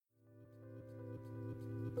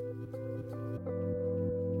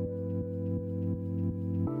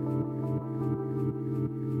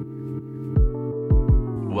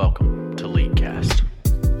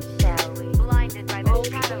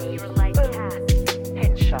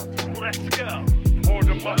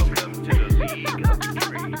Welcome to the League of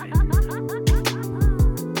Draven.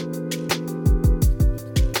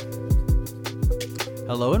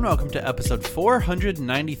 Hello and welcome to episode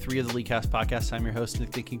 493 of the LeagueCast podcast. I'm your host, Nick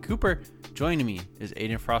Thinking Cooper. Joining me is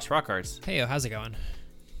Aiden Frost Rockarts. Hey, how's it going?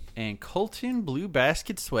 And Colton Blue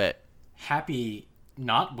Basket Sweat. Happy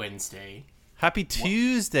not Wednesday. Happy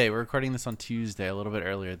Tuesday. We're recording this on Tuesday, a little bit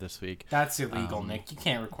earlier this week. That's illegal, Nick. You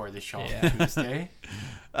can't record this show on Tuesday.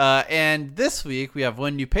 And this week we have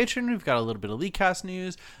one new patron. We've got a little bit of LeagueCast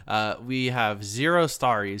news. We have 0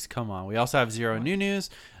 stories. Come on. We also have 0 new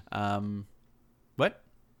news. What?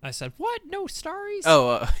 I said, what? No stories?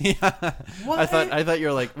 Oh, yeah. What? I thought you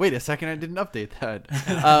were like, wait a second, I didn't update that.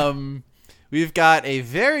 We've got a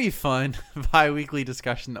very fun bi-weekly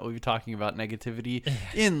discussion that we'll be talking about negativity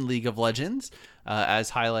in League of Legends,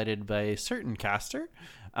 as highlighted by a certain caster.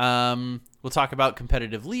 We'll talk about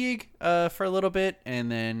competitive league for a little bit,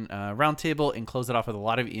 and then roundtable, and close it off with a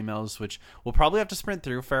lot of emails, which we'll probably have to sprint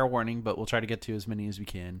through, fair warning, but we'll try to get to as many as we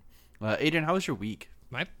can. Aiden, how was your week?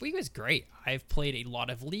 My week was great. I've played a lot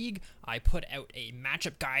of League. I put out a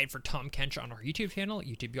matchup guide for Tom Kench on our YouTube channel,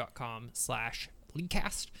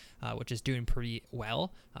 youtube.com/LeagueCast, which is doing pretty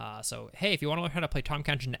well. So, hey, if you want to learn how to play Tom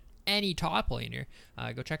Kench in any top laner,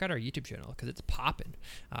 go check out our YouTube channel because it's popping.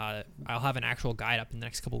 I'll have an actual guide up in the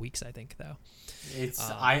next couple weeks, I think, though.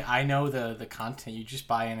 I know the content. You just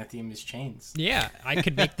buy in at the Image Chains. Yeah, I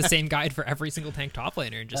could make the same guide for every single tank top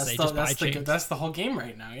laner and just buy chains. That's the whole game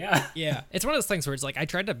right now, yeah. Yeah, it's one of those things where it's like I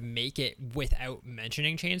tried to make it without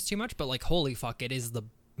mentioning chains too much, but like, holy fuck, it is the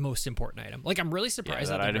most important item. Like, I'm really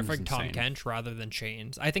surprised that they're referring Tom Kench rather than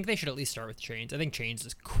chains. I think they should at least start with chains. I think chains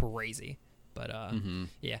is crazy, but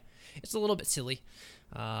yeah, it's a little bit silly.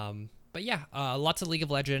 But yeah, lots of League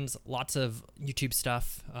of Legends, lots of YouTube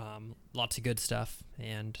stuff, lots of good stuff,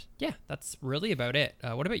 and yeah, that's really about it.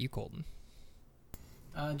 What about you, Colton?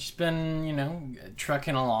 Just been,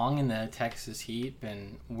 trucking along in the Texas heat.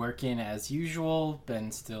 Been working as usual.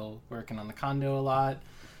 Been still working on the condo a lot.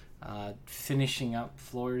 Finishing up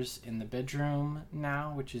floors in the bedroom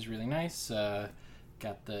now, which is really nice. Got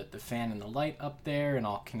the fan and the light up there and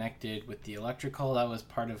all connected with the electrical. That was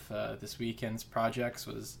part of this weekend's projects,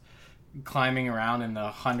 was climbing around in the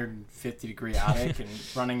 150 degree attic and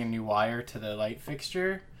running a new wire to the light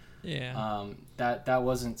fixture. Yeah. That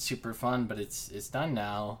wasn't super fun, but it's done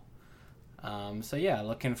now. So yeah,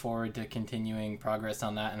 looking forward to continuing progress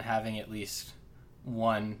on that and having at least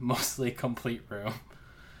one mostly complete room.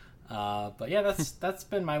 But yeah, that's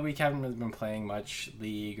been my week. I haven't really been playing much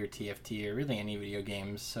League or TFT or really any video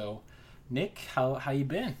games. So, Nick, how you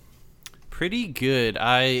been? Pretty good.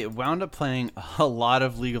 I wound up playing a lot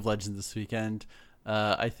of League of Legends this weekend.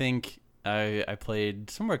 I think I played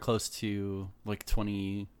somewhere close to like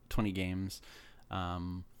 20 games.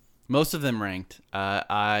 Most of them ranked. What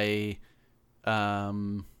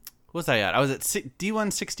was I at? I was at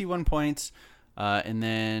D1 61 points, and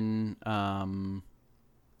then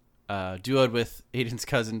duoed with Aiden's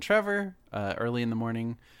cousin Trevor early in the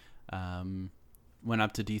morning. Went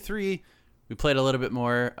up to D3. We played a little bit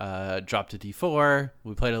more, dropped to D4.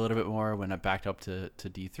 We played a little bit more, went up back up to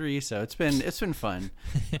D3. So it's been fun.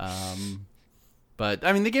 But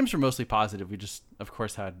I mean, the games were mostly positive. We just, of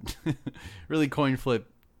course, had really coin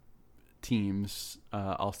flip teams,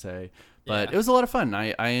 I'll say. But It was a lot of fun.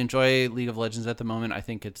 I enjoy League of Legends at the moment. I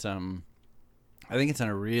think it's in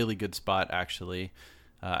a really good spot, actually.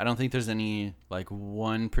 I don't think there's any like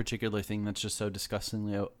one particular thing that's just so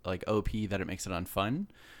disgustingly like OP that it makes it unfun.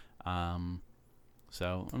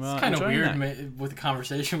 So it's kind of weird with the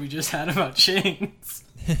conversation we just had about chains.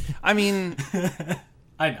 I mean,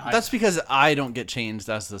 that's because I don't get chains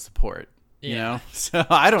as the support, you know, so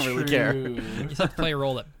I don't really care. You just have to play a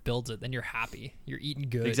role that builds it, then you're happy. You're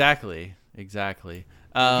eating good. Exactly. Be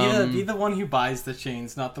the one who buys the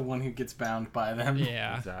chains, not the one who gets bound by them.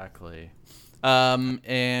 Yeah, exactly.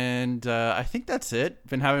 And I think that's it.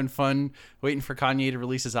 Been having fun waiting for Kanye to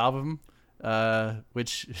release his album,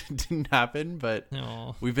 which didn't happen, but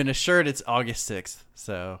we've been assured it's August 6th,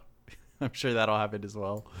 so I'm sure that'll happen as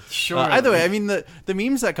well. Sure. Either way, I mean, the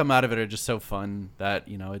memes that come out of it are just so fun that,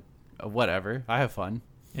 whatever. I have fun.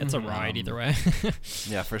 It's a ride either way.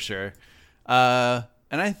 Yeah, for sure. And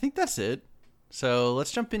I think that's it. So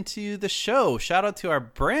let's jump into the show. Shout out to our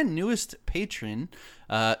brand newest patron,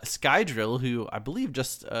 Skydrill, who I believe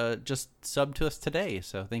just subbed to us today.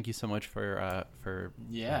 So thank you so much for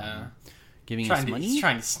giving us money. He's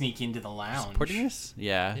trying to sneak into the lounge. Supporting us?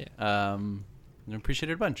 Yeah. I appreciate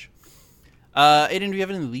it a bunch. Aiden, do you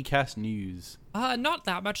have any LeagueCast news? Not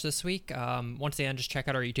that much this week. Once again, just check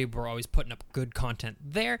out our YouTube. We're always putting up good content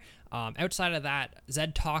there. Outside of that,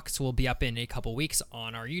 Zed Talks will be up in a couple weeks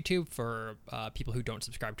on our YouTube for people who don't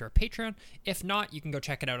subscribe to our Patreon. If not, you can go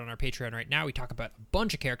check it out on our Patreon right now. We talk about a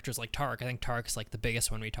bunch of characters like Tark. I think Tark's like the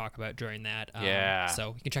biggest one we talk about during that. Yeah.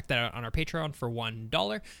 So you can check that out on our Patreon for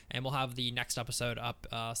 $1, and we'll have the next episode up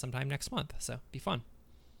sometime next month. So be fun.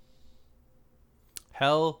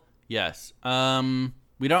 Hell yes.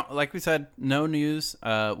 We don't, like we said, no news.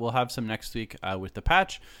 We'll have some next week with the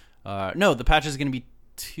patch. No, the patch is going to be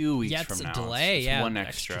 2 weeks from now. It's a delay. It's one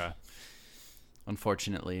extra.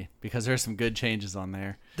 Unfortunately, because there's some good changes on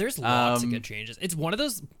there. There's lots of good changes. It's one of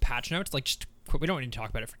those patch notes, like, just we don't need to talk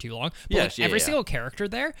about it for too long. But every single character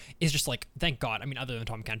there is just like, thank God. I mean, other than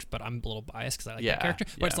Tahm Kench, but I'm a little biased because I like that character.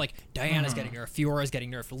 But it's like Diana's getting nerfed, Fiora's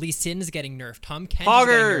getting nerfed, Lee Sin's getting nerfed, Tahm Kench is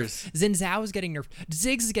getting nerfed, Xin Zhao's getting nerfed,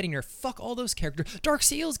 Ziggs is getting nerfed. Fuck all those characters.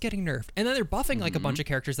 Darkseal's getting nerfed, and then they're buffing like a bunch of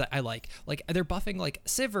characters that I like. Like they're buffing like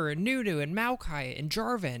Sivir and Nunu and Maokai and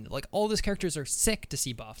Jarvan. Like all those characters are sick to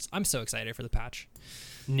see buffs. I'm so excited for the patch.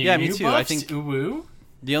 Me too. Buffs? I think Uwu.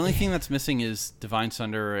 The only thing that's missing is Divine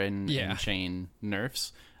Sunder and Chain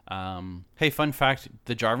nerfs. Hey, fun fact,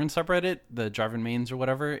 the Jarvan subreddit, the Jarvan mains or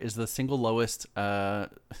whatever, is the single lowest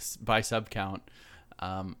by sub count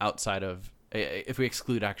outside of, if we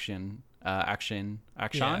exclude Action,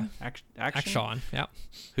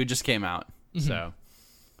 who just came out. So,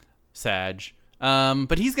 Sag.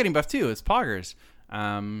 But he's getting buffed too. It's Poggers.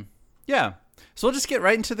 Yeah. So we'll just get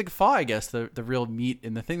right into the Guffaw, I guess, the real meat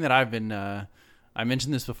and the thing that I've been... I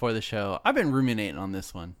mentioned this before the show. I've been ruminating on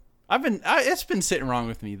this one. It's been sitting wrong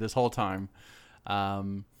with me this whole time.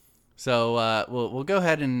 So we'll go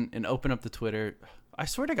ahead and open up the Twitter. I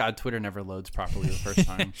swear to God, Twitter never loads properly the first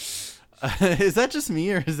time. Is that just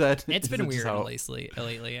me, or is that? It's been weird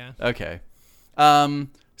lately. Yeah. Okay.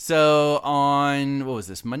 So on what was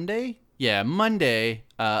this, Monday? Yeah, Monday.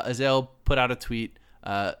 Azael put out a tweet.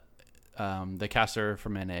 The caster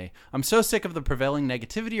from NA. I'm so sick of the prevailing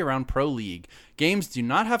negativity around Pro League. Games do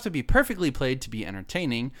not have to be perfectly played to be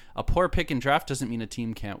entertaining. A poor pick and draft doesn't mean a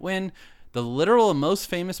team can't win. The literal most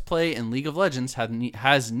famous play in League of Legends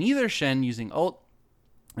has neither Shen using ult,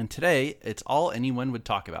 and today it's all anyone would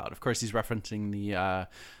talk about. Of course, he's referencing the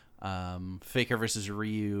Faker versus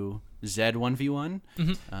Ryu Zed 1v1.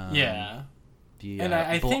 Yeah. And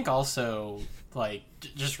I think also, like,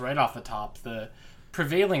 just right off the top, the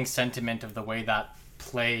prevailing sentiment of the way that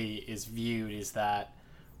play is viewed is that,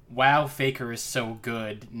 wow, Faker is so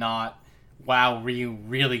good, not, wow, Ryu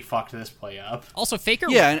really fucked this play up. Also, Faker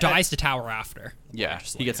dies to tower after. Yeah,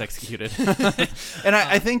 he gets executed. And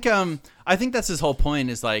I think that's his whole point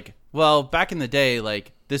is like, well, back in the day,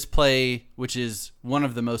 like, this play, which is one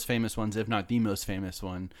of the most famous ones, if not the most famous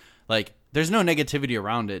one, like, there's no negativity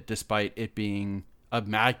around it, despite it being a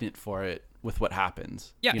magnet for it with what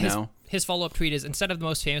happens. Yeah, his follow-up tweet is, instead of the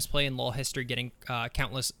most famous play in LoL history getting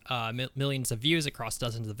countless millions of views across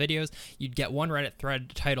dozens of videos, you'd get one Reddit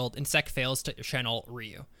thread titled "Insec fails to Shen ult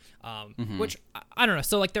Ryu," which I don't know.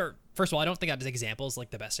 So like, first of all, I don't think that his example is like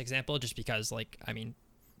the best example, just because, like, I mean,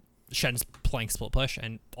 Shen's playing split push,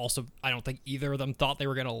 and also I don't think either of them thought they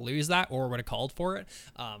were going to lose that or would have called for it.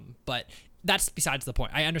 But that's besides the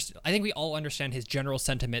point. I think we all understand his general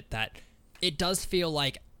sentiment that it does feel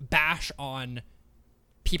like bash on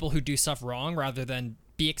people who do stuff wrong rather than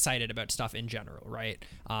be excited about stuff in general, right?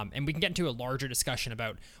 And we can get into a larger discussion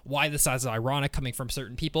about why this is ironic coming from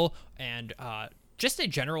certain people, and just a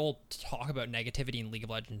general talk about negativity in League of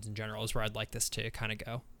Legends in general is where I'd like this to kind of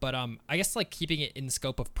go. But I guess, like, keeping it in the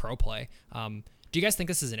scope of pro play, do you guys think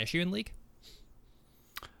this is an issue in League?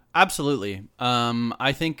 Absolutely.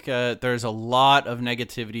 I think there's a lot of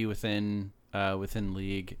negativity within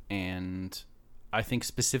League, and I think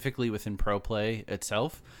specifically within pro play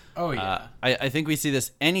itself. Oh, yeah. I think we see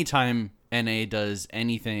this anytime NA does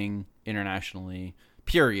anything internationally,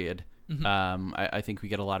 period. I think we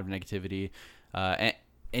get a lot of negativity.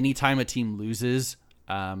 Anytime a team loses,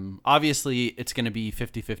 obviously it's going to be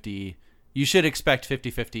 50-50. You should expect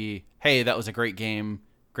 50-50. Hey, that was a great game.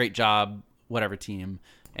 Great job, whatever team.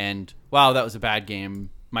 And, wow, that was a bad game.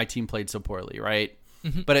 My team played so poorly, right?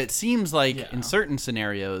 But it seems like in certain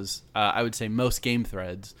scenarios, I would say most game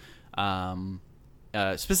threads,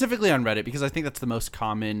 specifically on Reddit, because I think that's the most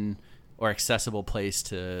common or accessible place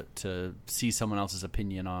to see someone else's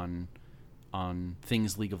opinion on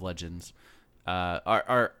things League of Legends,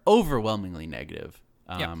 are overwhelmingly negative.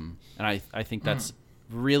 And I think that's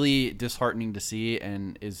really disheartening to see,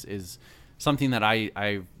 and is something that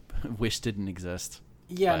I wish didn't exist.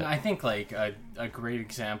 Yeah, and I think, like, a great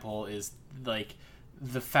example is, like,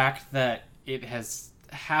 the fact that it has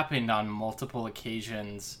happened on multiple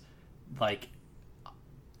occasions, like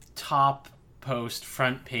top post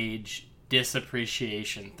front page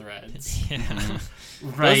disappreciation threads. Yeah.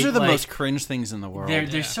 Right? Those are the like, most cringe things in the world.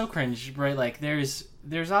 they're so cringe, right? Like there's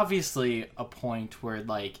obviously a point where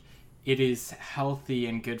like it is healthy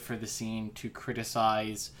and good for the scene to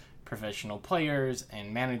criticize professional players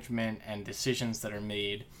and management and decisions that are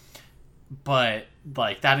made, but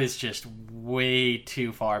like that is just way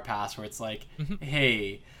too far past where it's like,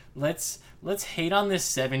 hey, let's hate on this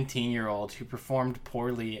 17-year-old who performed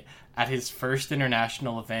poorly at his first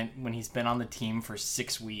international event when he's been on the team for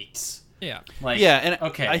 6 weeks. Yeah. Like, yeah, and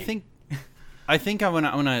okay. I think I want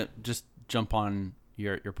to just jump on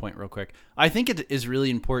your point real quick. I think it is really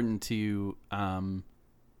important to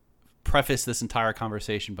preface this entire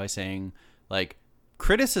conversation by saying, like,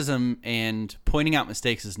 criticism and pointing out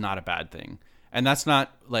mistakes is not a bad thing, and that's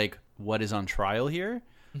not like what is on trial here.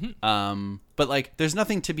 But like, there's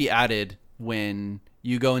nothing to be added when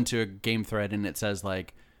you go into a game thread and it says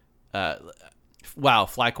like, "Wow,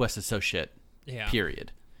 FlyQuest is so shit." Yeah.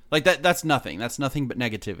 Period. Like that's nothing. That's nothing but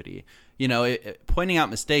negativity. You know, pointing out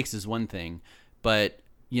mistakes is one thing, but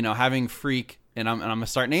you know, having Freak and I'm gonna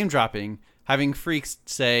start name dropping. Having Freaks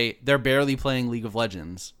say they're barely playing League of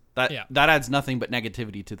Legends. That adds nothing but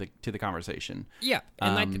negativity to the conversation. Yeah,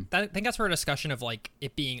 and I think that's for a discussion of like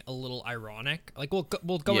it being a little ironic. Like we'll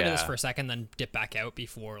go into this for a second, then dip back out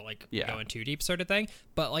before like going too deep, sort of thing.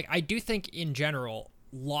 But like I do think in general,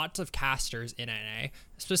 lots of casters in NA,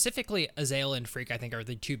 specifically Azael and Freak, I think are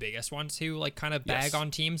the two biggest ones who like kind of bag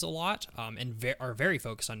on teams a lot, and are very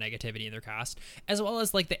focused on negativity in their cast, as well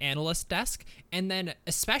as like the analyst desk, and then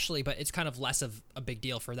especially, but it's kind of less of a big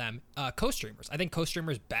deal for them, co-streamers. I think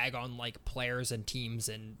co-streamers bag on like players and teams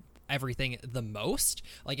and everything the most.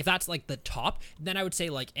 Like if that's like the top, then I would say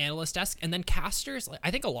like analyst desk, and then casters. Like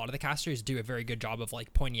I think a lot of the casters do a very good job of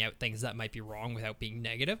like pointing out things that might be wrong without being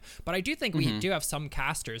negative, but I do think we do have some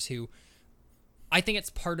casters who I think it's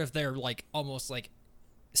part of their like almost like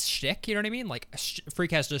shtick, you know what I mean? Like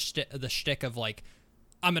Freak has just the shtick of like,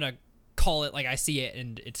 I'm gonna call it like I see it,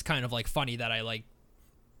 and it's kind of like funny that I like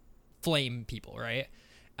flame people, right?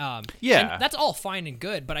 And that's all fine and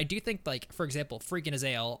good, but I do think, like, for example, Freak and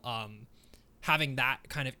Azael having that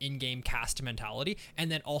kind of in-game cast mentality,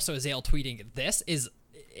 and then also Azael tweeting this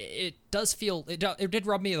it did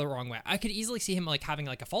rub me the wrong way. I could easily see him like having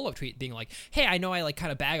like a follow-up tweet being like, hey, I know I like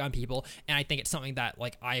kind of bag on people, and I think it's something that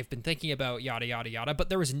like I've been thinking about, yada yada yada, but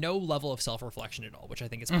there was no level of self-reflection at all, which I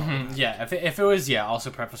think is probably yeah, if it was also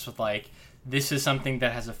prefaced with like, this is something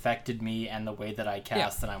that has affected me and the way that I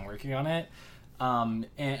cast and I'm working on it.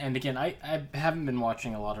 And again, I haven't been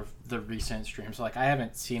watching a lot of the recent streams. So, like, I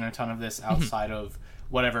haven't seen a ton of this outside of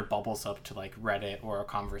whatever bubbles up to like Reddit or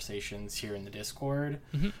conversations here in the Discord.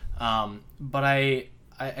 But I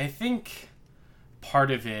think part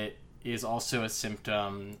of it is also a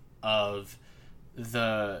symptom of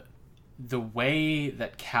the way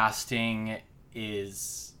that casting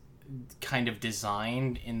is kind of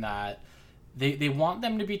designed, in that they want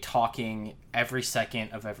them to be talking every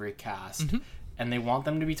second of every cast. And they want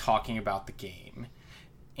them to be talking about the game.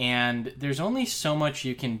 And there's only so much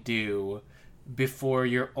you can do before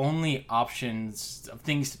your only options of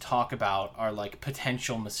things to talk about are like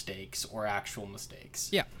potential mistakes or actual mistakes.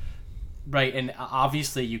 Yeah. Right, and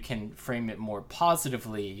obviously you can frame it more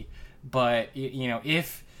positively, but you know,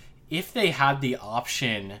 if they had the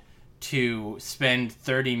option to spend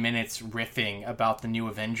 30 minutes riffing about the new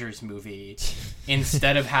Avengers movie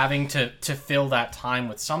instead of having to fill that time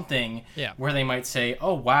with something where they might say,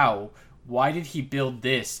 oh wow, why did he build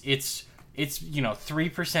this? It's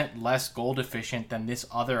 3% less gold efficient than this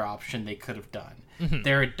other option they could have done.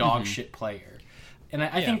 They're a dog shit player. And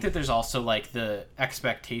I think that there's also like the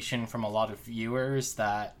expectation from a lot of viewers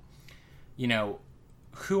that, you know,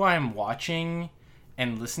 who I'm watching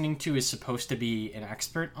and listening to is supposed to be an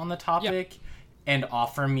expert on the topic and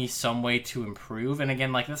offer me some way to improve. And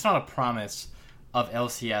again, like, that's not a promise of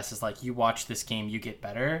LCS, is like, you watch this game, you get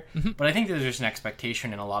better. But I think that there's an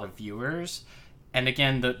expectation in a lot of viewers. And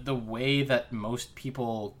again, the way that most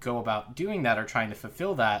people go about doing that or trying to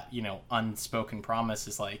fulfill that, you know, unspoken promise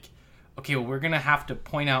is like, okay, well, we're going to have to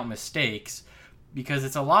point out mistakes, because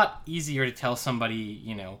it's a lot easier to tell somebody,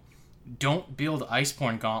 you know, don't build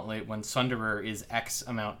Iceborne Gauntlet when Sunderer is X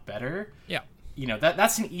amount better. Yeah. You know,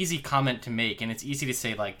 that's an easy comment to make, and it's easy to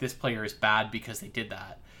say, like, this player is bad because they did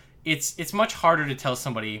that. It's much harder to tell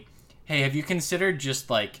somebody, hey, have you considered just,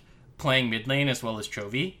 like, playing mid lane as well as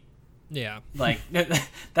Chovy? Yeah. Like,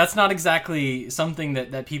 that's not exactly something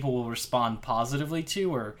that people will respond positively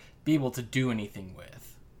to or be able to do anything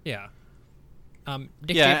with. Yeah.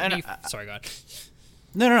 Nick, sorry, go ahead.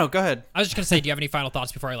 No, go ahead. I was just gonna say, do you have any final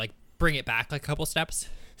thoughts before I like bring it back like a couple steps?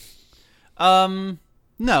 No,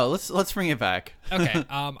 let's bring it back. Okay.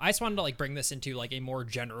 I just wanted to like bring this into like a more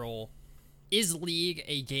general. Is League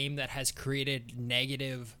a game that has created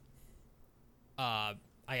negative, I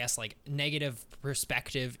guess like negative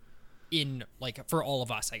perspective in like for all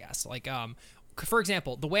of us, I guess. Like for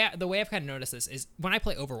example, the way I've kind of noticed this is when I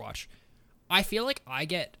play Overwatch, I feel like I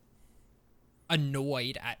get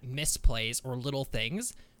annoyed at misplays or little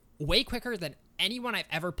things way quicker than anyone I've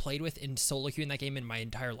ever played with in solo queue in that game in my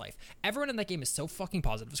entire life. Everyone in that game is so fucking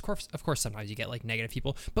positive. Of course, sometimes you get like negative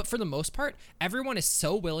people, but for the most part, everyone is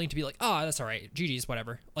so willing to be like, oh, that's all right, GG's,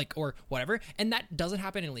 whatever, like, or whatever. And that doesn't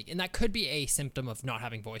happen in League. And that could be a symptom of not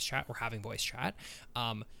having voice chat or having voice chat.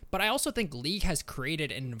 But I also think League has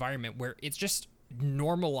created an environment where it's just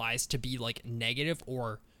normalized to be like negative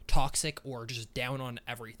or toxic or just down on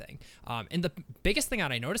everything. And the biggest thing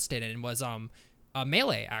that I noticed it in was,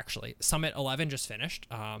 Melee, actually. Summit 11 just finished.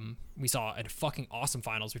 We saw a fucking awesome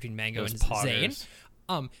finals between Mango and Zane.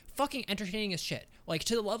 Fucking entertaining as shit. Like,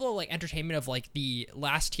 to the level of, like, entertainment of, like, the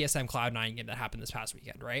last TSM Cloud9 game that happened this past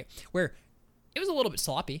weekend, right? Where it was a little bit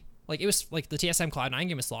sloppy. Like, it was, like, the TSM Cloud9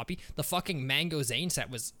 game was sloppy. The fucking Mango Zane set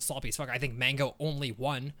was sloppy as fuck. I think Mango only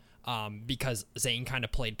won because Zane kind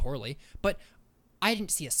of played poorly. But I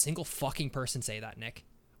didn't see a single fucking person say that, Nick.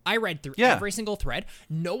 I read through every single thread.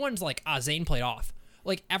 No one's like, Zane played off.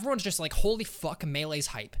 Like, everyone's just like, holy fuck, Melee's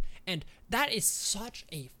hype. And that is such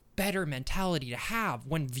a better mentality to have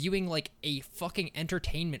when viewing, like, a fucking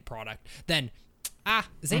entertainment product than,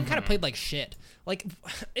 Zane kind of played like shit. Like,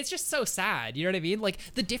 it's just so sad. You know what I mean? Like,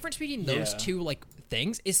 the difference between those two, like,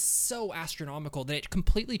 things is so astronomical that it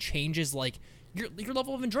completely changes, like, your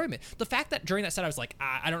level of enjoyment. The fact that during that set I was like,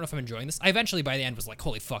 I don't know if I'm enjoying this. I eventually by the end was like,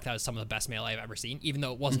 holy fuck, that was some of the best Melee I've ever seen, even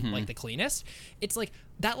though it wasn't like the cleanest. It's like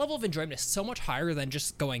that level of enjoyment is so much higher than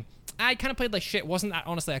just going, I kind of played like shit. Wasn't that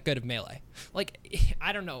honestly that good of Melee? Like,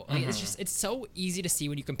 I don't know. Like, it's so easy to see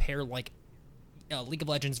when you compare like League of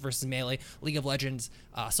Legends versus Melee, League of Legends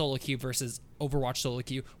solo queue versus Overwatch solo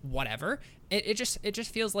queue, whatever. It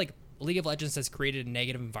just feels like League of Legends has created a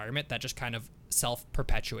negative environment that just kind of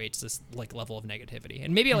self-perpetuates this like level of negativity.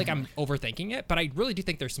 And maybe like I'm overthinking it, but I really do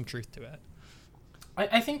think there's some truth to it.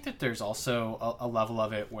 I think that there's also a level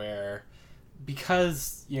of it where,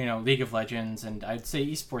 because, you know, League of Legends, and I'd say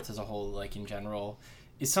esports as a whole, like in general,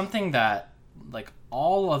 is something that like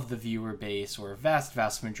all of the viewer base, or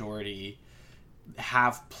vast majority,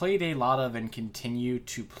 have played a lot of and continue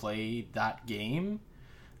to play that game.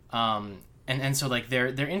 And so like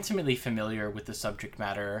they're intimately familiar with the subject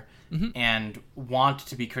matter and want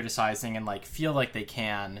to be criticizing and like feel like they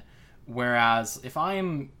can. Whereas if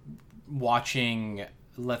I'm watching,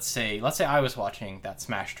 let's say I was watching that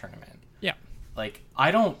Smash tournament. Yeah. Like,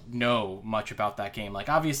 I don't know much about that game. Like,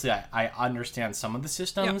 obviously I understand some of the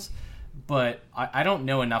systems, but I don't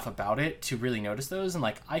know enough about it to really notice those. And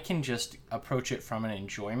like, I can just approach it from an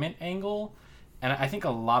enjoyment angle. And I think a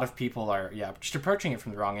lot of people are, just approaching it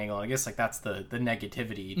from the wrong angle. And I guess, like, that's the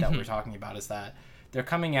negativity that we're talking about, is that they're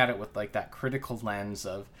coming at it with, like, that critical lens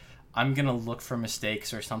of, I'm going to look for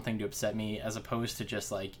mistakes or something to upset me, as opposed to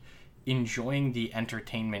just, like, enjoying the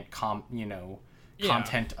entertainment,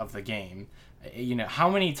 content of the game. You know, how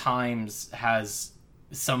many times has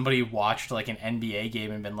somebody watched, like, an NBA game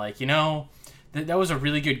and been like, you know, that was a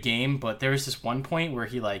really good game, but there was this one point where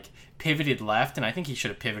he, like, pivoted left, and I think he should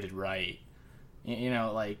have pivoted right. You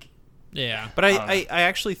know, like... Yeah. But I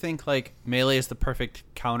actually think, like, Melee is the perfect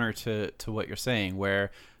counter to what you're saying, where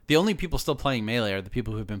the only people still playing Melee are the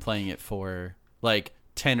people who've been playing it for, like,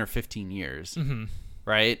 10 or 15 years.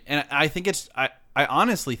 Right? And I think it's... I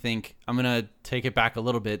honestly think... I'm going to take it back a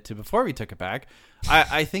little bit to before we took it back.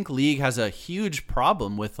 I think League has a huge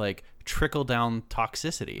problem with, like, trickle-down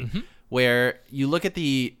toxicity, where you look at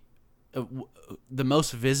the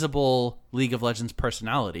most visible League of Legends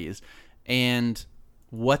personalities... and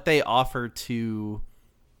what they offer to,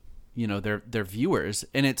 you know, their viewers,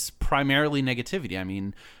 and it's primarily negativity. I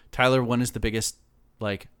mean, Tyler One is the biggest,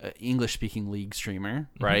 like, English-speaking League streamer,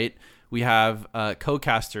 right? We have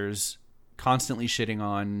co-casters constantly shitting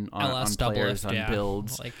on players, on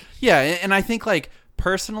builds. Like... Yeah, and I think, like,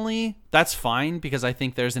 personally, that's fine, because I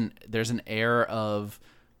think there's an air of,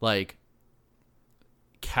 like,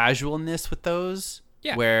 casualness with those.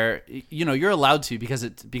 Yeah. Where, you know, you're allowed to because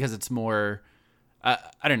it's more, I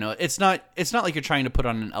don't know. It's not like you're trying to put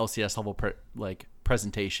on an LCS level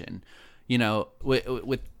presentation, you know,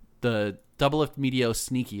 with the Doublelift Meteor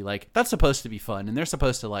Sneaky, like, that's supposed to be fun, and they're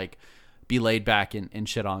supposed to, like, be laid back and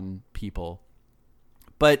shit on people.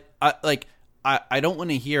 But I don't want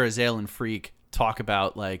to hear Azael and Freak talk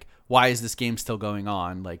about like, why is this game still going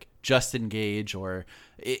on? Like Just Engage, or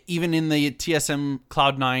even in the TSM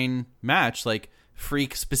Cloud9 match, like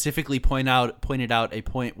Freak specifically pointed out a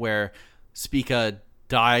point where Spica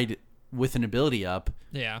died with an ability up.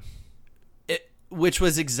 Yeah. Which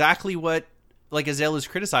was exactly what like Azael is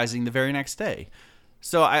criticizing the very next day.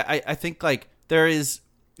 So I think like there is,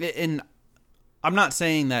 and I'm not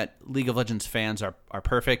saying that League of Legends fans are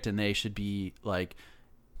perfect and they should be like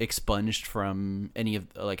expunged from any of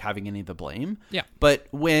like having any of the blame. Yeah. But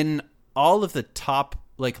when all of the top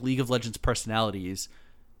like League of Legends personalities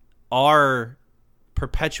are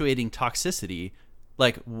perpetuating toxicity,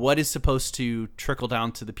 like what is supposed to trickle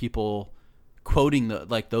down to the people quoting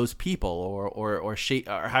those people or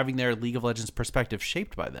having their League of Legends perspective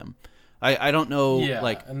shaped by them? I don't know. Yeah,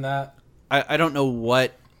 like, and that I don't know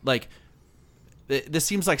what, like, this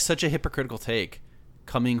seems like such a hypocritical take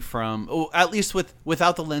coming from, at least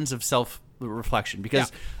without the lens of self-reflection,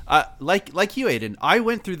 because like you, Aiden, I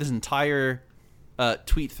went through this entire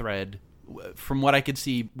tweet thread from what I could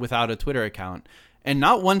see without a Twitter account, and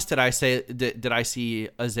not once did I see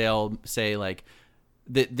Azael say like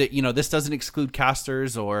that you know, this doesn't exclude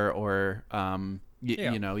casters or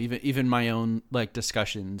you know, even my own like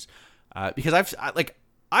discussions, because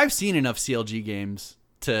I've seen enough CLG games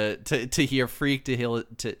to hear Freak, to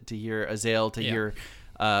hear Azael, to hear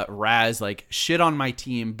Raz like shit on my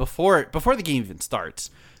team before the game even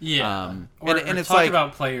starts. Yeah, or it's talk like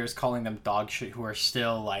about players calling them dog shit who are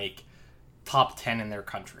still like top 10 in their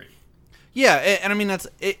country. Yeah, and I mean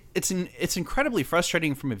it's incredibly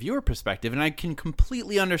frustrating from a viewer perspective, and I can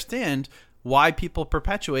completely understand why people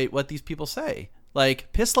perpetuate what these people say.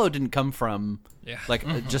 Like Pisslow didn't come from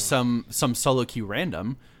just some solo queue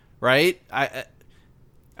random, right?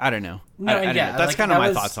 I don't know. No, I don't know. That's kind of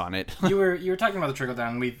my thoughts on it. you were talking about the trickle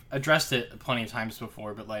down. We've addressed it plenty of times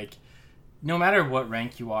before, but like, no matter what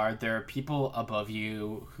rank you are, there are people above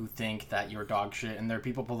you who think that you're dog shit, and there are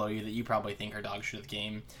people below you that you probably think are dog shit of the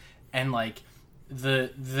game. And like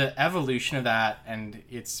the evolution of that and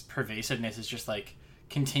its pervasiveness is just like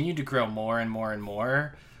continue to grow more and more and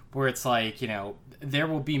more, where it's like, you know, there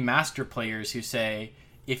will be master players who say,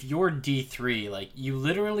 if you're D3, like you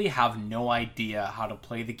literally have no idea how to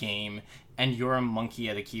play the game and you're a monkey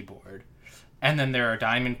at a keyboard. And then there are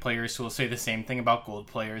diamond players who will say the same thing about gold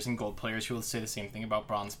players, and gold players who will say the same thing about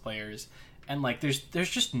bronze players. And like there's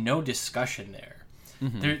just no discussion there.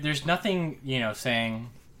 Mm-hmm. There's nothing, you know,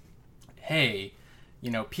 saying, hey,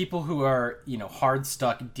 you know, people who are, you know, hard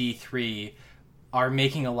stuck D3 are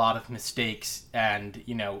making a lot of mistakes, and,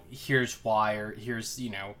 you know, here's why, or here's, you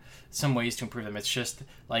know, some ways to improve them. It's just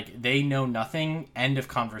like they know nothing, end of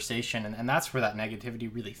conversation. And that's where that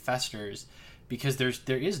negativity really festers, because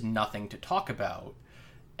there is nothing to talk about,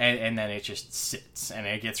 and then it just sits and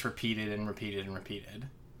it gets repeated and repeated and repeated.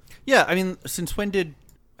 Yeah, I mean, since when did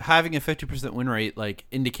having a 50% win rate like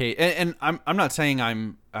indicate, and I'm not saying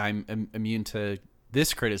I'm immune to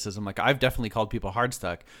this criticism, like I've definitely called people hard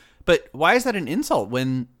stuck, but why is that an insult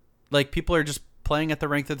when like people are just playing at the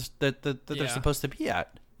rank that they're supposed to be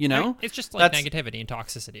at, you know? Right? It's just like negativity and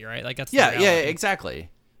toxicity, right? Like that's exactly.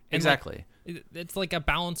 Like, it's like a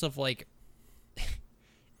balance of like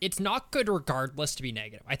it's not good regardless to be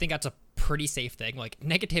negative. I think that's a pretty safe thing. Like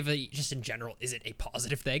negativity just in general isn't a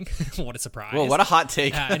positive thing. What a surprise. Well, what a hot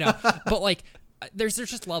take. I know. But like there's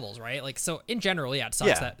just levels, right? Like, so in general, it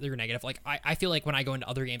sucks that you're negative. Like I feel like when I go into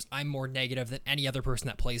other games, I'm more negative than any other person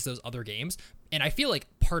that plays those other games. And I feel like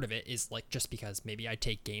part of it is like just because maybe I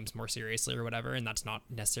take games more seriously or whatever, and that's not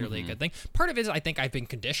necessarily a good thing. Part of it is I think I've been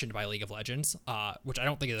conditioned by League of Legends, which I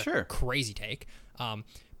don't think is a crazy take.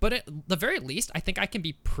 But at the very least, I think I can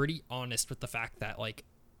be pretty honest with the fact that like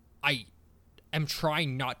I am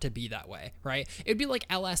trying not to be that way, right? It'd be like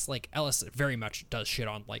LS very much does shit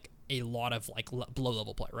on like a lot of like below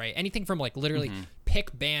level play, right? Anything from like literally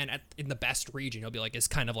pick ban in the best region, he'll be like, it's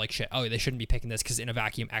kind of like shit. Oh, they shouldn't be picking this because in a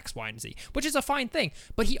vacuum X, Y, and Z, which is a fine thing.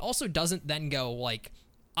 But he also doesn't then go like,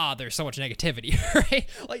 there's so much negativity, right?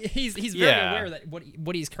 Like he's very aware that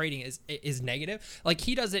what he's creating is negative. Like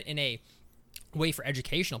he does it in a way for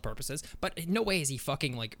educational purposes, but in no way is he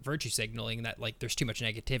fucking like virtue signaling that like there's too much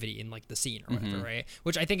negativity in like the scene or whatever, right?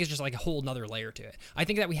 Which I think is just like a whole nother layer to it. I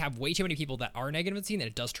think that we have way too many people that are negative in the scene, that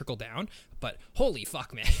it does trickle down, but holy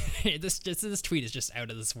fuck, man. this tweet is just out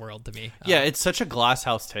of this world to me. Yeah, it's such a glass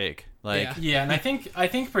house take. Like and I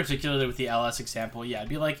think particularly with the LS example, it'd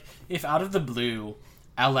be like if out of the blue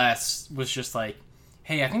LS was just like,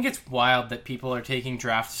 hey, I think it's wild that people are taking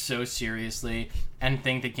drafts so seriously and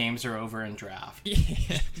think that games are over in draft.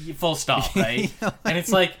 Full stop, right? And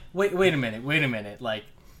it's like, wait a minute. Like,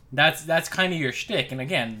 that's kind of your shtick. And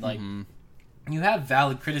again, like, you have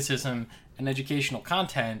valid criticism and educational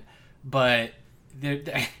content, but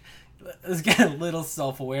let's get a little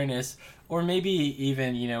self-awareness, or maybe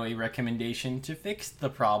even, a recommendation to fix the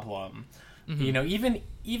problem. Even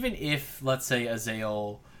if, let's say,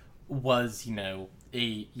 Azael was,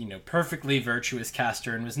 a perfectly virtuous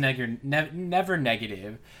caster and was never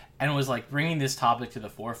negative, and was like bringing this topic to the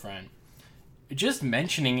forefront, just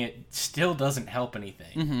mentioning it still doesn't help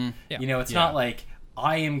anything. It's not like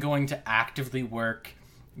I am going to actively work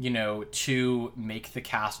to make the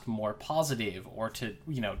cast more positive, or to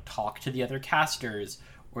talk to the other casters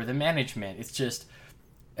or the management. It's just,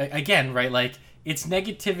 again, right, like, it's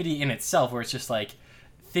negativity in itself, where it's just like,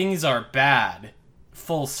 things are bad,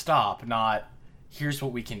 full stop, not here's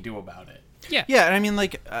what we can do about it. Yeah, and I mean,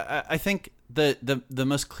 like, I think the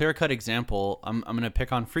most clear-cut example, I'm going to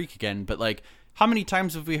pick on Freak again, but, like, how many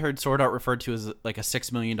times have we heard Sword Art referred to as, like, a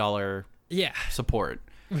 $6 million support,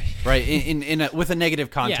 right? In with a negative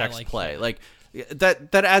context play. Like,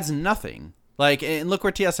 that adds nothing. Like, and look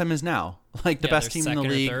where TSM is now. Like, the best team in the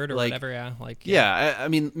league. Or third or like, whatever, I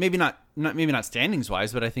mean, maybe not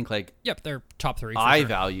standings-wise, but I think, like... Yep, they're top 3 for eye sure,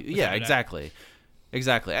 value. Yeah, exactly.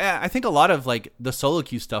 Exactly. I think a lot of, like, the solo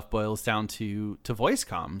queue stuff boils down to voice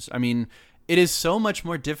comms. I mean, it is so much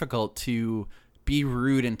more difficult to be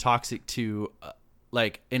rude and toxic to,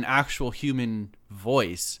 like, an actual human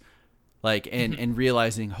voice, like, and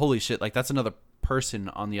realizing, holy shit, like, that's another person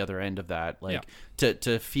on the other end of that. Like,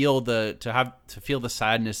 to feel the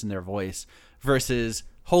sadness in their voice versus,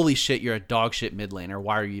 holy shit, you're a dog shit mid laner.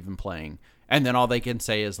 Why are you even playing? And then all they can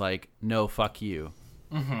say is, like, no, fuck you.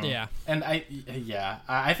 Yeah. And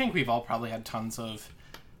I think we've all probably had tons of,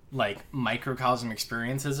 like, microcosm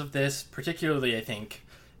experiences of this, particularly, I think,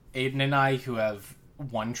 Aiden and I, who have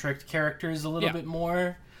one-tricked characters a little bit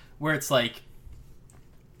more, where it's like,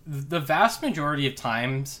 the vast majority of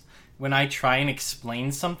times when I try and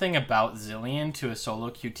explain something about Zilean to a solo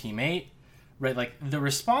queue teammate, right, like, the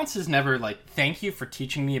response is never like, thank you for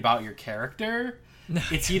teaching me about your character.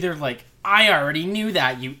 It's either like, I already knew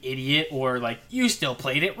that, you idiot, or like, you still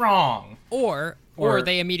played it wrong. Or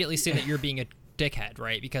they immediately say that you're being a dickhead,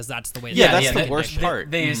 right? Because that's the way. That's the worst part.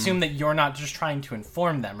 They assume that you're not just trying to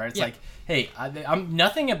inform them, right? It's like, hey, I'm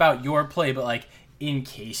nothing about your play, but, like, in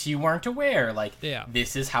case you weren't aware, like,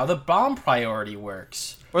 this is how the bomb priority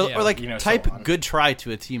works. Or like, type so good try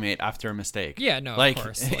to a teammate after a mistake. Yeah, no, like, of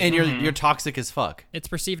course. And you're toxic as fuck. It's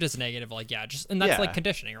perceived as negative, like, and that's like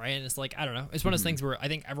conditioning, right? And it's like, I don't know. It's one of those things where I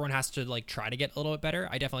think everyone has to, like, try to get a little bit better.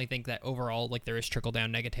 I definitely think that overall, like, there is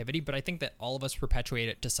trickle-down negativity, but I think that all of us perpetuate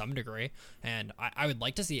it to some degree, and I would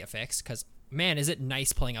like to see it fixed, because, man, is it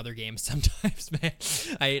nice playing other games sometimes, man.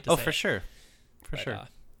 I hate to say for sure.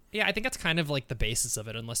 Yeah, I think that's kind of, like, the basis of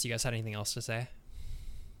it, unless you guys had anything else to say.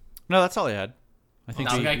 No, that's all I had. I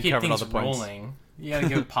think we we covered all the points. Rolling. You gotta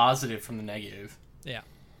go positive from the negative. Yeah.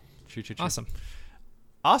 True.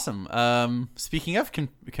 Awesome. Speaking of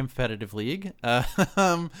competitive league,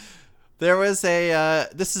 there was a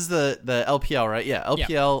this is the LPL, right? Yeah,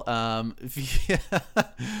 LPL.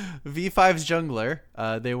 V5's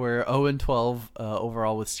jungler. They were 0-12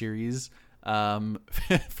 overall with series.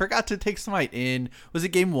 Forgot to take Smite in. Was it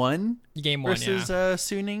game 1? Game 1 versus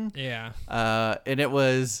Suning. Yeah. And it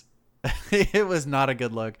was. It was not a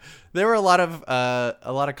good look. There were a lot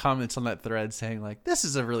of comments on that thread saying, like, this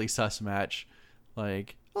is a really sus match.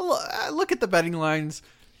 Like, look at the betting lines.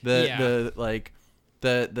 The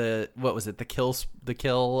what was it? The kill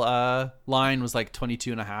line was like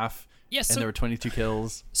 22.5. Yes, and there were 22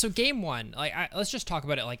 kills. So game 1, like, let's just talk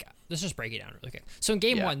about it. Like, let's just break it down really quick. So in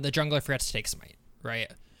game 1, the jungler forgets to take Smite,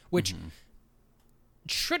 right? Which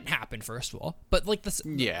shouldn't happen, first of all. But, like, this,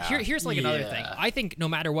 here's like another thing. I think no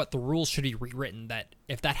matter what, the rules should be rewritten that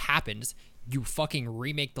if that happens, you fucking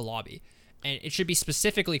remake the lobby. And it should be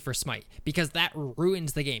specifically for Smite, because that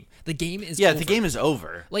ruins the game. The game is over. The game is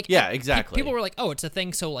over. Like, exactly. People were like, oh, it's a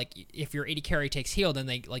thing, so, like, if your AD carry takes heal, then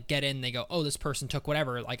they, like, get in, they go, oh, this person took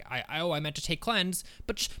whatever, like, I meant to take cleanse,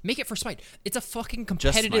 but just make it for Smite. It's a fucking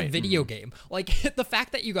competitive video game. Like, the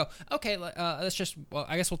fact that you go, okay, let's just, well,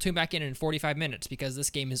 I guess we'll tune back in 45 minutes because this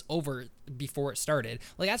game is over before it started.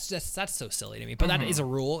 Like, that's so silly to me. But that is a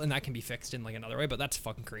rule, and that can be fixed in, like, another way, but that's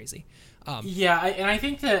fucking crazy. And I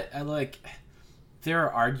think that, like, there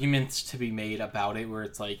are arguments to be made about it where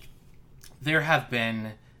it's like, there have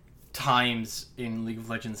been times in League of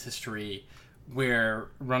Legends history where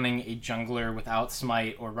running a jungler without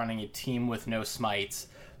Smite or running a team with no Smites,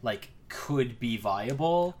 like, could be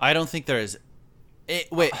viable. I don't think there is.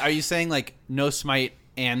 Wait, are you saying, like, no Smite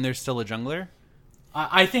and there's still a jungler?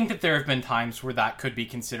 I think that there have been times where that could be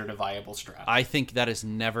considered a viable strat. I think that has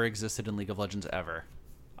never existed in League of Legends ever.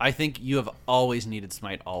 I think you have always needed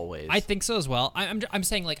Smite always. I think so as well. I'm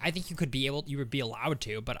saying like I think you would be allowed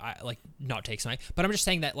to, but I like not take Smite. But I'm just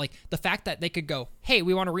saying that like the fact that they could go, hey,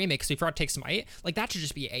 we want a remake, so we forgot to take Smite. Like that should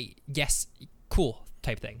just be a yes, cool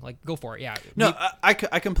type thing. Like go for it. Yeah. No, I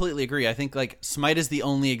completely agree. I think like Smite is the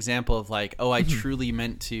only example of like, oh, I truly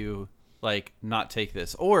meant to like not take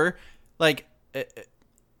this, or like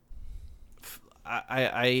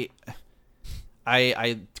I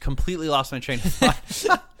completely lost my train of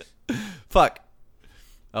thought. Fuck.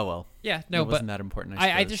 Oh well. Yeah, no, it wasn't that important.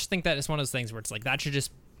 I just think that it's one of those things where it's like that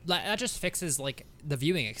just fixes like the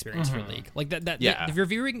viewing experience for League. Like that your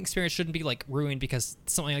viewing experience shouldn't be like ruined because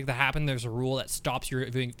something like that happened. There's a rule that stops your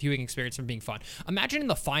viewing experience from being fun. Imagine in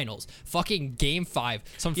the finals, fucking game 5,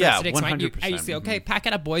 some today you say, okay, pack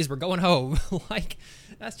it up, boys, we're going home. Like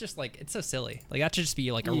that's just like it's so silly. Like that should just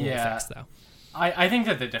be like a rule fix though. I think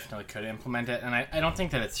that they definitely could implement it, and I don't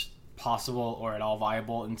think that it's possible or at all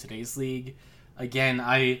viable in today's League. Again,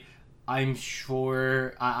 I'm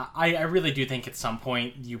sure I really do think at some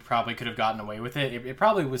point you probably could have gotten away with it. It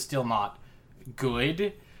probably was still not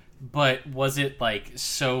good, but was it like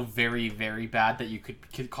so very, very bad that you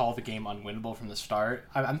could call the game unwinnable from the start?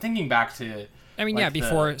 I'm thinking back to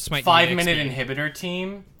before Smite 5-minute inhibitor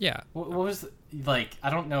team. Yeah. What was like? I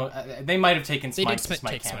don't know. They might have taken Smite. They did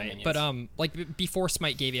take Smite, but like before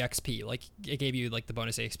Smite gave you XP, like it gave you like the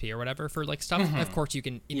bonus XP or whatever for like stuff. Of course, you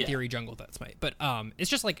can in theory jungle that Smite, but it's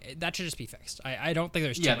just like that should just be fixed. I don't think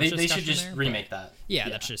there's too much they should just there, remake that. Yeah,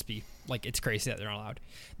 that should just be like it's crazy that they're not allowed.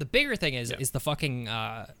 The bigger thing is the fucking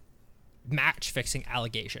match fixing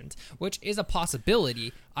allegations, which is a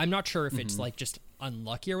possibility. I'm not sure if it's like just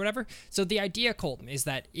unlucky or whatever. So the idea, Colton, is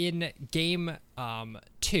that in game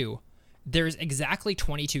 2 there's exactly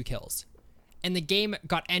 22 kills, and the game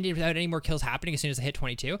got ended without any more kills happening as soon as I hit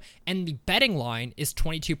 22, and the betting line is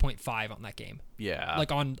 22.5 on that game. Yeah,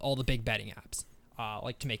 like on all the big betting apps,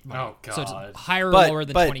 like to make money. Oh god, so it's higher or lower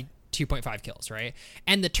than 22.5 kills, right?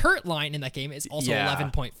 And the turret line in that game is also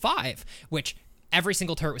 11.5, which every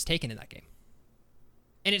single turret was taken in that game.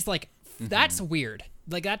 And it's like that's weird.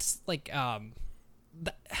 Like that's like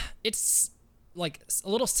it's like a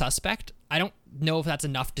little suspect. I don't know if that's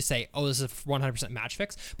enough to say, oh, this is a 100% match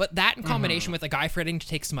fix. But that in combination with a guy forgetting to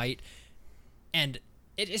take Smite, and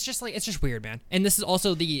it's just like it's just weird, man. And this is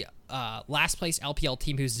also the last place LPL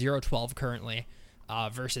team who's 0-12 currently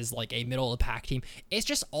versus like a middle of the pack team. It's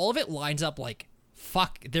just all of it lines up like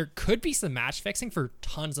fuck. There could be some match fixing for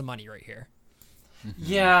tons of money right here.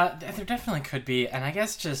 Yeah, there definitely could be, and I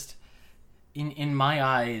guess just in my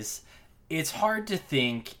eyes, it's hard to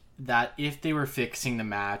think that if they were fixing the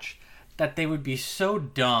match, that they would be so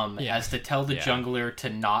dumb as to tell the jungler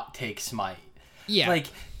to not take Smite. Yeah, like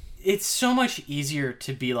it's so much easier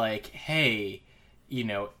to be like, hey, you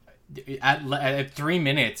know, at 3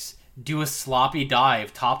 minutes, do a sloppy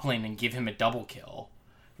dive top lane and give him a double kill,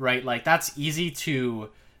 right? Like that's easy to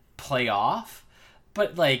play off.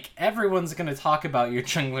 But, like, everyone's going to talk about your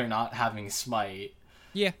jungler not having Smite.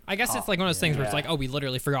 Yeah, I guess it's like one of those things where it's like, oh, we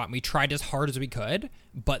literally forgot. And we tried as hard as we could,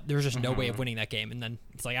 but there's just no way of winning that game. And then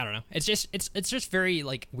it's like, I don't know. It's just very,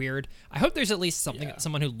 like, weird. I hope there's at least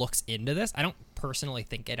someone who looks into this. I don't personally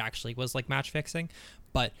think it actually was, like, match fixing.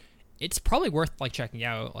 But it's probably worth, like, checking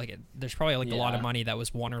out. Like, there's probably, like, a lot of money that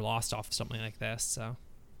was won or lost off of something like this, so.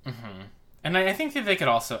 And I think that they could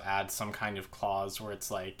also add some kind of clause where it's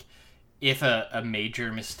like, if a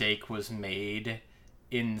major mistake was made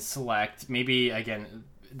in select, maybe again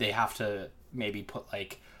they have to maybe put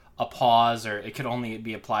like a pause, or it could only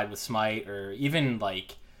be applied with Smite, or even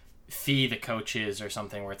like fee the coaches or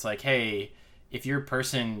something where it's like, hey, if your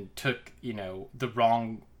person took, you know, the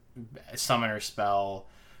wrong summoner spell,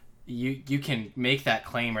 you can make that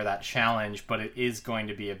claim or that challenge, but it is going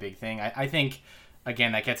to be a big thing. I think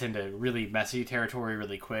again that gets into really messy territory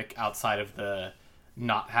really quick outside of the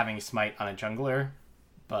not having Smite on a jungler,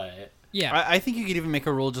 but yeah, I think you could even make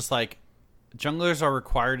a rule just like junglers are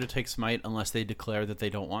required to take Smite unless they declare that they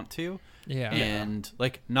don't want to. Yeah, and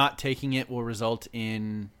like not taking it will result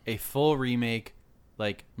in a full remake,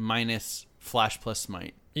 like minus Flash plus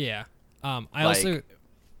Smite. Yeah, I also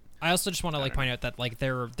just want to like point out that like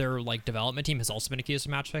their like development team has also been accused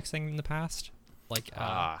of match fixing in the past. Like,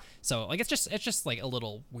 so like it's just like a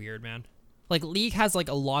little weird, man. Like, League has, like,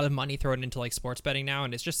 a lot of money thrown into, like, sports betting now,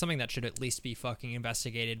 and it's just something that should at least be fucking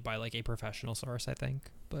investigated by, like, a professional source, I think.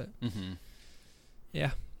 But,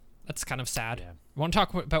 yeah, that's kind of sad. Yeah. Want to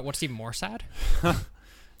talk about what's even more sad?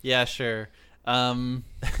 Yeah, sure. In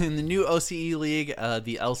the new OCE League,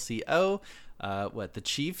 the LCO, the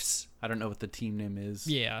Chiefs, I don't know what the team name is.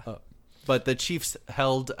 Yeah. But the Chiefs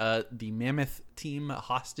held the Mammoth team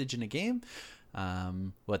hostage in a game.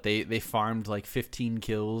 They farmed like 15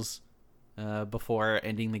 kills before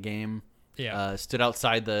ending the game. Yeah. Stood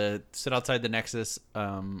outside the Nexus,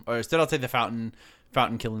 or stood outside the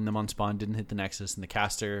fountain killing them on spawn, didn't hit the Nexus, and the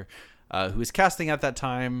caster, who was casting at that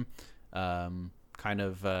time, kind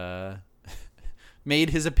of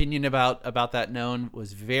made his opinion about that known,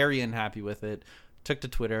 was very unhappy with it, took to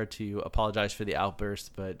Twitter to apologize for the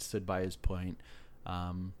outburst, but stood by his point.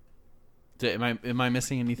 Am I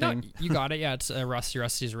missing anything? No, you got it. Yeah, it's Rusty.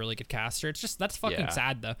 Rusty's a really good caster. It's just, that's fucking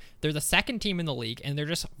sad though. They're the second team in the league and they're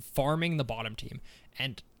just farming the bottom team,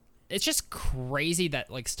 and it's just crazy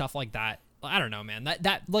that like stuff like that. I don't know, man.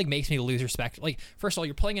 That like makes me lose respect. Like, first of all,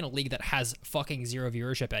 you're playing in a league that has fucking zero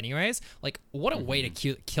viewership anyways. Like, what a way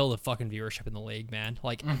to kill the fucking viewership in the league, man.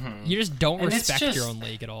 Like, you just don't respect your own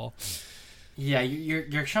league at all. Yeah,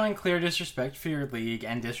 you're showing clear disrespect for your league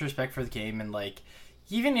and disrespect for the game, and like,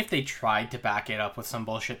 even if they tried to back it up with some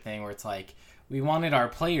bullshit thing where it's like, we wanted our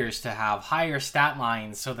players to have higher stat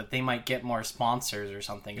lines so that they might get more sponsors or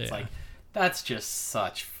something. It's like, that's just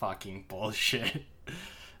such fucking bullshit.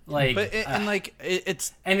 Like, but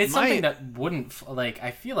it's something that wouldn't, like,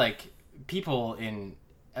 I feel like people in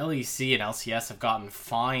LEC and LCS have gotten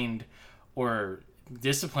fined or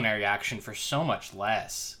disciplinary action for so much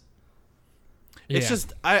less. It's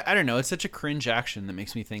just, I don't know, it's such a cringe action that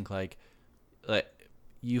makes me think like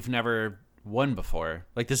you've never won before.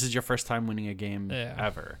 Like, this is your first time winning a game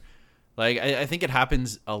ever. Like, I think it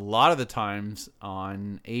happens a lot of the times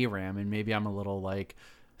on ARAM, and maybe I'm a little like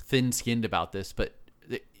thin-skinned about this, but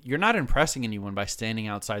you're not impressing anyone by standing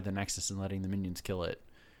outside the Nexus and letting the minions kill it.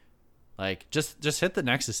 Like, just hit the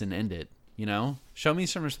Nexus and end it, you know? Show me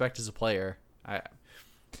some respect as a player. I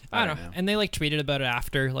don't know. And they like tweeted about it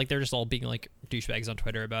after. Like, they're just all being like douchebags on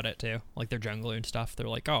Twitter about it too. Like, their jungler and stuff. They're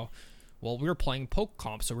like, oh, well, we were playing poke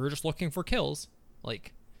comp, so we were just looking for kills.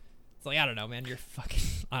 Like, it's like, I don't know, man. You're fucking,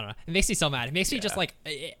 I don't know. It makes me so mad. It makes me just like,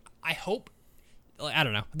 I hope, like, I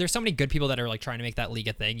don't know. There's so many good people that are like trying to make that league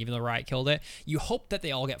a thing, even though Riot killed it. You hope that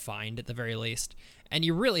they all get fined at the very least. And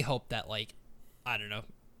you really hope that, like, I don't know,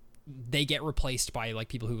 they get replaced by like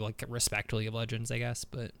people who like respect League of Legends, I guess.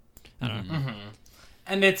 But I don't know. Mm-hmm.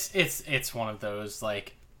 And it's one of those,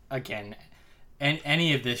 like, again, and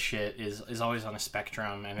any of this shit is always on a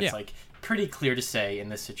spectrum, and it's like pretty clear to say in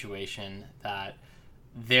this situation that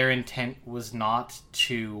their intent was not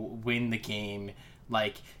to win the game.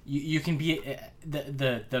 Like, you can be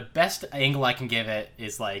the best angle I can give it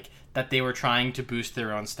is like that they were trying to boost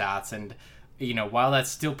their own stats, and you know, while that's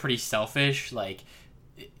still pretty selfish, like,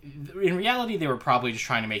 in reality they were probably just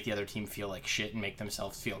trying to make the other team feel like shit and make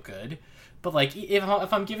themselves feel good. But like, if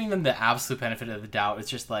I'm giving them the absolute benefit of the doubt, it's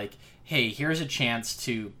just like, hey, here's a chance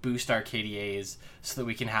to boost our KDAs so that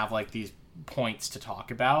we can have like these points to talk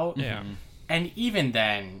about. Yeah. And even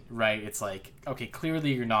then, right, it's like, okay,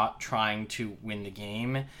 clearly you're not trying to win the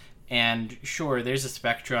game. And sure, there's a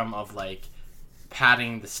spectrum of like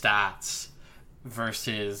padding the stats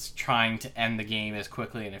versus trying to end the game as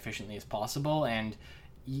quickly and efficiently as possible. And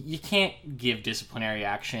you can't give disciplinary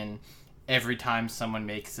action every time someone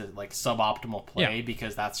makes a like suboptimal play,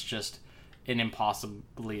 because that's just an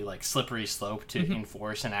impossibly like slippery slope to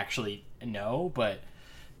enforce and actually know. But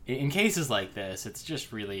in cases like this, it's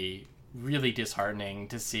just really, really disheartening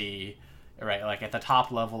to see, right, like at the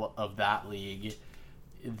top level of that league,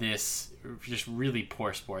 this just really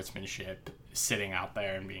poor sportsmanship sitting out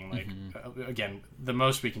there and being like, again, the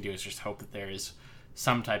most we can do is just hope that there is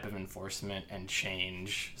some type of enforcement and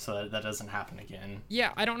change so that that doesn't happen again.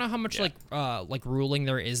 Yeah, I don't know how much like ruling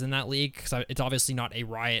there is in that league, because it's obviously not a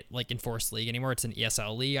Riot like enforced league anymore. It's an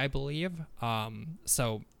ESL league, I believe.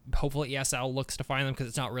 So hopefully ESL looks to find them, because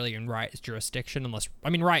it's not really in Riot's jurisdiction, unless, I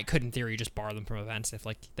mean, Riot could in theory just bar them from events if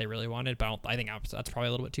like they really wanted, but I think that's probably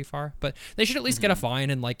a little bit too far. But they should at least get a fine,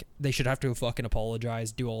 and like they should have to fucking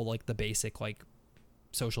apologize, do all like the basic like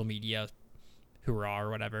social media hoorah or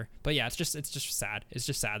whatever. But yeah, it's just sad. It's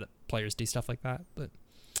just sad that players do stuff like that. But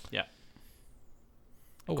yeah.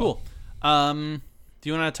 Oh, cool. Well. Do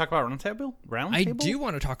you want to talk about roundtable? I do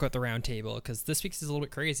want to talk about the roundtable, because this week's is a little bit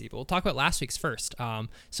crazy, but we'll talk about last week's first.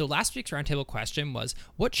 So last week's roundtable question was,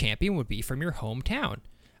 what champion would be from your hometown?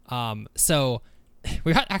 So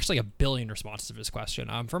we got actually a billion responses to this question.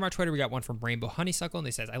 From our Twitter, we got one from Rainbow Honeysuckle, and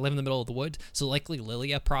they says, I live in the middle of the woods, so likely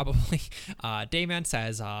Lilia, probably. Dayman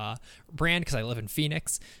says, Brand, because I live in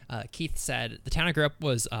Phoenix. Keith said, the town I grew up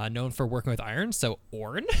was known for working with iron, so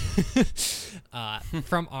Orn.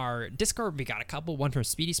 From our Discord, we got a couple. One from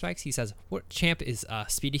Speedy Spikes. He says, what champ is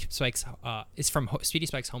Speedy Spikes is from Speedy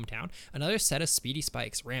Spikes' hometown? Another set of Speedy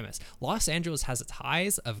Spikes, Ramus. Los Angeles has its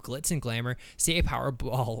highs of glitz and glamour. CA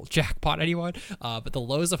Powerball jackpot, anyone? but the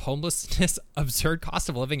lows of homelessness, absurd cost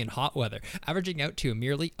of living, and hot weather, averaging out to a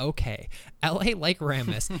merely okay. LA, like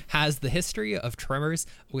Ramus, has the history of tremors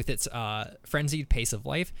with its frenzied pace of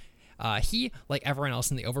life. He, like everyone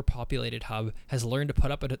else in the overpopulated hub, has learned to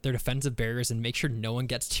put up their defensive barriers and make sure no one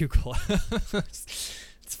gets too close.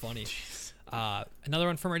 It's funny. Another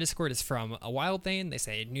one from our Discord is from A Wild Thane. They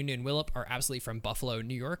say, Nunu and Willip are absolutely from Buffalo,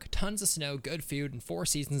 New York. Tons of snow, good food, and 4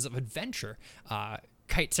 seasons of adventure.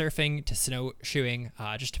 Kite surfing to snowshoeing,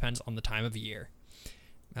 just depends on the time of year.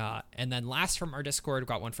 And then last from our Discord,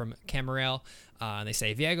 got one from Camarel. They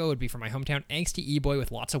say, Viego would be from my hometown, angsty e-boy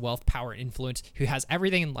with lots of wealth, power, and influence, who has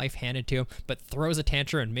everything in life handed to him, but throws a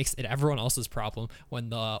tantrum and makes it everyone else's problem when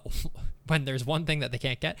there's one thing that they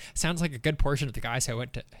can't get. Sounds like a good portion of the guys who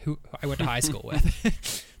I went to high school with.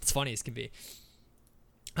 It's funny as can be.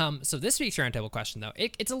 So this week's roundtable question, though,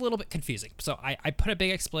 it's a little bit confusing. So I put a big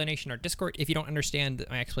explanation in our Discord. If you don't understand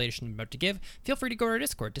my explanation I'm about to give, feel free to go to our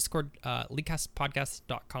Discord,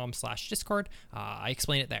 leaguecastpodcast.com/Discord. I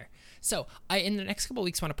explain it there. So I, in the next couple of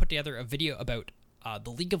weeks, want to put together a video about the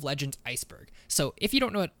League of Legends iceberg. So if you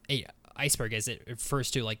don't know what a iceberg is, it refers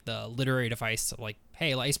to like the literary device, like,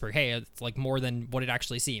 hey, iceberg, hey, it's like more than what it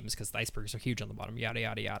actually seems, because the icebergs are huge on the bottom, yada,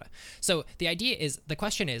 yada, yada. So the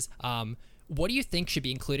question is, what do you think should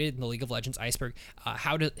be included in the League of Legends iceberg?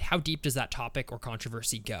 How deep does that topic or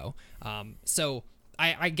controversy go? So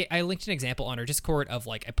I linked an example on our Discord of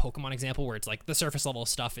like a Pokemon example where it's like the surface level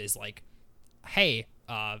stuff is like, hey,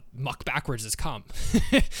 muck backwards has come,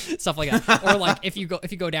 stuff like that. Or like if you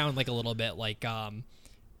go down like a little bit, like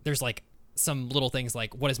there's like some little things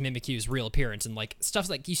like what is Mimikyu's real appearance, and like stuff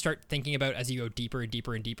like you start thinking about as you go deeper and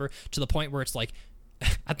deeper and deeper to the point where it's like,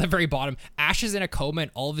 at the very bottom, Ash is in a coma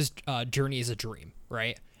and all of his journey is a dream,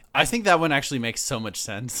 right? I think that one actually makes so much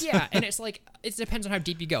sense. Yeah, and it's like, it depends on how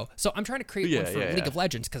deep you go. So I'm trying to create one for League of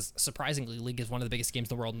Legends, because surprisingly, League is one of the biggest games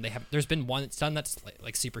in the world, and there's been one that's done that's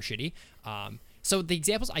like super shitty. So the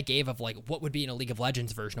examples I gave of like what would be in a League of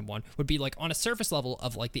Legends version of one would be like on a surface level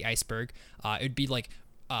of like the iceberg, it would be like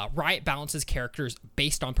Riot balances characters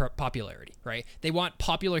based on popularity, right? They want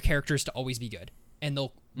popular characters to always be good. And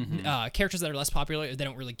they'll characters that are less popular, they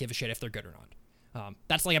don't really give a shit if they're good or not.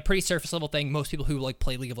 That's like a pretty surface level thing. Most people who like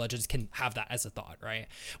play League of Legends can have that as a thought, right?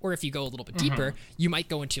 Or if you go a little bit deeper, you might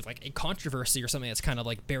go into like a controversy or something that's kind of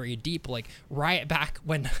like buried deep. Like Riot, back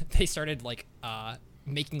when they started like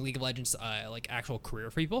making League of Legends like actual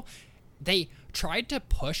career for people, they tried to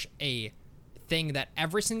push a thing that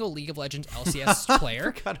every single League of Legends LCS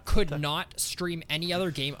player could not stream any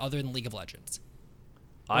other game other than League of Legends.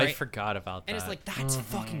 Right? I forgot about that. And it's like, that's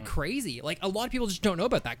fucking crazy. Like, a lot of people just don't know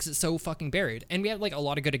about that because it's so fucking buried. And we had, like, a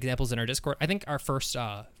lot of good examples in our Discord. I think our first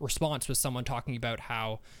response was someone talking about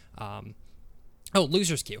how...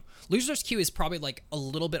 Loser's Queue. Loser's Queue is probably, like, a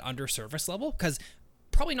little bit under surface level because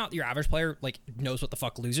probably not your average player, like, knows what the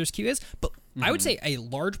fuck Loser's Queue is. But I would say a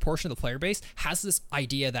large portion of the player base has this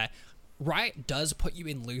idea that Riot does put you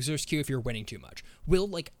in loser's queue if you're winning too much. We'll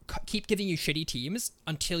like keep giving you shitty teams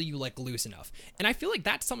until you like lose enough. And I feel like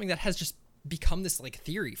that's something that has just become this like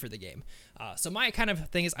theory for the game. So my kind of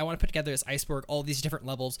thing is I want to put together this iceberg, all these different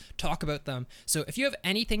levels, talk about them. So if you have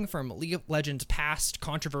anything from League of Legends past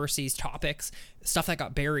controversies, topics, stuff that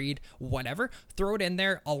got buried, whatever, throw it in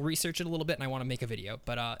there. I'll research it a little bit and I want to make a video.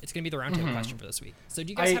 But it's going to be the roundtable question for this week. So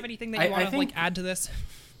do you guys have anything that you want to like add to this?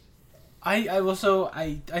 I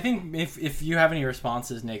think if you have any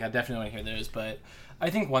responses, Nick, I definitely want to hear those. But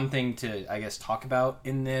I think one thing to, I guess, talk about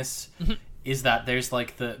in this is that there's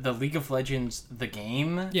like the League of Legends, the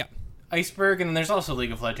game iceberg, and then there's also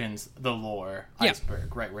League of Legends, the lore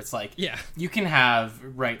iceberg, right? Where it's like, you can have,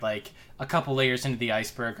 right, like a couple layers into the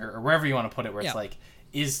iceberg or wherever you want to put it, where it's like,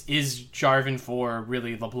 is Jarvan 4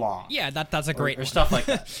 really LeBlanc? Yeah, that's a great or stuff like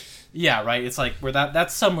that. Yeah, right? It's like where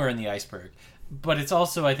that's somewhere in the iceberg. But it's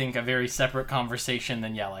also, I think, a very separate conversation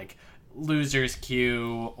than, like, Loser's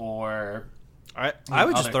Queue or... I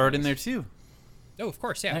would just throw it in there, too. Oh, of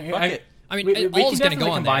course, yeah. I mean, all is going to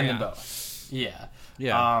go on there. Combine them both. Yeah.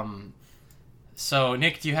 So,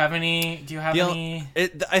 Nick, do you have any...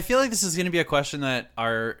 I feel like this is going to be a question that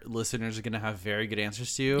our listeners are going to have very good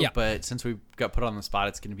answers to, but since we got put on the spot,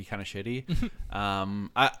 it's going to be kind of shitty.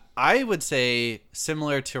 I would say,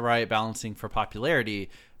 similar to Riot balancing for popularity...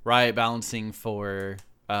 Riot balancing for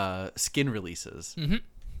skin releases.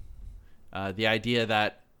 The idea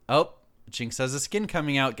that, Jinx has a skin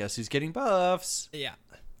coming out, guess who's getting buffs? Yeah.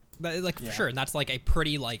 But like for sure, that's like a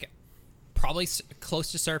pretty like probably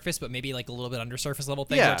close to surface, but maybe like a little bit under surface level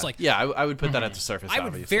thing. Yeah, it's like, I would put that at the surface. I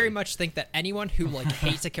would very much think that anyone who like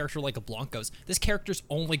hates a character like LeBlanc goes, this character's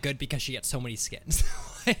only good because she gets so many skins.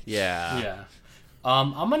 Yeah.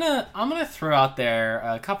 I'm gonna throw out there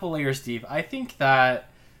a couple layers deep. I think that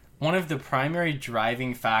one of the primary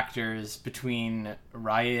driving factors between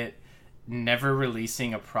Riot never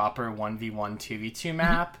releasing a proper 1v1 2v2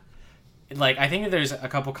 map, like, I think that there's a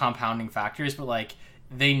couple compounding factors, but like,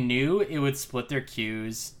 they knew it would split their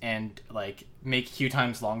queues and like make queue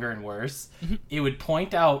times longer and worse. It would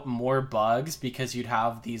point out more bugs because you'd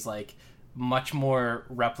have these like much more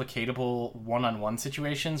replicatable one-on-one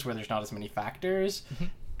situations where there's not as many factors,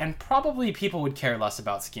 and probably people would care less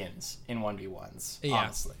about skins in 1v1s,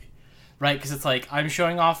 honestly. Right? Because it's like, I'm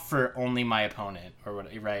showing off for only my opponent, or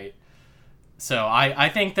what, right? So I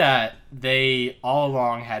think that they all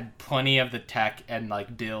along had plenty of the tech and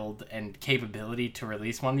like build and capability to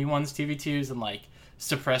release 1v1s, 2v2s, and like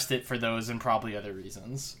suppressed it for those and probably other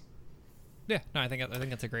reasons. Yeah, no, I think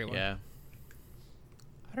that's a great one. Yeah.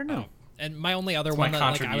 I don't know. And my only other one that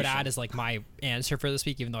like I would add is like my answer for this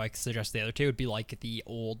week, even though I suggest the other two, would be like the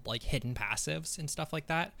old like hidden passives and stuff like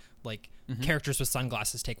that. Like characters with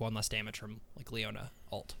sunglasses take 1 less damage from like Leona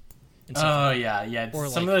ult. Oh yeah. Or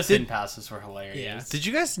some of those hidden passes were hilarious. Yeah. Did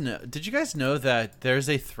you guys know that there's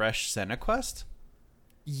a Thresh Senna quest?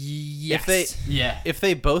 Yes. If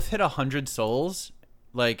they both hit 100 souls,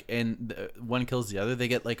 like, and one kills the other, they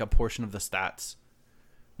get like a portion of the stats.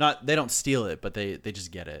 They don't steal it, but they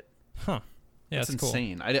just get it. Huh. Yeah, that's cool.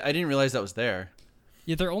 insane. I didn't realize that was there.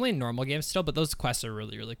 Yeah, they're only in normal games still, but those quests are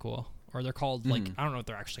really, really cool. Or they're called like, I don't know what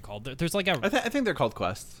they're actually called. There's like a I think they're called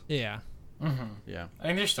quests. Yeah. Yeah. I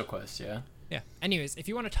think they're still quests, yeah. Yeah. Anyways, if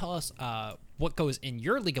you want to tell us what goes in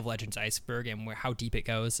your League of Legends iceberg and how deep it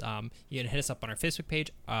goes, you can hit us up on our Facebook page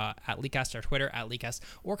at Leakcast, our Twitter at Leakcast,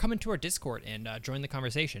 or come into our Discord and join the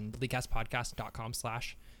conversation.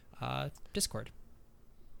 Leakcastpodcast.com/Discord.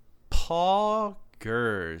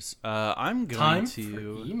 Poggers. I'm going Time to for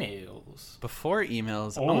emails. Before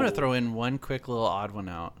emails, I'm going to throw in one quick little odd one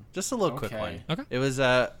out. Just a little quick one. Okay. It was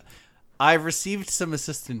I received some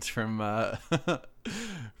assistance from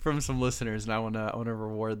from some listeners, and I want to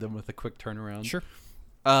reward them with a quick turnaround. Sure.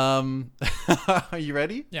 Are you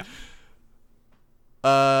ready? Yeah.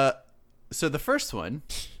 So the first one,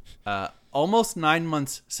 almost 9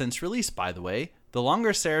 months since release, by the way. The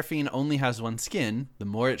longer Seraphine only has 1 skin, the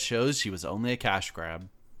more it shows she was only a cash grab.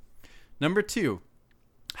 Number 2,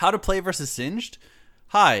 how to play versus Singed.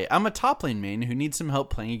 Hi, I'm a top lane main who needs some help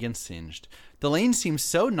playing against Singed. The lane seems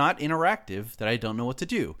so not interactive that I don't know what to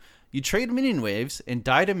do. You trade minion waves and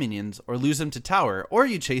die to minions or lose them to tower, or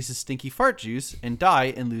you chase a stinky fart juice and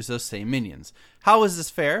die and lose those same minions. How is this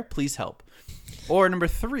fair? Please help. Or number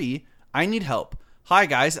 3, I need help. Hi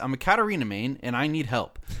guys, I'm a Katarina main and I need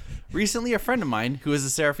help. Recently, a friend of mine, who is a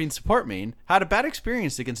Seraphine support main, had a bad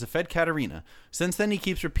experience against a fed Katarina. Since then, he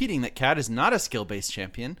keeps repeating that Kat is not a skill-based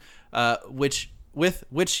champion, with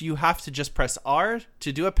which you have to just press R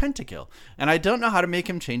to do a pentakill. And I don't know how to make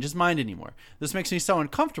him change his mind anymore. This makes me so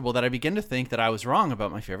uncomfortable that I begin to think that I was wrong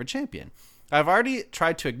about my favorite champion. I've already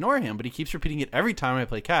tried to ignore him, but he keeps repeating it every time I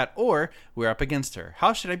play Kat or we're up against her.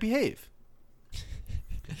 How should I behave?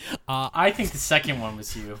 I think the second one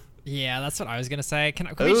was you. Yeah, that's what I was gonna say. Can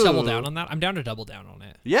we double down on that? I'm down to double down on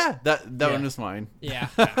it. Yeah, that one is mine. Yeah.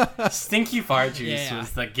 Stinky fart juice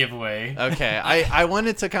was the giveaway. Okay, I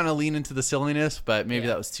wanted to kind of lean into the silliness, but maybe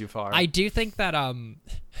that was too far. I do think that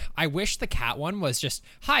I wish the cat one was just,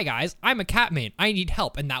 hi guys, I'm a cat main, I need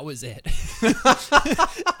help, and that was it.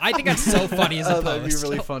 I think that's so funny as a post. That'd be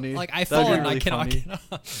really funny. Like, I fall and I cannot get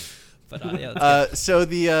up. But so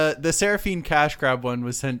the Seraphine cash grab one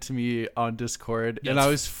was sent to me on Discord, and I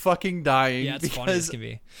was fucking dying. Yeah, it's funny as can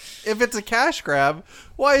be. If it's a cash grab,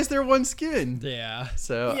 why is there 1 skin? Yeah.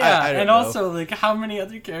 So yeah, I don't and know. also like how many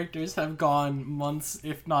other characters have gone months,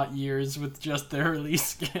 if not years, with just their release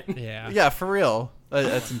skin? Yeah. Yeah, for real.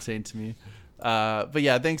 That's insane to me. But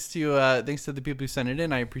yeah, thanks to the people who sent it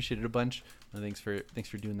in. I appreciate it a bunch. Thanks for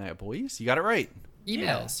doing that, boys. You got it right.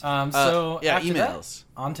 Emails. Yeah. After emails. That,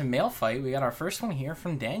 on to mail fight. We got our first one here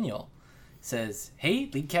from Daniel. It says, "Hey,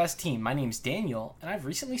 Leaguecast team. My name's Daniel, and I've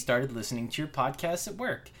recently started listening to your podcast at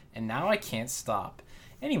work, and now I can't stop.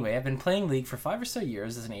 Anyway, I've been playing League for 5 or so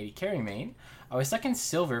years as an AD carry main. I was stuck in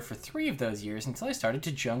silver for 3 of those years until I started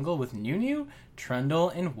to jungle with Nunu, Trundle,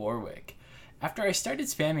 and Warwick. After I started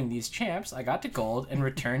spamming these champs, I got to gold and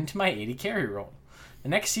returned to my AD carry role. The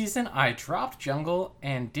next season, I dropped jungle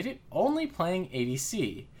and did it only playing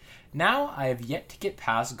ADC. Now, I have yet to get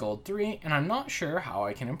past gold 3, and I'm not sure how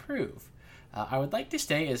I can improve. I would like to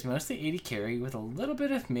stay as mostly AD carry with a little bit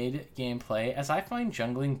of mid gameplay, as I find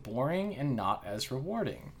jungling boring and not as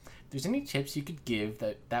rewarding. If there's any tips you could give,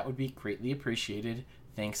 that would be greatly appreciated.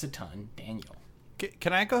 Thanks a ton, Daniel."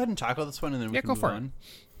 Can I go ahead and tackle this one, and then we can go move for it. on?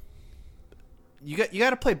 you got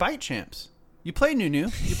to play bite champs. You play Nunu,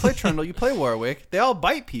 you play Trundle, you play Warwick. They all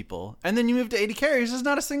bite people, and then you move to AD carries. There's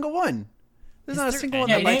not a single one. There's not a single one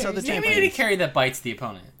that bites other champions. Maybe AD carry that bites the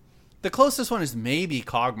opponent. The closest one is maybe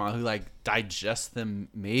Kog'Maw, who like digests them,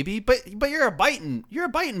 maybe. But you're a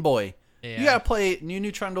biting boy. Yeah. You gotta play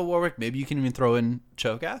Nunu, Trundle, Warwick. Maybe you can even throw in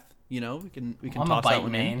Cho'Gath. You know, we can toss that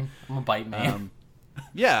one in. I'm a bite main.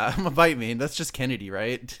 Yeah, I'm a bite main. That's just Kennedy,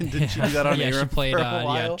 right? Didn't she do that on Aram she played for a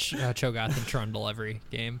while? Cho'Gath and Trundle every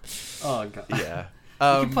game. Oh god. Yeah.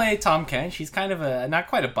 You can play Tahm Kench. He's kind of a not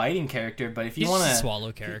quite a biting character, but if you want to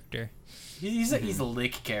swallow character, he's a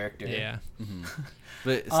lick character. Yeah. Mm-hmm.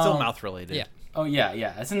 But it's still mouth related. Yeah. Oh yeah.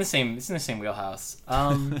 It's in the same wheelhouse.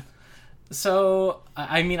 So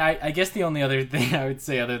I mean, I guess the only other thing I would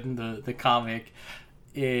say other than the comic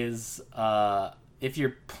is if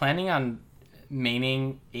you're planning on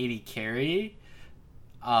maining AD carry,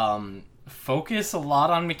 focus a lot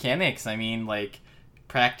on mechanics. I mean, like,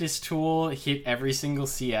 practice tool, hit every single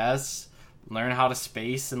CS, learn how to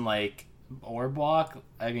space and like orb block.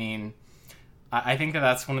 I mean, I think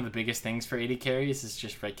that's one of the biggest things for AD carries is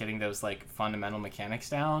just like getting those like fundamental mechanics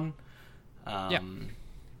down.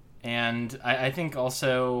 And I think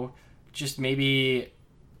also just maybe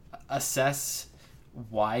assess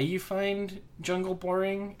why you find jungle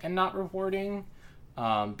boring and not rewarding,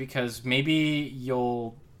 because maybe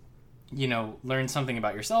you'll learn something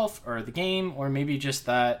about yourself or the game, or maybe just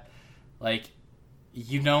that like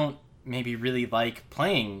you don't maybe really like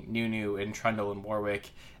playing Nunu and Trundle and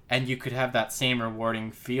Warwick, and you could have that same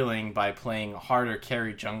rewarding feeling by playing harder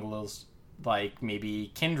carry jungles like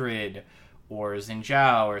maybe Kindred or Xin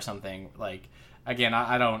Zhao or something. Like, again,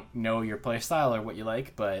 I don't know your playstyle or what you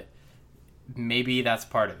like, but maybe that's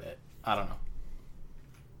part of it. I don't know.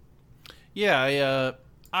 Yeah,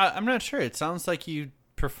 I'm not sure. It sounds like you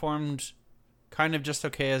performed kind of just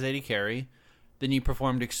okay as AD carry, then you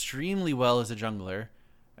performed extremely well as a jungler,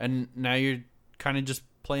 and now you're kind of just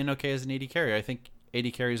playing okay as an AD carry. I think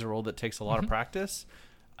AD carry is a role that takes a lot of practice,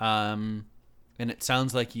 and it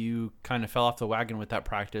sounds like you kind of fell off the wagon with that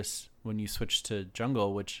practice when you switched to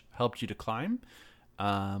jungle, which helped you to climb.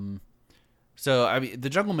 So I mean, the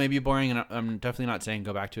jungle may be boring, and I'm definitely not saying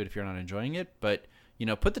go back to it if you're not enjoying it, but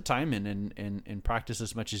put the time in and practice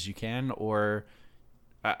as much as you can, or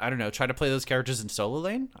I don't know, try to play those characters in solo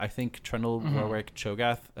lane. I think Trundle, Warwick,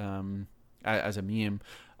 Cho'Gath, as a meme,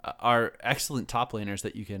 are excellent top laners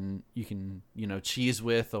that you can cheese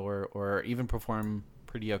with or even perform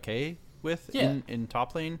pretty okay with in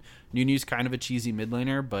top lane. Nunu's kind of a cheesy mid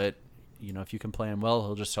laner, but if you can play him well,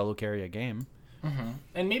 he'll just solo carry a game.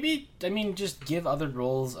 And maybe, I mean, just give other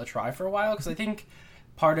roles a try for a while, because I think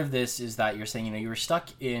part of this is that you're saying, you were stuck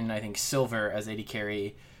in, I think, silver as AD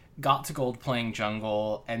carry, got to gold playing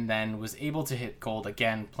jungle, and then was able to hit gold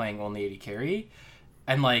again playing only AD carry.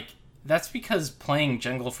 And, like, that's because playing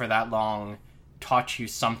jungle for that long taught you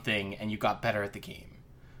something and you got better at the game.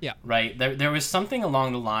 Yeah. Right? There was something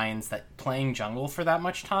along the lines that playing jungle for that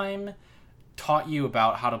much time taught you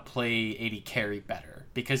about how to play AD carry better,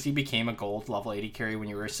 because you became a gold level AD carry when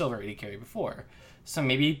you were a silver AD carry before. So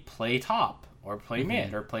maybe play top, or play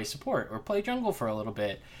mid, or play support, or play jungle for a little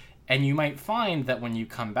bit. And you might find that when you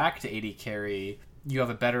come back to AD carry, you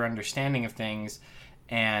have a better understanding of things,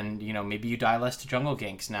 and maybe you die less to jungle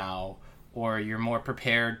ganks now, or you're more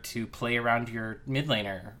prepared to play around your mid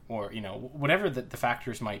laner, or whatever the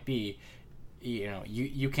factors might be.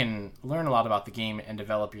 You can learn a lot about the game and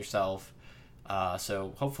develop yourself.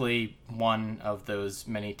 So hopefully one of those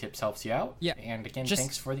many tips helps you out. Yeah. And again,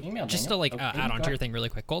 thanks for the email, just Daniel. to add on to your thing really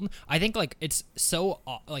quick, Golden. I think it's so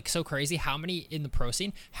crazy how many in the pro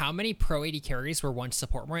scene, how many pro AD carries were once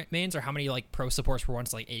support mains, or how many pro supports were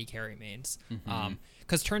once AD carry mains.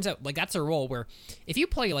 Because turns out that's a role where if you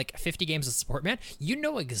play 50 games as support man, you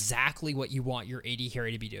know exactly what you want your AD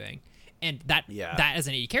carry to be doing. And that as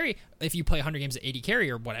an AD carry, if you play 100 games of AD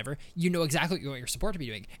carry or whatever, you know exactly what you want your support to be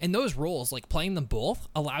doing. And those roles, playing them both,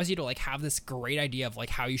 allows you to have this great idea of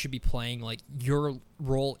how you should be playing your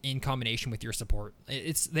role in combination with your support.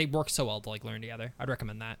 They work so well to learn together. I'd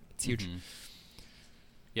recommend that. It's huge.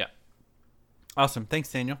 Yeah. Awesome.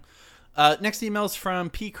 Thanks, Daniel. Next email is from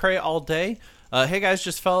P. Cray all day. Hey guys,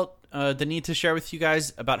 just felt the need to share with you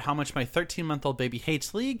guys about how much my 13-month-old baby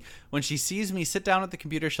hates League. When she sees me sit down at the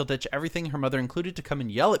computer, she'll ditch everything, her mother included, to come and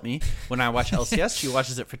yell at me. When I watch LCS, she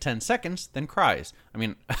watches it for 10 seconds, then cries. I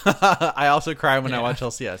mean, I also cry when I watch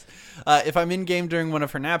LCS. If I'm in-game during one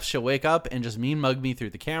of her naps, she'll wake up and just mean mug me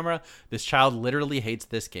through the camera. This child literally hates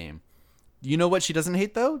this game. You know what she doesn't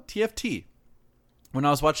hate, though? TFT. When I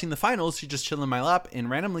was watching the finals, she'd just chill in my lap and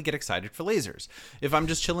randomly get excited for lasers. If I'm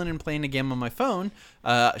just chilling and playing a game on my phone,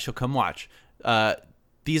 she'll come watch.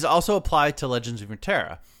 These also apply to Legends of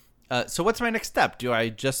Runeterra. So what's my next step? Do I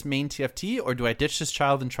just main TFT, or do I ditch this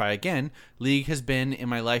child and try again? League has been in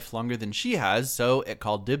my life longer than she has, so it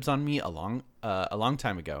called dibs on me a long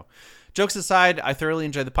time ago. Jokes aside, I thoroughly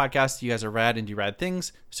enjoy the podcast. You guys are rad and do rad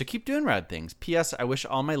things, so keep doing rad things. P.S. I wish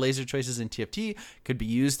all my laser choices in TFT could be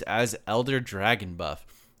used as Elder Dragon buff.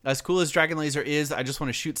 As cool as Dragon Laser is, I just want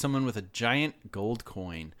to shoot someone with a giant gold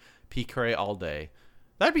coin. P-Cray all day.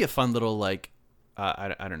 That'd be a fun little, like,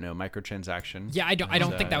 I don't know, microtransaction. Yeah, I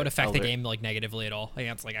don't think that would affect the game like negatively at all. I think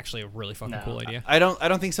that's like actually a really fucking cool idea. I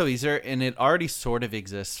don't think so either, and it already sort of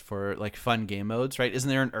exists for like fun game modes, right? Isn't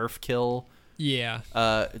there an Earth Kill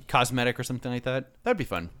cosmetic or something like that? That'd be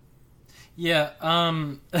fun. Yeah,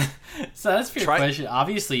 so that's for your question.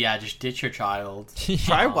 Obviously, yeah, just ditch your child.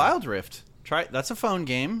 Try Wild Rift. That's a phone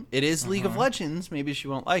game. It is League of Legends. Maybe she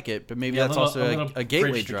won't like it, but maybe that's also a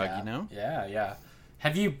gateway drug, you know? Yeah.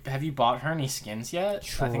 Have you bought her any skins yet?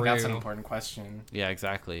 True. I think that's an important question. Yeah,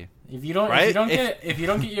 exactly. If you don't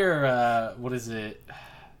get your what is it,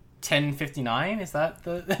 1059? Is that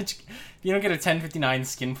the? If you don't get a 1059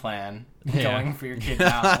 skin plan going for your kid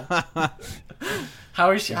now,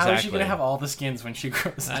 how is she gonna have all the skins when she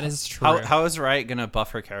grows up? That is true. How is Riot gonna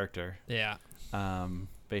buff her character? Yeah.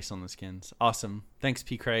 Based on the skins. Awesome. Thanks,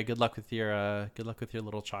 P. Craig. Good luck with your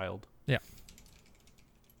little child. Yeah.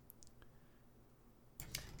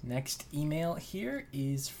 Next email here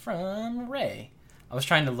is from Ray. I was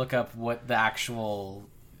trying to look up what the actual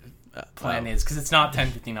plan is, because it's not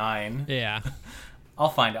 1059. Yeah. I'll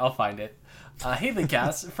find it. Hey,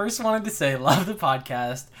 Linkcast. First wanted to say, love the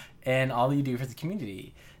podcast and all you do for the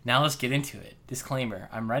community. Now let's get into it. Disclaimer.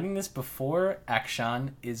 I'm writing this before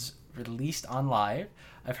Akshan is released on live.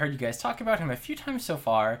 I've heard you guys talk about him a few times so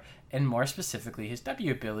far, and more specifically his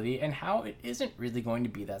W ability and how it isn't really going to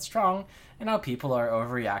be that strong, and how people are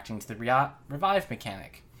overreacting to the revive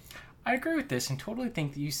mechanic. I agree with this and totally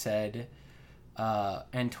think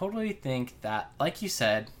that, like you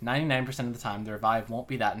said, 99% of the time the revive won't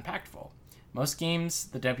be that impactful. Most games,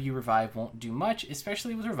 the W revive won't do much,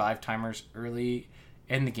 especially with revive timers early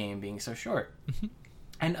in the game being so short.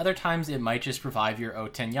 And other times it might just revive your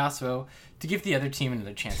O10 Yasuo to give the other team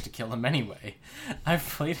another chance to kill him anyway. I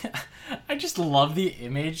just love the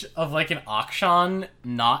image of like an Akshan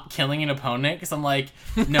not killing an opponent, because I'm like,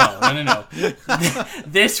 no.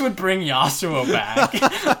 This would bring Yasuo back.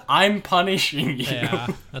 I'm punishing you. Yeah,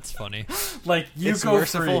 that's funny. Like, it's go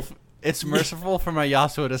merciful. It's merciful for my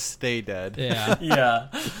Yasuo to stay dead. Yeah. Yeah.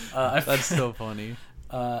 That's so funny.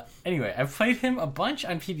 Anyway, I've played him a bunch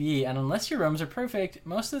on PvE, and unless your roams are perfect,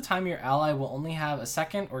 most of the time your ally will only have a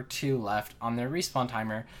second or two left on their respawn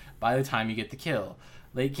timer by the time you get the kill.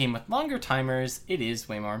 Late game with longer timers, it is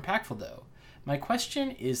way more impactful though. My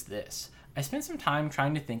question is this. I spent some time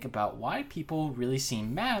trying to think about why people really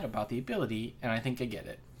seem mad about the ability, and I think I get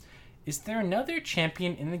it. Is there another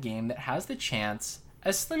champion in the game that has the chance,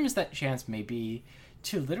 as slim as that chance may be,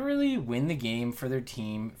 to literally win the game for their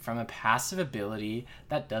team from a passive ability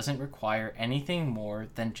that doesn't require anything more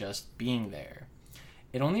than just being there?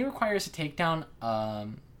 It only requires a takedown,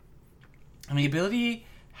 and the ability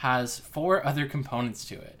has 4 other components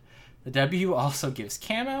to it. The W also gives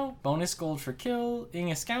camo, bonus gold for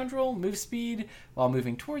killing a scoundrel, move speed while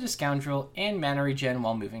moving towards a scoundrel, and mana regen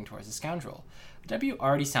while moving towards a scoundrel. The W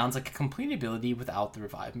already sounds like a complete ability without the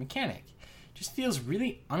revive mechanic. It just feels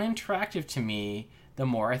really uninteractive to me the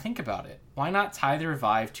more I think about it. Why not tie the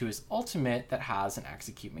revive to his ultimate that has an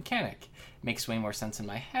execute mechanic? It makes way more sense in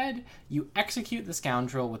my head. You execute the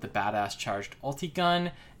scoundrel with a badass charged ulti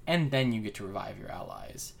gun, and then you get to revive your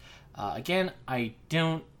allies. Again, I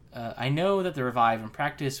know that the revive in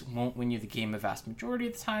practice won't win you the game a vast majority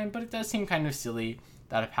of the time, but it does seem kind of silly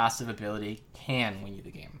that a passive ability can win you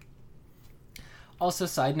the game. Also,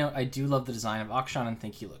 side note, I do love the design of Akshan and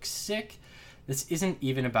think he looks sick. This isn't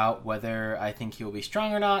even about whether I think he will be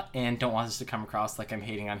strong or not, and don't want this to come across like I'm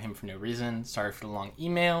hating on him for no reason. Sorry for the long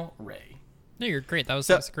email, Ray. No, you're great. That was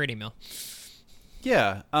a great email.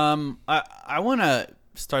 Yeah. I want to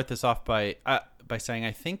start this off by saying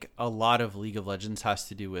I think a lot of League of Legends has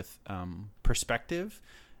to do with perspective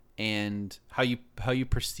and how you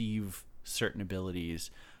perceive certain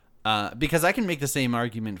abilities. Because I can make the same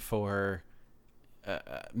argument for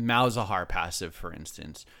Malzahar passive, for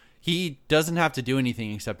instance. He doesn't have to do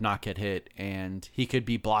anything except not get hit, and he could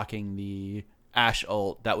be blocking the Ashe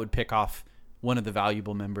ult that would pick off one of the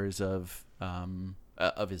valuable members of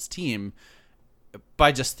his team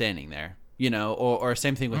by just standing there, you know, or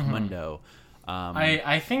same thing with Mundo.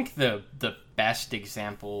 I think the best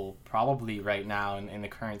example probably right now in the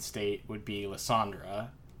current state would be Lissandra,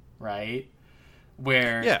 right?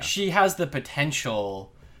 where she has the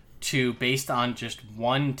potential to, based on just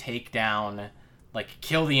one takedown, like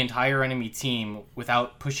kill the entire enemy team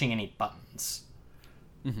without pushing any buttons.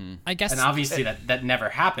 Mm-hmm. I guess, and obviously that never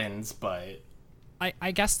happens, but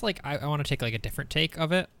I guess like I want to take like a different take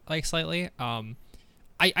of it, like slightly.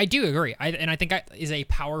 I do agree. I think that is a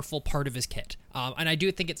powerful part of his kit. And I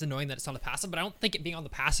do think it's annoying that it's on the passive, but I don't think it being on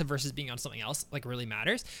the passive versus being on something else like really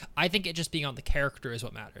matters. I think it just being on the character is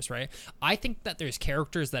what matters, right? I think that there's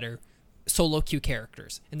characters that are solo queue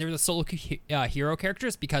characters, and they're the solo queue hero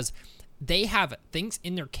characters because they have things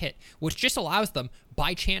in their kit which just allows them,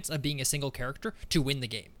 by chance of being a single character, to win the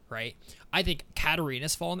game, right? I think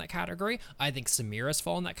Katarina's fall in that category. I think Samira's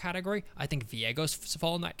fall in that category. I think Viego's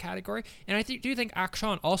fall in that category. And I do think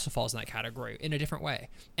Akshan also falls in that category in a different way.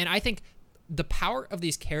 And I think the power of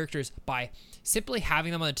these characters, by simply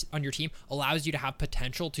having them on your team, allows you to have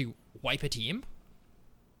potential to wipe a team,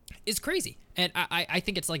 is crazy. And I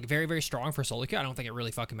think it's like very, very strong for solo queue. I don't think it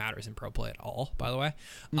really fucking matters in pro play at all, by the way.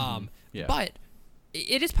 But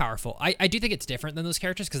it is powerful. I do think it's different than those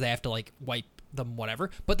characters because they have to like wipe them, whatever.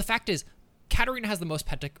 But the fact is, Katarina has the most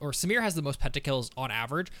Samir has the most pentakills on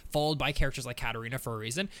average, followed by characters like Katarina for a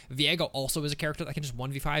reason. Viego also is a character that can just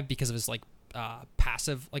 1v5 because of his like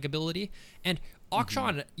passive like ability. And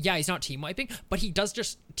Akshan, he's not team wiping, but he does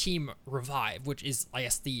just team revive, which is, I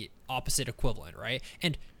guess, the opposite equivalent, right?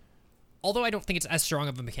 And although I don't think it's as strong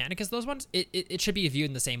of a mechanic as those ones, it should be viewed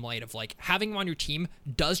in the same light of like having him on your team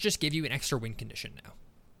does just give you an extra win condition now.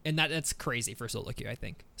 And that's crazy for solo queue, I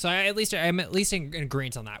think. So I'm at least in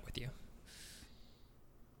agreement on that with you.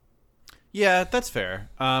 Yeah, that's fair.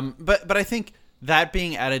 But I think that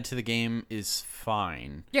being added to the game is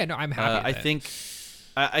fine. Yeah, no, I'm happy. I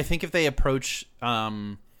think if they approach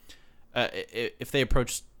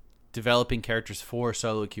developing characters for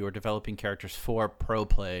solo queue or developing characters for pro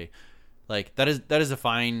play, like that is a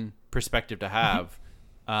fine perspective to have,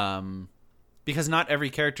 because not every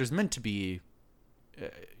character is meant to be,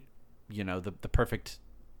 the perfect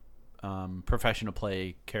professional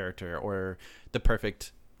play character or the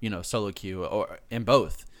perfect solo queue, or in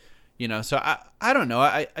both. So I don't know.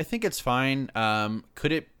 I think it's fine.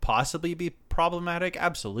 Could it possibly be problematic?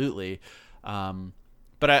 Absolutely.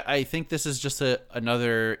 But I think this is just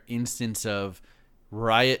another instance of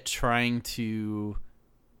Riot trying to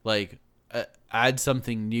like add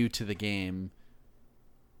something new to the game,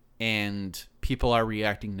 and people are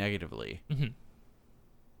reacting negatively. Mm-hmm.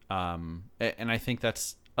 And I think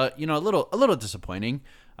that's a little disappointing,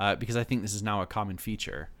 because I think this is now a common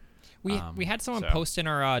feature. We had someone post in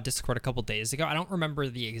our Discord a couple days ago. I don't remember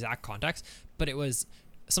the exact context, but it was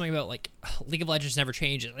something about like League of Legends never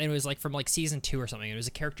changes. And it was like from like season 2 or something. It was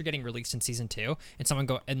a character getting released in season 2, and someone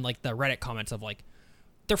and like the Reddit comments of like,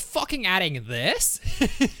 they're fucking adding this.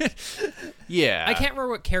 Yeah, I can't remember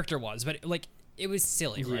what character it was, but like it was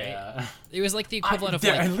silly, right? Yeah. It was like the equivalent of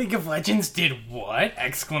like, League of Legends did what?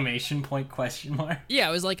 Exclamation point, question mark. Yeah,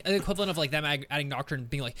 it was like the equivalent of like them adding Nocturne,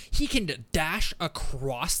 being like, he can dash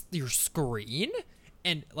across your screen,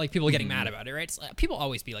 and like people getting mad about it, right? It's, people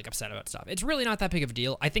always be like upset about stuff. It's really not that big of a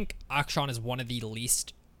deal. I think Akshan is one of the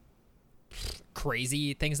least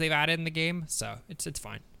crazy things they've added in the game, so it's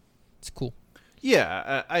fine. It's cool.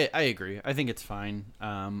 Yeah, I agree. I think it's fine.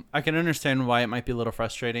 I can understand why it might be a little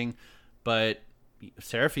frustrating, but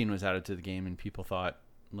Seraphine was added to the game, and people thought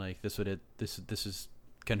like this is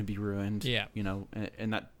going to be ruined. Yeah,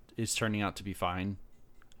 and that is turning out to be fine.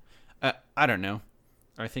 I don't know.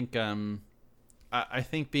 I think I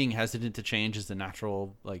think being hesitant to change is a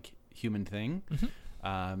natural like human thing.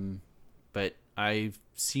 Mm-hmm. But I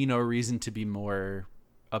see no reason to be more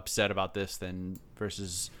upset about this than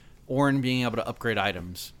versus Ornn being able to upgrade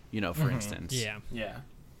items, for instance. Yeah.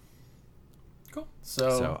 Cool.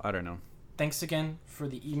 So I don't know. Thanks again for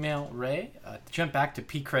the email, Ray. To jump back to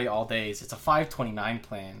Picray all days, it's a 529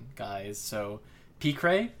 plan, guys. So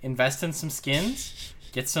Picray, invest in some skins,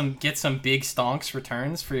 get some big stonks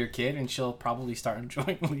returns for your kid, and she'll probably start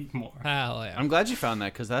enjoying League more. Hell yeah. I'm glad you found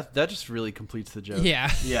that, because that just really completes the joke. Yeah.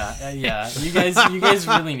 Yeah. You guys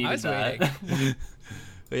really needed that.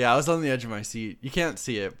 Yeah, I was on the edge of my seat. You can't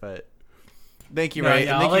see it, but thank you, Ray.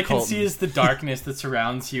 All I can see is the darkness that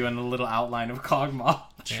surrounds you and a little outline of Kog'Maw.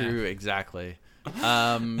 True, exactly.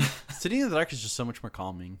 Sitting in the dark is just so much more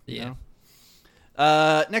calming. You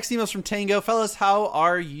know? Next email's from Tango. Fellas, how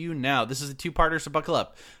are you now? This is a two-parter, so buckle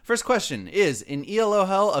up. First question is, in ELO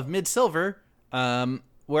Hell of Mid-Silver,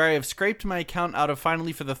 where I have scraped my account out of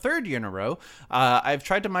finally for the third year in a row. I've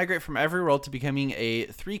tried to migrate from every role to becoming a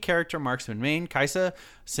 3-character marksman main: Kaisa,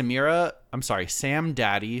 Sam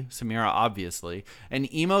Daddy, Samira obviously,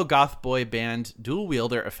 and emo goth boy band dual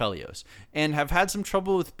wielder Aphelios, and have had some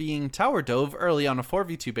trouble with being tower dove early on a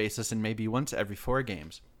 4v2 basis and maybe once every 4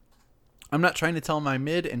 games. I'm not trying to tell my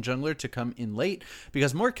mid and jungler to come in late,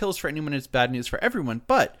 because more kills for anyone is bad news for everyone,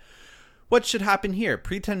 but what should happen here?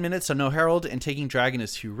 Pre-10 minutes on no herald and taking dragon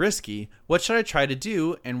is too risky. What should I try to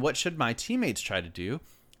do, and what should my teammates try to do?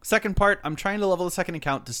 Second part, I'm trying to level the second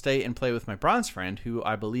account to stay and play with my bronze friend, who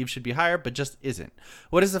I believe should be higher, but just isn't.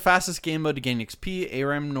 What is the fastest game mode to gain XP,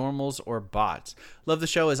 ARAM, normals, or bots? Love the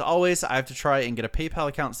show as always. I have to try and get a PayPal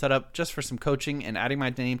account set up just for some coaching and adding my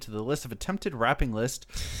name to the list of attempted rapping list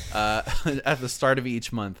at the start of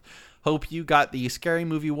each month. Hope you got the Scary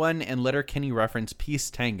Movie 1 and Letterkenny reference Peace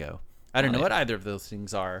Tango. I don't know what either of those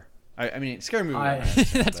things are. I mean, Scary Movie 1.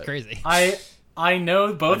 That's crazy. I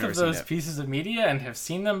know both of those pieces of media and have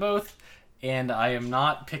seen them both, and I am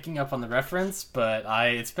not picking up on the reference, but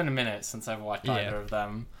it's been a minute since I've watched either of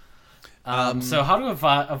them. So how to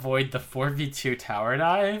avoid the 4v2 tower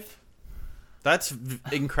dive? That's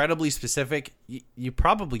incredibly specific. You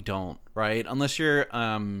probably don't, right? Unless you're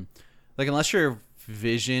unless your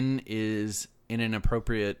vision is in an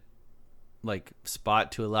appropriate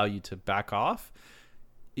spot to allow you to back off.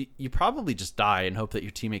 You probably just die and hope that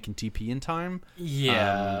your teammate can TP in time.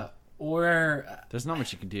 Yeah, or there's not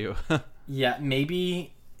much you can do. Yeah,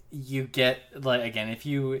 maybe you get again, if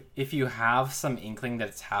you have some inkling that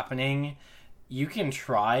it's happening, you can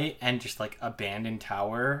try and just abandon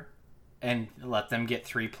tower and let them get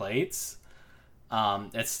 3 plates.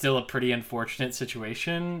 It's still a pretty unfortunate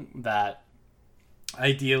situation that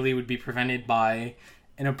ideally would be prevented by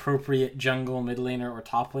an appropriate jungle, mid laner, or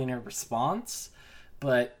top laner response.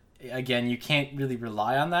 But again, you can't really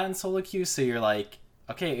rely on that in solo queue, so you're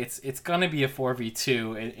okay, it's gonna be a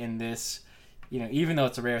 4v2 in this, even though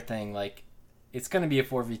it's a rare thing, it's gonna be a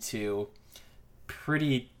 4v2.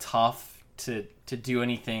 Pretty tough to do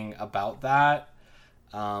anything about that.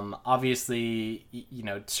 Obviously,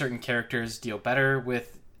 certain characters deal better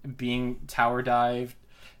with being tower dived,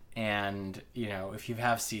 and if you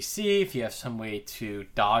have CC, if you have some way to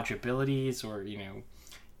dodge abilities or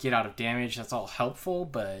get out of damage, that's all helpful.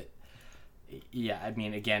 But yeah, I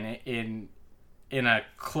mean, again, in a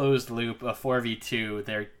closed loop, a 4v2,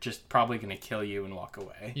 they're just probably going to kill you and walk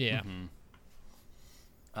away. Yeah.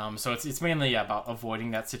 So it's mainly about avoiding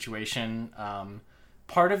that situation.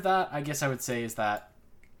 Part of that, I guess I would say, is that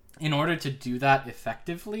in order to do that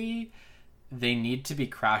effectively, they need to be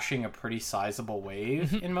crashing a pretty sizable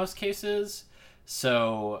wave in most cases.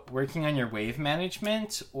 So working on your wave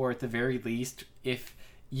management, or at the very least, if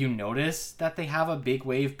you notice that they have a big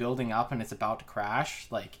wave building up and it's about to crash,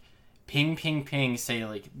 ping, ping, ping,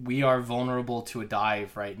 say we are vulnerable to a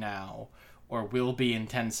dive right now, or will be in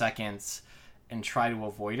 10 seconds, and try to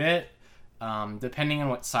avoid it. Depending on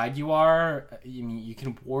what side you are, you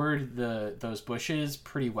can ward those bushes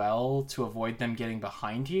pretty well to avoid them getting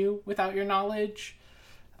behind you without your knowledge.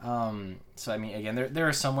 So I mean, again, there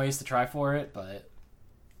are some ways to try for it, but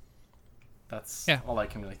that's all I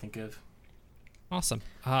can really think of. Awesome.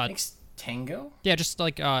 Thanks, Tango. Yeah, just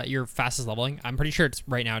your fastest leveling. I'm pretty sure it's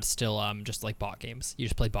right now. It's still just bot games. You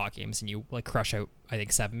just play bot games and you crush out. I think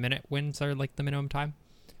 7-minute wins are the minimum time.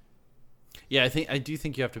 Yeah, I do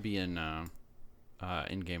think you have to be in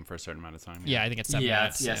game for a certain amount of time. Yeah, I think it's 7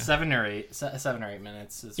 minutes. Yeah, 7 or 8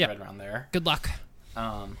 minutes is right around there. Good luck.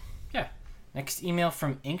 Yeah. Next email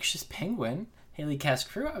from Anxious Penguin. Haley Cast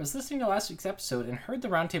Crew, I was listening to last week's episode and heard the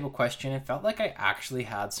roundtable question and felt like I actually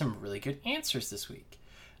had some really good answers this week.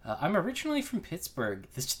 I'm originally from Pittsburgh,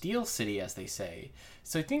 the Steel City, as they say,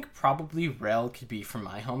 so I think probably Rel could be from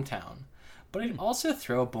my hometown. But I'd also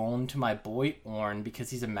throw a bone to my boy Ornn because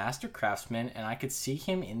he's a master craftsman and I could see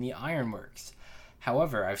him in the ironworks.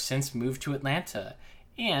 However, I've since moved to Atlanta,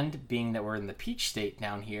 and being that we're in the Peach State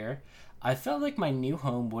down here, I felt like my new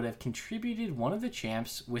home would have contributed one of the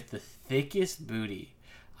champs with the thickest booty.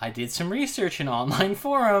 I did some research in online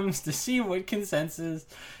forums to see what consensus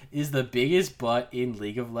is the biggest butt in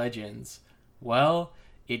League of Legends. Well,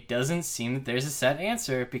 it doesn't seem that there's a set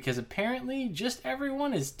answer, because apparently just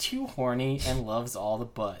everyone is too horny and loves all the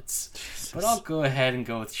butts. Jesus. But I'll go ahead and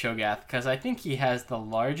go with Cho'Gath, because I think he has the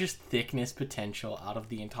largest thickness potential out of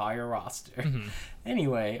the entire roster.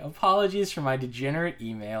 Anyway, apologies for my degenerate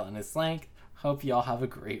email and its length. Hope y'all have a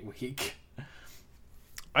great week.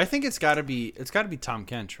 I think it's got to be Tahm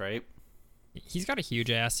Kench, right? He's got a huge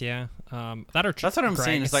ass, yeah. That's what I'm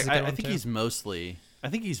saying. It's I think he's mostly I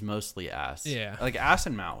think he's mostly ass. Yeah. Like ass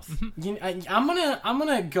and mouth. I'm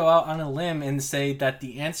gonna go out on a limb and say that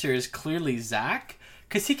the answer is clearly Zach,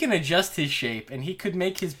 because he can adjust his shape and he could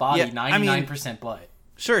make his body 99% butt.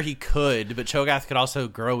 Sure, he could, but Cho'Gath could also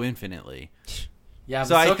grow infinitely. Yeah,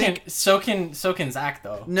 but so can Zach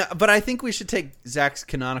though. No, but I think we should take Zach's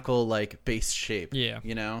canonical like base shape. Yeah.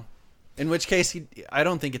 You know, in which case I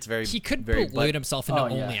don't think it's very. He could very balloon himself into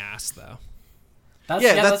only ass though.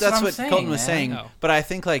 That's what saying, Colton was saying. Oh. But I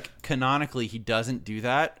think like canonically he doesn't do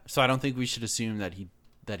that, so I don't think we should assume that he.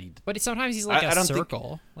 But sometimes he's like a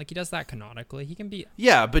circle. Like he does that canonically. He can be.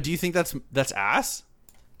 Yeah, but do you think that's ass?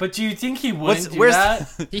 But do you think he wouldn't do that?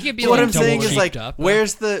 He could be. So like what I'm saying is like, up,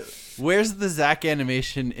 where's the Zach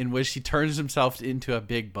animation in which he turns himself into a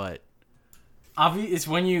big butt? It's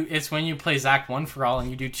when you play Zach One for All and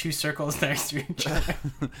you do 2 circles next to each other.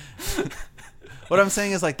 What I'm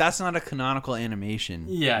saying is like that's not a canonical animation.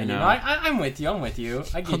 Yeah, you know, I'm with you.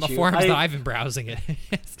 I get you. On the forums that I've been browsing it.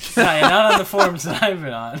 Yeah, not on the forums that I've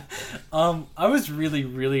been on. I was really,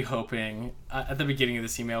 really hoping at the beginning of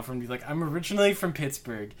this email for him to be like, I'm originally from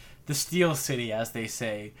Pittsburgh, the Steel City, as they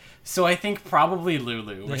say. So I think probably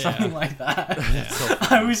Lulu or something like that. Yeah. So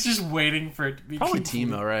I was just waiting for it to be probably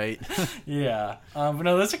Timo, right? Yeah. But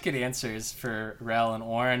no, those are good answers for Rel and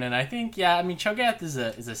Oren. And I think, Cho'Gath is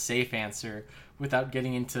a safe answer without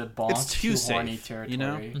getting into bonk too horny territory. You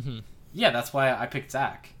know? Mm-hmm. Yeah, that's why I picked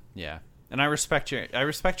Zach. Yeah. And I respect your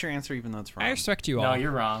answer even though it's wrong. I respect you all. No,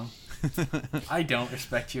 you're wrong. I don't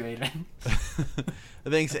respect you, Aiden.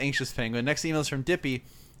 Thanks, Anxious Penguin. Next email is from Dippy.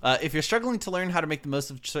 If you're struggling to learn how to make the most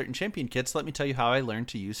of certain champion kits, let me tell you how I learned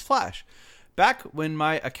to use Flash. Back when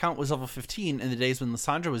my account was level 15, in the days when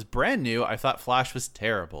Lissandra was brand new, I thought Flash was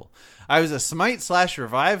terrible. I was a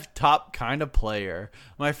smite/revive top kind of player.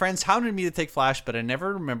 My friends hounded me to take Flash, but I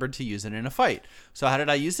never remembered to use it in a fight. So how did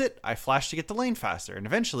I use it? I flashed to get the lane faster, and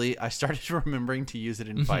eventually I started remembering to use it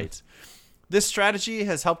in fights. This strategy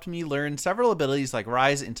has helped me learn several abilities like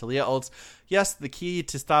Rise and Taliyah ults. Yes, the key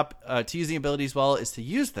to using abilities well is to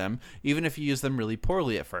use them, even if you use them really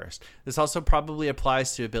poorly at first. This also probably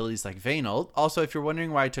applies to abilities like Vayne ult. Also, if you're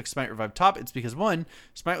wondering why I took Smite Revive top, it's because 1,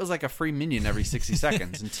 Smite was like a free minion every 60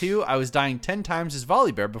 seconds, and 2, I was dying 10 times as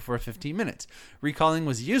Volibear before 15 minutes. Recalling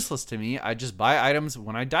was useless to me. I just buy items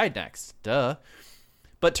when I died next. Duh.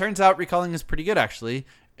 But turns out recalling is pretty good actually.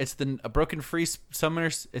 It's the broken free summoner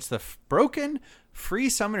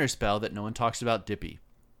spell that no one talks about, Dippy.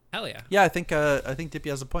 Hell yeah. Yeah, I think Dippy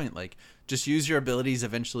has a point. Like, just use your abilities.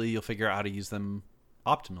 Eventually, you'll figure out how to use them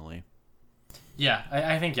optimally. Yeah,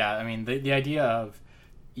 I think, yeah. I mean, the idea of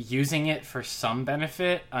using it for some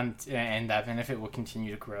benefit and that benefit will continue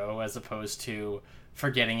to grow as opposed to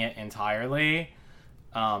forgetting it entirely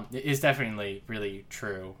is definitely really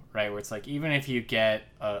true, right? Where it's like, even if you get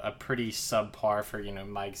a pretty subpar, for,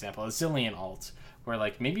 my example, a Zilean ult, where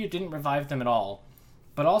like maybe you didn't revive them at all,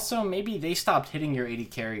 but also maybe they stopped hitting your 80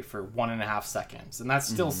 carry for 1.5 seconds, and that's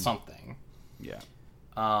still something. Yeah.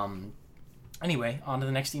 Anyway, on to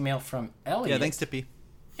the next email from Elliot. Yeah, thanks, Tippy.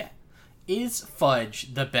 Yeah. Is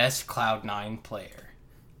Fudge the best Cloud9 player?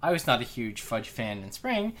 I was not a huge Fudge fan in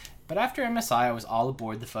spring, but after MSI I was all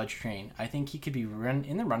aboard the Fudge train. I think he could be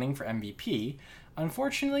in the running for MVP.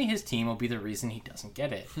 Unfortunately, his team will be the reason he doesn't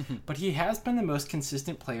get it. But he has been the most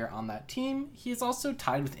consistent player on that team. He is also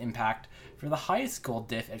tied with Impact for the highest gold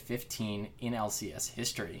diff at 15 in LCS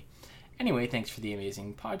history. Anyway, thanks for the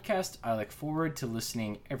amazing podcast. I look forward to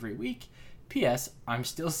listening every week. P.S. I'm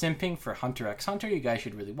still simping for Hunter x Hunter. You guys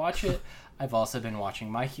should really watch it. I've also been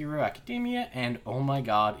watching My Hero Academia, and oh my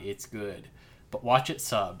god, it's good. But watch it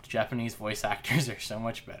subbed. Japanese voice actors are so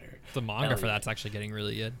much better. The manga for that's actually getting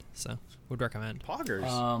really good, so would recommend. Poggers.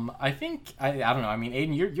 I think I don't know. I mean,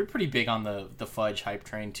 Aiden, you're pretty big on the Fudge hype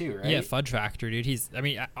train too, right? Yeah, Fudge Factor, dude.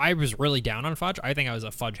 I was really down on Fudge. I think I was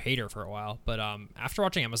a Fudge hater for a while, but after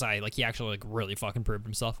watching MSI, like, he actually really fucking proved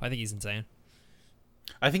himself. I think he's insane.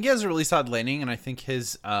 I think he has a really solid laning, and I think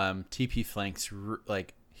his TP flanks,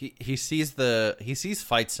 like, he sees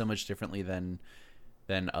fights so much differently than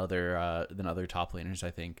other top laners,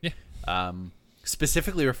 I think. Yeah.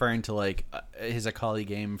 Specifically referring to like his Akali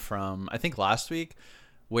game from I think last week,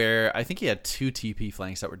 where I think he had 2 TP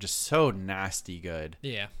flanks that were just so nasty good.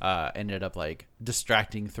 Yeah. Ended up like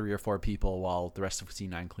distracting 3 or 4 people while the rest of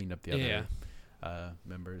C9 cleaned up the other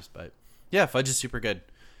members. But yeah, Fudge is super good.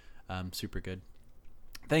 Super good.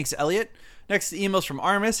 Thanks, Elliot. Next email's from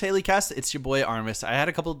Armis. Hey, Cast, it's your boy Armis. I have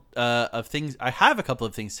a couple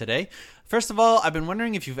of things today. First of all, I've been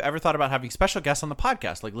wondering if you've ever thought about having special guests on the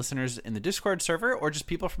podcast, like listeners in the Discord server or just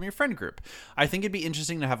people from your friend group. I think it'd be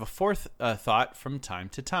interesting to have a fourth thought from time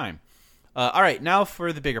to time. All right, now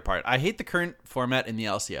for the bigger part. I hate the current format in the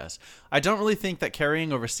LCS. I don't really think that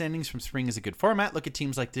carrying over standings from spring is a good format. Look at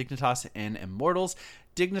teams like Dignitas and Immortals.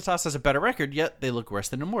 Dignitas has a better record, yet they look worse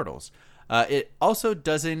than Immortals. It also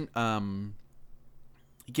doesn't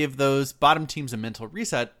give those bottom teams a mental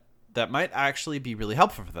reset that might actually be really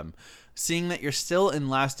helpful for them. Seeing that you're still in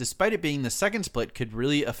last despite it being the second split could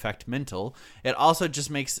really affect mental. It also just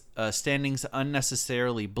makes standings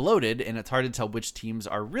unnecessarily bloated, and it's hard to tell which teams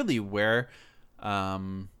are really where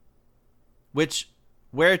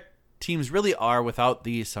teams really are without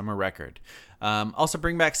the summer record. Also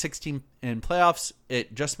bring back 16 in playoffs.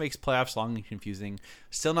 It just makes playoffs long and confusing.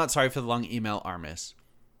 Still not sorry for the long email, Armis.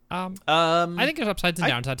 I think there's upsides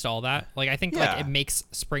and downsides to all that. Like, I think like it makes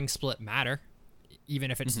spring split matter,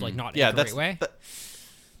 even if it's like not in a great way.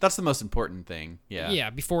 That's the most important thing. Yeah.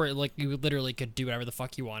 Before, like, you literally could do whatever the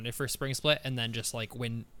fuck you wanted for spring split, and then just like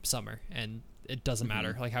win summer, and it doesn't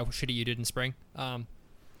matter like how shitty you did in spring.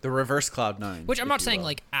 The reverse Cloud9. Which I'm not saying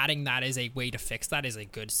like adding that is a way to fix that is a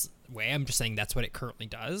good way. I'm just saying that's what it currently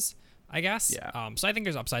does, I guess. Yeah. So I think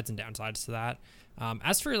there's upsides and downsides to that.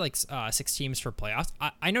 As for like 6 teams for playoffs,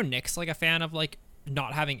 I know Nick's like a fan of like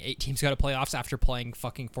not having 8 teams go to playoffs after playing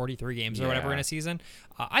fucking 43 games or whatever in a season.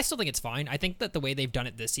 I still think it's fine. I think that the way they've done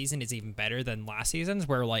it this season is even better than last season's,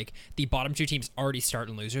 where like the bottom 2 teams already start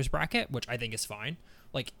in losers bracket, which I think is fine.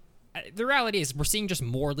 Like, the reality is we're seeing just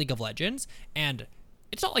more League of Legends, and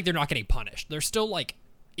it's not like they're not getting punished. They're still like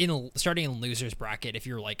starting in losers bracket if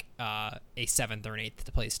you're like a 7th or an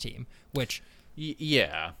 8th place team, which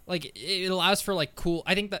like it allows for like cool.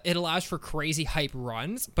 I think that it allows for crazy hype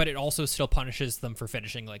runs, but it also still punishes them for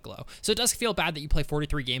finishing like low. So it does feel bad that you play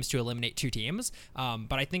 43 games to eliminate 2 teams.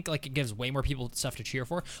 But I think like it gives way more people stuff to cheer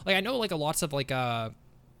for. Like, I know like lots of like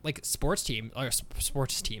sports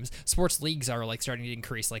leagues are like starting to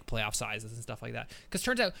increase like playoff sizes and stuff like that, because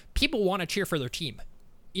turns out people want to cheer for their team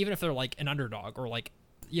even if they're like an underdog, or like,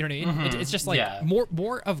 you know what I mean? It's just like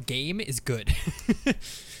more of game is good.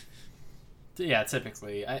 Yeah,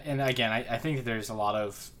 typically. And again, I think that there's a lot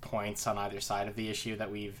of points on either side of the issue that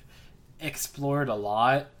we've explored a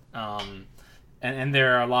lot. And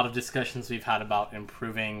there are a lot of discussions we've had about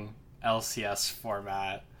improving LCS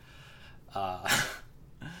format.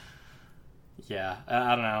 Yeah,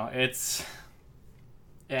 I don't know. It's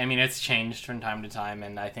changed from time to time,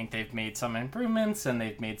 and I think they've made some improvements and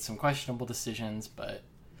they've made some questionable decisions, but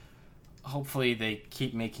hopefully they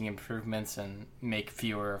keep making improvements and make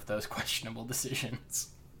fewer of those questionable decisions.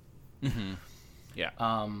 Yeah.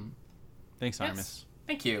 Thanks, Armis. Yes.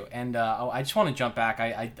 Thank you. And I just want to jump back.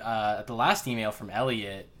 I the last email from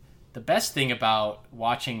Elliot, the best thing about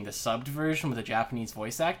watching the subbed version with the Japanese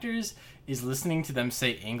voice actors is listening to them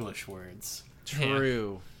say English words.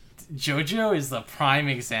 True. JoJo is the prime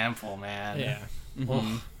example, man. Yeah.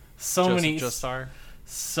 Oh, so many. Joestar.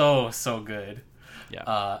 So good.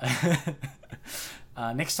 Yeah.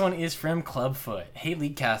 Next one is from Clubfoot. Hey,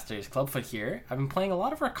 Leaguecasters, Clubfoot here. I've been playing a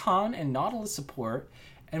lot of Rakan and Nautilus support,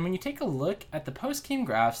 and when you take a look at the post-game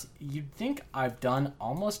graphs, you'd think I've done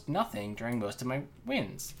almost nothing during most of my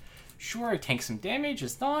wins. Sure, I tank some damage,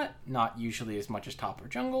 it's not usually as much as top or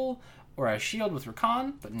jungle, or I shield with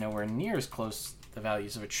Rakan, but nowhere near as close to the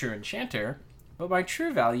values of a true enchanter, but my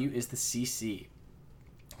true value is the CC.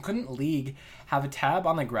 Couldn't League have a tab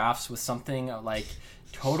on the graphs with something like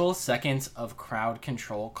total seconds of crowd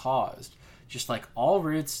control caused? Just like all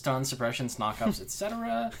roots, stuns, suppressions, knockups,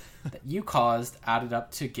 etc. that you caused added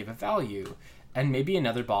up to give a value. And maybe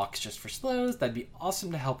another box just for slows. That'd be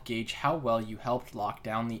awesome to help gauge how well you helped lock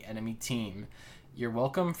down the enemy team. You're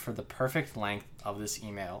welcome for the perfect length of this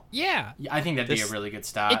email. Yeah. I think that'd be a really good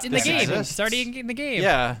stat. It's in the game. It's already in the game.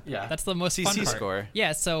 Yeah. That's the most fun CC part. score.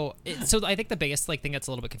 Yeah, so I think the biggest like thing that's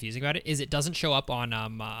a little bit confusing about it is it doesn't show up on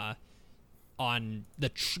the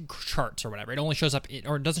charts or whatever. It only shows up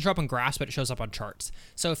or it doesn't show up on graphs, but it shows up on charts.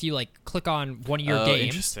 So if you like click on one of your games,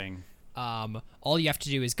 interesting. All you have to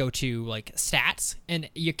do is go to like stats, and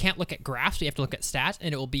you can't look at graphs. You have to look at stats,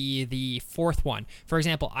 and it will be the 4th one. For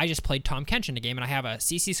example, I just played Tahm Kench in a game, and I have a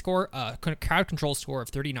CC score, a crowd control score of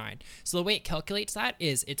 39. So the way it calculates that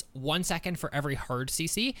is it's 1 second for every hard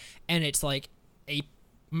CC, and it's like I'm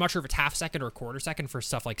not sure if it's half second or a quarter second for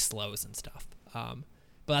stuff like slows and stuff. But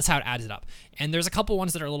that's how it adds it up. And there's a couple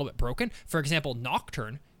ones that are a little bit broken. For example,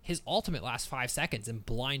 Nocturne, his ultimate lasts 5 seconds and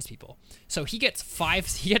blinds people. So he gets 5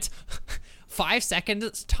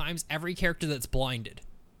 seconds times every character that's blinded.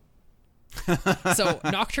 So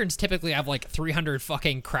Nocturnes typically have like 300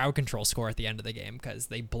 fucking crowd control score at the end of the game because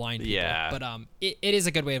they blind people. Yeah. But it is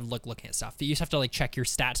a good way of looking at stuff. You just have to like check your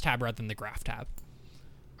stats tab rather than the graph tab.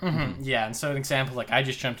 Yeah, and so an example, like I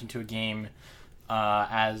just jumped into a game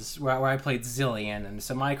where I played Zillion, and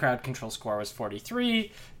so my crowd control score was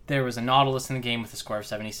 43. There was a Nautilus in the game with a score of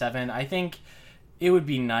 77. I think it would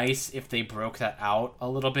be nice if they broke that out a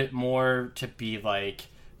little bit more to be like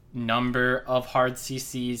number of hard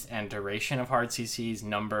CCs and duration of hard CCs,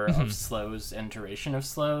 number of slows and duration of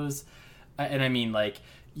slows. And I mean, like,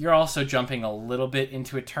 you're also jumping a little bit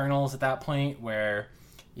into Eternals at that point where,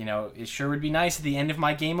 you know, it sure would be nice at the end of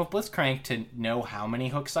my game of Blitzcrank to know how many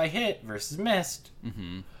hooks I hit versus missed.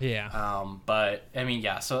 Yeah. But, I mean,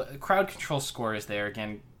 yeah, so crowd control score is there.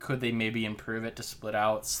 Again, could they maybe improve it to split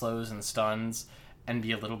out slows and stuns and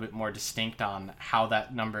be a little bit more distinct on how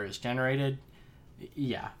that number is generated?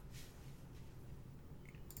 Yeah.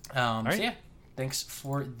 Right. So yeah, thanks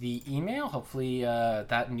for the email. Hopefully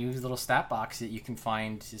that new little stat box that you can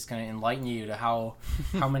find is going to enlighten you to how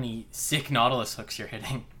many sick Nautilus hooks you're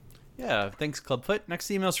hitting. Yeah, thanks, Clubfoot.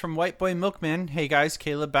 Next email's from White Boy Milkman. Hey guys,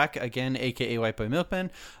 Caleb back again, aka White Boy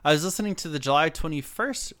Milkman. I was listening to the July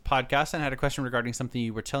 21st podcast and had a question regarding something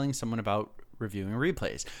you were telling someone about reviewing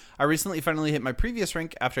replays. I recently finally hit my previous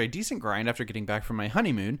rank after a decent grind after getting back from my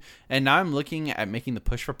honeymoon, and now I'm looking at making the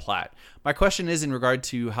push for plat. My question is in regard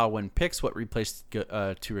to how one picks what replays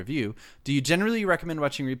to review. Do you generally recommend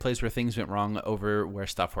watching replays where things went wrong over where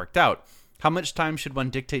stuff worked out? How much time should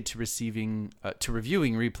one dictate to reviewing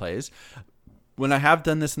replays? When I have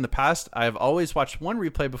done this in the past, I have always watched one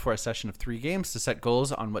replay before a session of 3 games to set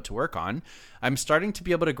goals on what to work on. I'm starting to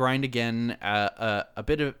be able to grind again a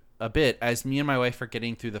bit as me and my wife are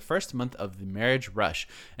getting through the first month of the marriage rush,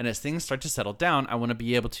 and as things start to settle down, I want to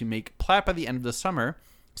be able to make plat by the end of the summer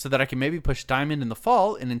so that I can maybe push diamond in the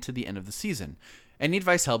fall and into the end of the season. Any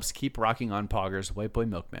advice helps. Keep rocking on, poggers. White Boy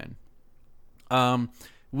Milkman. I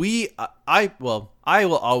will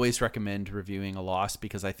always recommend reviewing a loss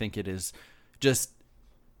because I think it is just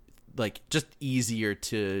easier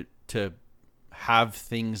to have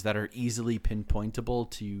things that are easily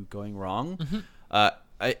pinpointable to going wrong.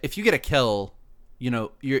 If you get a kill, you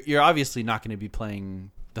know, you're obviously not going to be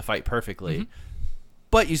playing the fight perfectly,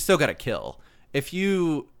 but you still got a kill. If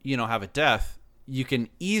you have a death, you can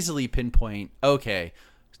easily pinpoint, okay,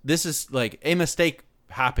 this is like a mistake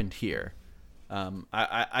happened here.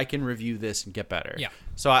 I can review this and get better. Yeah.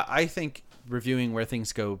 So I think reviewing where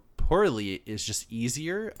things go poorly is just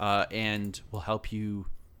easier and will help you,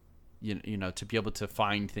 you know, to be able to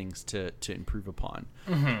find things to improve upon.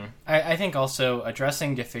 I think also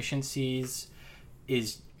addressing deficiencies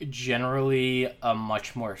is generally a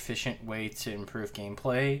much more efficient way to improve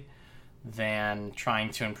gameplay than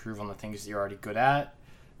trying to improve on the things that you're already good at.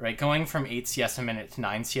 Right, going from 8 CS a minute to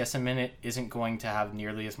 9 CS a minute isn't going to have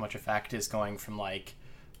nearly as much effect as going from like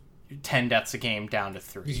 10 deaths a game down to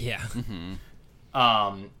 3. Yeah.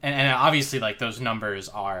 And obviously like those numbers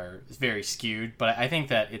are very skewed, but I think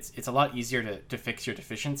that it's a lot easier to fix your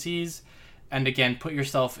deficiencies and again put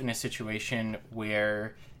yourself in a situation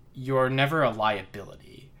where you're never a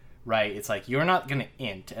liability, right? It's like you're not going to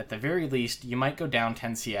int. At the very least, you might go down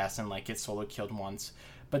 10 CS and like get solo killed once,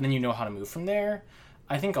 but then you know how to move from there.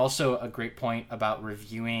 I think also a great point about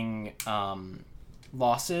reviewing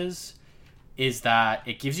losses is that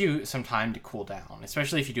it gives you some time to cool down,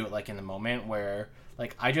 especially if you do it like in the moment where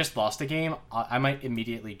like I just lost a game, I might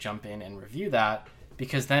immediately jump in and review that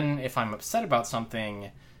because then if I'm upset about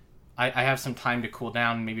something, I have some time to cool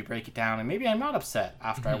down, maybe break it down, and maybe I'm not upset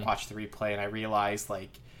after I watch the replay and I realize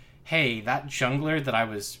like, hey, that jungler that I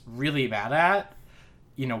was really bad at,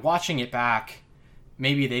 you know, watching it back,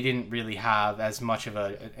 maybe they didn't really have as much of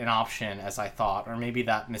an option as I thought, or maybe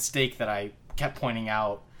that mistake that I kept pointing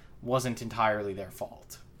out wasn't entirely their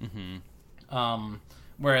fault.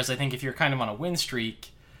 Whereas I think if you're kind of on a win streak,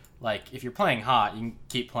 like if you're playing hot, you can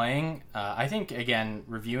keep playing. I think, again,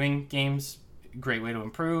 reviewing games, great way to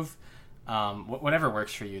improve. Whatever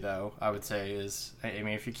works for you, though, I would say is, I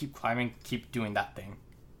mean, if you keep climbing, keep doing that thing.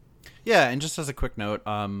 Yeah, and just as a quick note,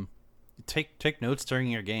 take notes during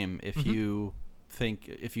your game. If you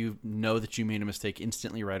know that you made a mistake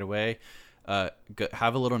instantly right away,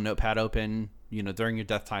 have a little notepad open, you know, during your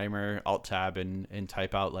death timer, alt tab and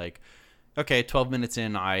type out like, okay, 12 minutes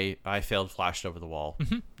in, I failed flashed over the wall.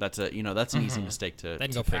 That's an easy mistake to go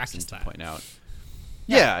fix practice and to that. point out.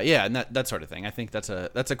 Yeah, and that sort of thing. I think that's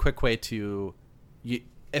a quick way to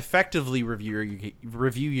effectively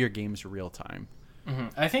review your games real time.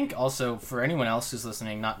 I think also for anyone else who's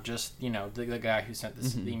listening, not just, you know, the guy who sent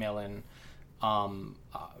this email in,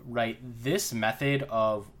 right, this method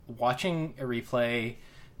of watching a replay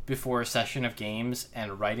before a session of games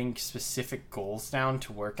and writing specific goals down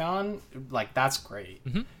to work on, like, that's great.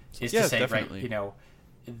 Is to say, definitely. right, you know,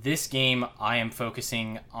 this game I am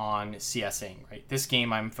focusing on CSing, right? This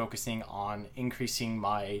game I'm focusing on increasing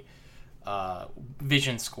my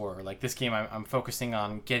vision score. Like this game I'm focusing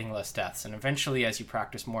on getting less deaths. And eventually, as you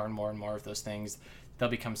practice more and more and more of those things, they'll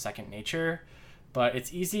become second nature. But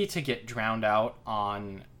it's easy to get drowned out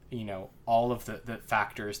on, all of the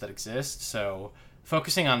factors that exist. So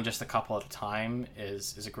focusing on just a couple at a time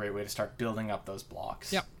is a great way to start building up those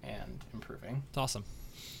blocks and improving. It's awesome.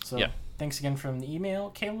 So thanks again from the email,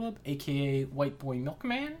 Caleb, aka White Boy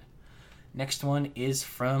Milkman. Next one is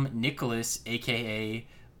from Nicholas, aka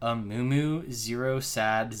Amumu Zero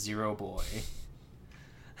Sad Zero Boy.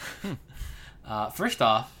 First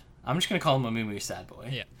off, I'm just gonna call him Amumu Sad Boy.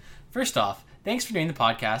 Yeah. First off, thanks for doing the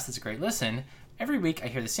podcast. It's a great listen. Every week I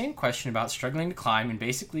hear the same question about struggling to climb and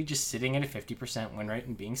basically just sitting at a 50% win rate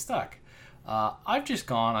and being stuck. I've just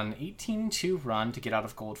gone on an 18-2 run to get out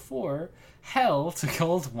of Gold 4, hell to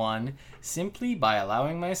Gold 1, simply by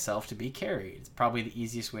allowing myself to be carried. It's probably the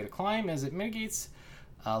easiest way to climb as it mitigates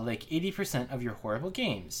like 80% of your horrible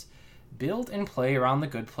games. Build and play around the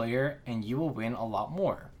good player and you will win a lot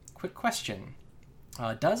more. Quick question.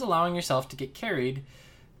 Does allowing yourself to get carried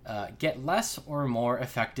get less or more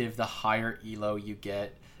effective the higher elo you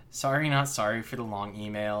get? Sorry, not sorry for the long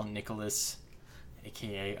email, Nicholas,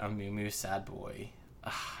 aka Amumu Sad Boy.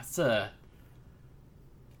 It's I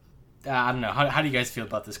don't know. How do you guys feel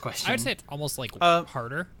about this question? I would say it's almost like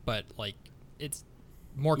harder, but like it's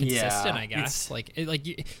more consistent, I guess.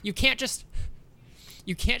 You can't just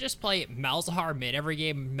play Malzahar mid every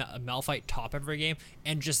game, Malphite top every game,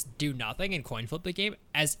 and just do nothing and coin flip the game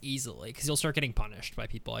as easily, because you'll start getting punished by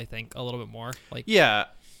people, I think, a little bit more.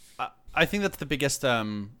 I think that's the biggest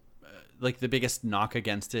the biggest knock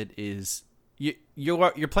against it is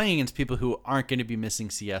you're playing against people who aren't going to be missing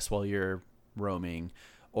CS while you're roaming,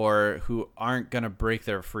 or who aren't going to break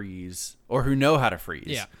their freeze, or who know how to freeze.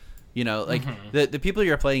 Yeah. The people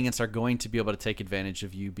you're playing against are going to be able to take advantage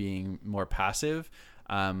of you being more passive,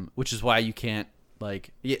 which is why you can't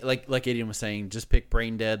like Aiden was saying, just pick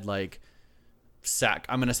brain dead, I'm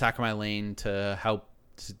going to sack my lane to help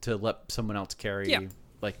to let someone else carry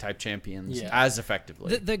type champions as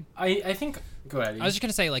effectively. I think go ahead. I was just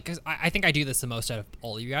gonna say, because I think I do this the most out of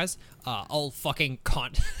all of you guys. I'll fucking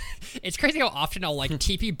it's crazy how often I'll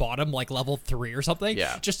TP bottom level 3 or something.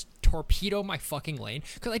 Yeah. Just torpedo my fucking lane,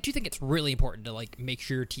 because I do think it's really important to make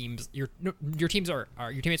sure your teams are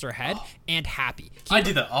your teammates are ahead and happy. I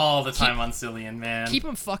do that all the time on Cillian, man. Keep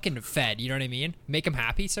them fucking fed. You know what I mean? Make them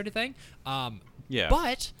happy, sort of thing. Yeah.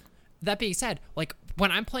 But that being said, when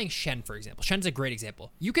I'm playing Shen, for example, Shen's a great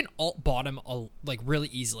example. You can ult bottom really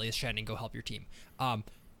easily as Shen and go help your team.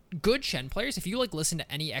 Good Shen players, if you listen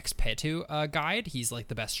to any Xpetu guide, he's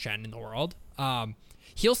the best Shen in the world.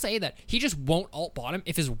 He'll say that he just won't ult bottom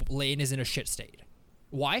if his lane is in a shit state.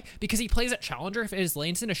 Why? Because he plays at Challenger. If his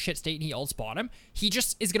lane's in a shit state and he ults bottom, he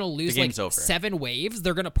just is going to lose 7 waves.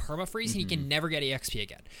 They're going to permafreeze and he can never get EXP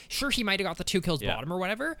again. Sure, he might have got the 2 kills bottom or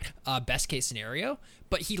whatever, best case scenario,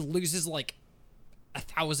 but he loses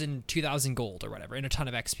 1,000, 2,000 gold or whatever and a ton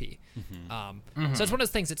of XP. So it's one of those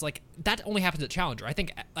things. It's that only happens at Challenger. I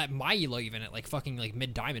think at my elo, even at fucking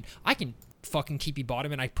mid diamond, I can fucking TP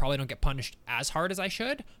bottom and I probably don't get punished as hard as I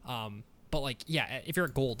should. But if you're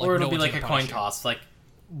at gold, or it'll no be a coin toss.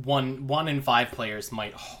 One in 5 players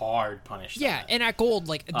might hard punish that. Yeah, and at gold,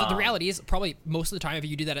 the reality is probably most of the time if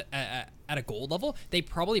you do that at a gold level, they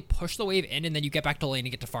probably push the wave in and then you get back to lane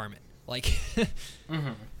and get to farm it.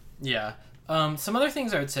 Yeah. Some other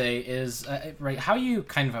things I would say is how you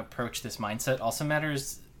kind of approach this mindset also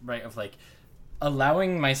matters, right? Of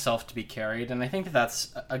allowing myself to be carried, and I think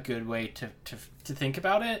that's a good way to think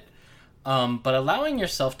about it. But allowing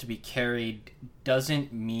yourself to be carried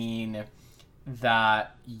doesn't mean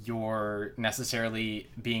that you're necessarily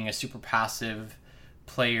being a super passive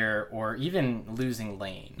player or even losing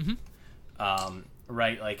lane.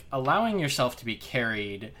 Right? Allowing yourself to be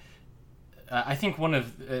carried. I think one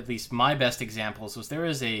of at least my best examples was there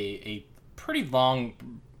was a pretty long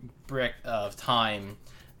break of time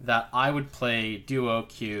that I would play duo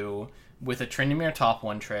queue with a Tryndamere top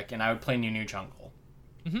 1 trick, and I would play Nunu jungle.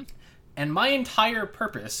 And my entire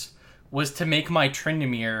purpose was to make my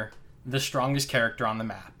Tryndamere the strongest character on the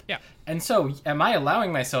map. Yeah. And so, am I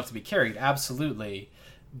allowing myself to be carried? Absolutely.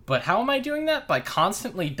 But how am I doing that? By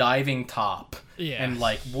constantly diving top and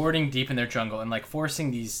warding deep in their jungle and forcing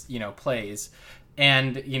these, plays.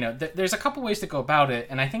 And, there's a couple ways to go about it.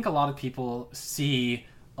 And I think a lot of people see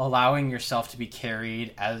allowing yourself to be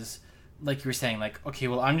carried as, like you were saying, okay,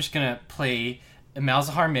 well, I'm just going to play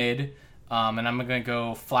Malzahar mid, and I'm going to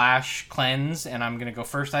go flash cleanse, and I'm going to go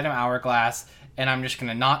first item hourglass, and I'm just going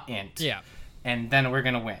to not int. Yeah. and then we're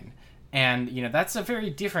going to win. And, you know, that's a very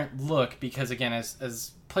different look because, again,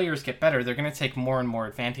 as players get better, they're going to take more and more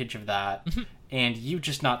advantage of that. And you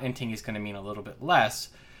just not inting is going to mean a little bit less.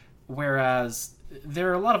 Whereas there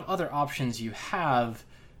are a lot of other options you have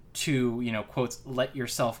to, you know, quotes, let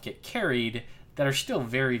yourself get carried that are still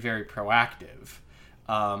very, very proactive.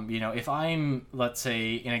 You know, if I'm, let's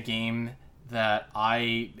say, in a game that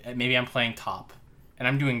maybe I'm playing top and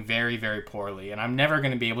I'm doing very, very poorly and I'm never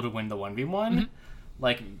going to be able to win the 1v1,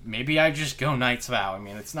 like, maybe I just go Knight's Vow. I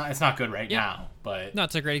mean, it's not good right now, but... No,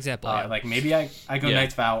 it's a great example. Like, maybe I go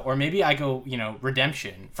Knight's Vow, or maybe I go, you know,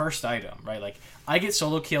 Redemption, first item, right? Like, I get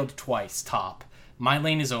solo killed twice, top. My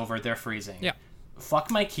lane is over, they're freezing. Yeah. Fuck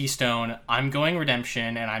my Keystone, I'm going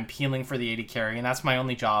Redemption, and I'm peeling for the AD carry, and that's my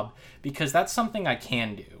only job, because that's something I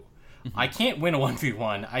can do. I can't win a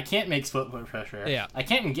 1v1, I can't make split blood pressure, I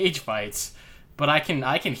can't engage fights, but I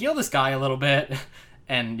can heal this guy a little bit...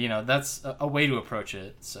 And, you know, that's a way to approach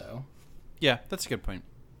it, so. Yeah, that's a good point.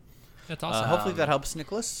 That's awesome. Hopefully that helps,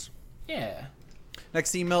 Nicholas. Yeah.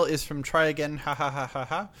 Next email is from Try Again, ha ha ha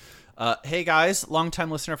ha ha. Hey guys,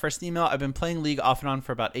 long-time listener, first email. I've been playing League off and on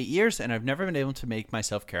for about 8 years, and I've never been able to make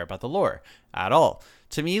myself care about the lore at all.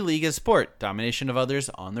 To me, League is sport, domination of others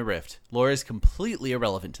on the Rift. Lore is completely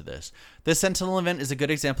irrelevant to this. This Sentinel event is a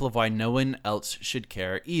good example of why no one else should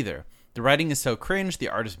care either. The writing is so cringe, the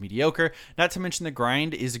art is mediocre, not to mention the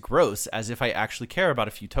grind is gross, as if I actually care about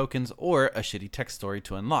a few tokens or a shitty text story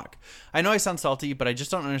to unlock. I know I sound salty, but I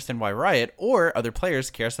just don't understand why Riot or other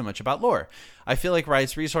players care so much about lore. I feel like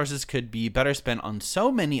Riot's resources could be better spent on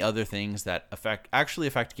so many other things that actually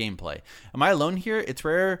affect gameplay. Am I alone here? It's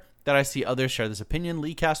rare that I see others share this opinion.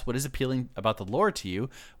 LeagueCast, what is appealing about the lore to you?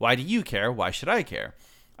 Why do you care? Why should I care?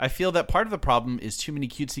 I feel that part of the problem is too many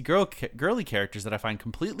cutesy girly characters that I find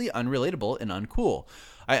completely unrelatable and uncool.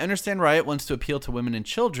 I understand Riot wants to appeal to women and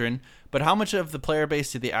children, but how much of the player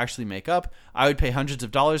base do they actually make up? I would pay hundreds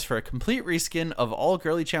of dollars for a complete reskin of all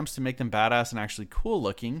girly champs to make them badass and actually cool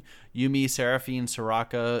looking. Yuumi, Seraphine,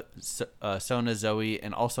 Soraka, Sona, Zoe,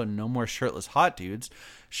 and also no more shirtless hot dudes.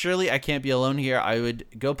 Surely I can't be alone here. I would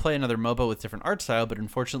go play another MOBA with different art style, but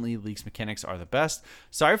unfortunately League's mechanics are the best.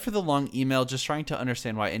 Sorry for the long email, just trying to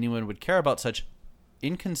understand why anyone would care about such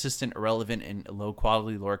inconsistent, irrelevant, and low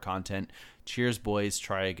quality lore content. Cheers, boys.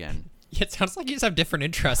 Try again. Yeah, it sounds like you just have different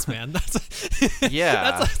interests, man. That's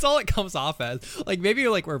yeah. That's all it comes off as. Like, maybe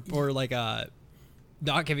like we're like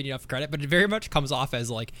not giving you enough credit, but it very much comes off as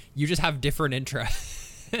like you just have different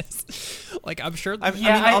interests. Like, I'm sure. I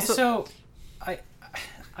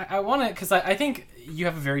want to, because I think you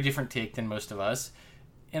have a very different take than most of us,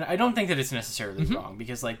 and I don't think that it's necessarily wrong,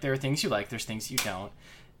 because like there are things you like, there's things you don't,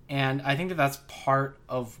 and I think that that's part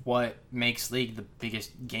of what makes League the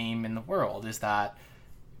biggest game in the world, is that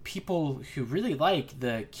people who really like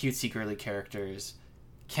the cutesy girly characters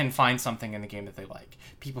can find something in the game that they like.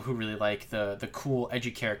 People who really like the cool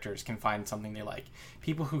edgy characters can find something they like.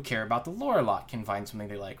 People who care about the lore a lot can find something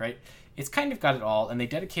they like, right? It's kind of got it all, and they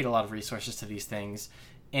dedicate a lot of resources to these things.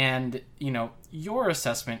 And, you know, your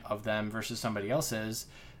assessment of them versus somebody else's,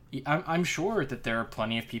 I'm sure that there are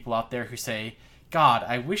plenty of people out there who say, God,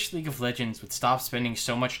 I wish League of Legends would stop spending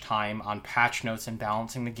so much time on patch notes and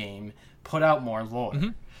balancing the game, put out more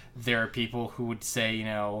lore. There are people who would say, you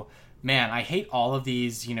know, man, I hate all of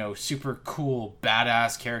these, you know, super cool,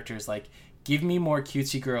 badass characters. Like, give me more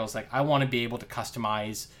cutesy girls. Like, I want to be able to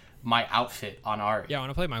customize my outfit on art. Yeah, I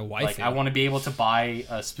want to play my wife. Like, I want to be able to buy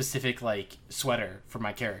a specific, like, sweater for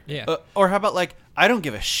my character. Yeah. Or how about, like, I don't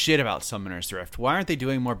give a shit about Summoner's Rift. Why aren't they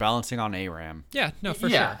doing more balancing on ARAM? Yeah, no, for sure.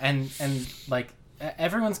 Yeah, and like,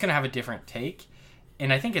 everyone's going to have a different take.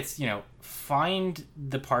 And I think it's, you know, find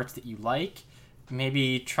the parts that you like.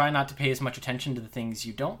 Maybe try not to pay as much attention to the things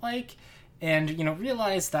you don't like. And, you know,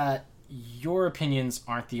 realize that your opinions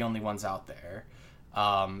aren't the only ones out there.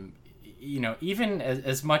 You know, even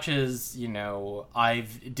as much as, you know,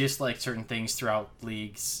 I've disliked certain things throughout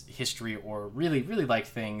League's history or really, really liked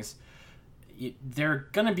things, there are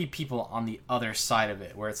going to be people on the other side of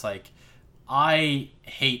it where it's like, I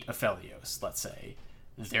hate Aphelios, let's say.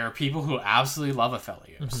 There are people who absolutely love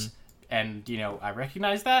Aphelios. And, you know, I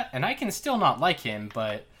recognize that, and I can still not like him,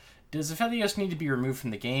 but does Aphelios need to be removed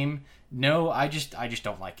from the game? No, I just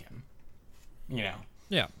don't like him. You know?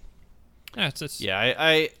 Yeah. Yeah, it's...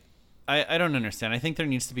 Yeah, I don't understand. I think there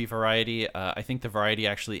needs to be variety. I think the variety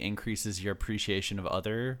actually increases your appreciation of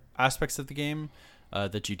other aspects of the game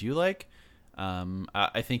that you do like.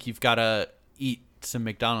 I think you've got to eat some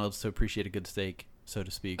McDonald's to appreciate a good steak, so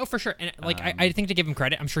to speak. Oh, for sure. And like, I think to give him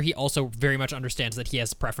credit, I'm sure he also very much understands that he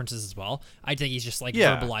has preferences as well. I think he's just like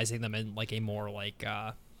verbalizing them in like a more like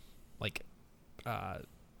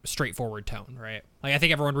straightforward tone, right? Like I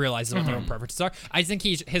think everyone realizes what their own preferences are. I think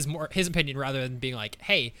his opinion, rather than being like,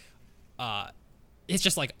 hey, it's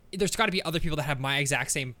just like there's got to be other people that have my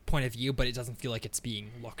exact same point of view, but it doesn't feel like it's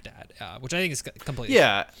being looked at, which I think is completely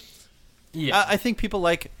yeah. I think people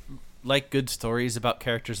like good stories about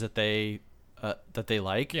characters that they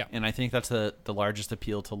like, and I think that's the largest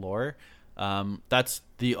appeal to lore. That's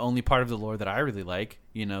the only part of the lore that I really like.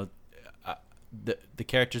 You know, the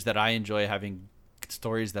characters that I enjoy having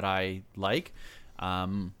stories that I like.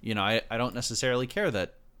 You know, I don't necessarily care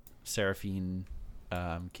that Seraphine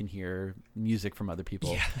can hear music from other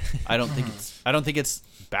people. Yeah. I don't think it's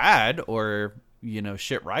bad or, you know,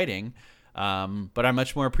 shit writing. But I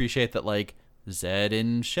much more appreciate that like Zed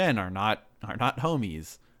and Shen are not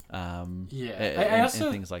homies. And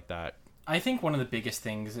things like that. I think one of the biggest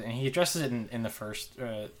things, and he addresses it in the first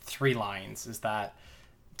 3 lines, is that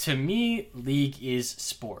to me, League is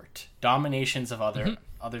sport. Dominations of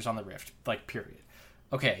others on the Rift, like, period.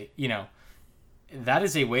 Okay, you know, that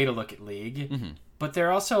is a way to look at League. But there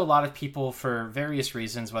are also a lot of people, for various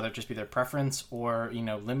reasons, whether it just be their preference or, you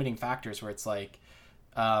know, limiting factors, where it's like,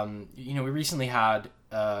 you know, we recently had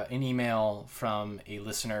an email from a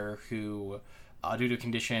listener who, due to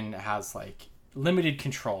condition, has, like, limited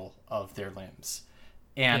control of their limbs.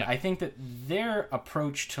 And I think that their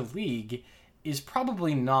approach to League is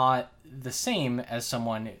probably not the same as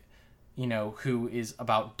someone, you know, who is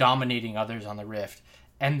about dominating others on the Rift.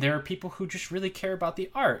 And there are people who just really care about the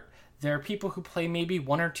art. There are people who play maybe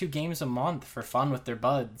 1 or 2 games a month for fun with their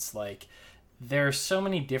buds. Like, there are so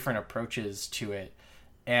many different approaches to it.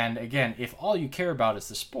 And again, if all you care about is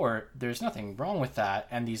the sport, there's nothing wrong with that.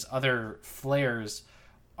 And these other flares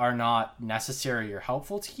are not necessary or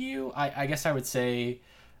helpful to you. I guess I would say,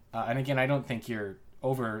 and again, I don't think you're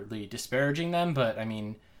overly disparaging them, but I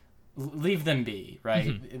mean, leave them be,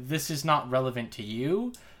 right? This is not relevant to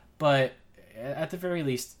you, but at the very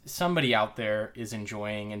least, somebody out there is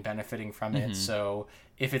enjoying and benefiting from it. So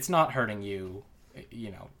if it's not hurting you, you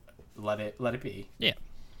know, let it be. Yeah,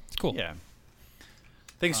 it's cool. Yeah.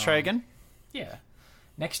 Thanks, try again. Yeah.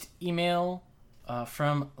 Next email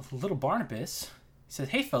from Little Barnabas. He says,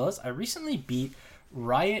 "Hey fellas, I recently beat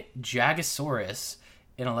Riot Jagosaurus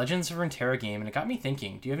in a Legends of Runeterra game, and it got me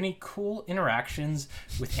thinking, do you have any cool interactions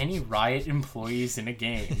with any Riot employees in a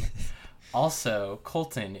game? Also,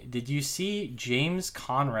 Colton, did you see James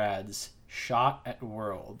Conrad's shot at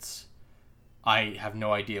Worlds?" I have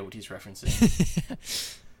no idea what he's referencing.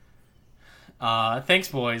 Thanks,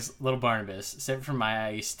 boys. Little Barnabas. Sent from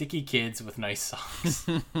my sticky kids with nice socks.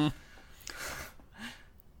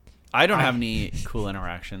 I don't have any cool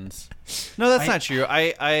interactions. No, that's not true.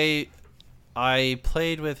 I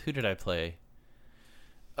played with, who did I play?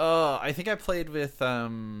 I think I played with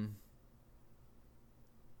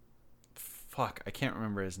fuck, I can't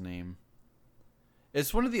remember his name.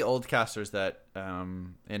 It's one of the old casters that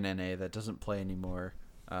in NA that doesn't play anymore.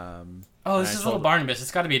 This is Little Barnabas.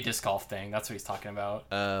 It's got to be a disc golf thing. That's what he's talking about.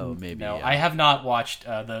 Oh, maybe. No, yeah. I have not watched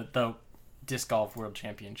the disc golf world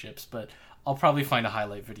championships, but I'll probably find a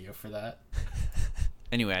highlight video for that.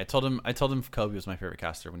 Anyway, I told him Kobe was my favorite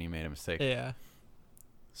caster when he made a mistake. Yeah.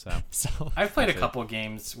 So I've played a couple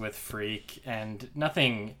games with Freak, and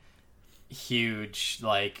nothing huge,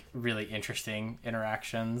 like really interesting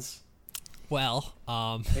interactions. Well,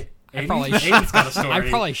 Aiden's got a story. I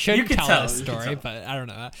probably should tell this story, but I don't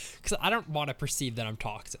know, because I don't want to perceive that I'm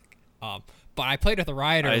toxic. But I played with a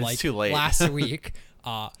Rioter last week,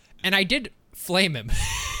 and I did flame him.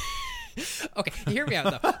 Okay, hear me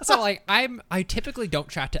out though. So like, I typically don't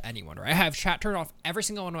chat to anyone, right? I have chat turned off every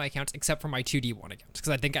single one of my accounts except for my 2 D1 accounts, because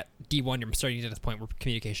I think at D1 you're starting to get to the point where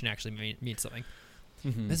communication actually means something.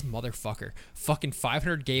 This motherfucker, fucking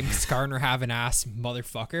 500 game Skarner have an ass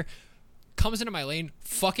motherfucker, comes into my lane,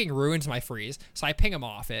 fucking ruins my freeze, so I ping him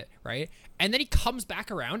off it, right? And then he comes back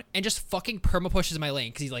around and just fucking perma pushes my lane,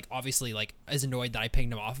 because he's like obviously like is annoyed that I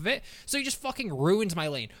pinged him off of it, so he just fucking ruins my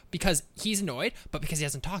lane because he's annoyed, but because he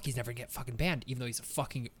doesn't talk, he's never gonna get fucking banned, even though he's a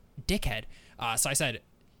fucking dickhead. So I said,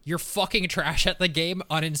 "You're fucking trash at the game,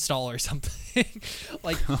 uninstall or something."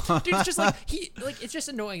 Like, dude, it's just like it's just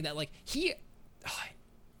annoying that like he.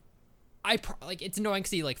 It's annoying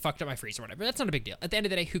because he like fucked up my freeze or whatever. That's not a big deal. At the end of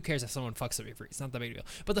the day, who cares if someone fucks up your freeze? It's not that big a deal.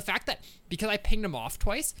 But the fact that because I pinged him off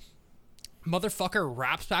twice, motherfucker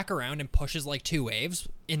wraps back around and pushes like 2 waves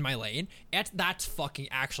in my lane, that's fucking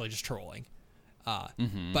actually just trolling.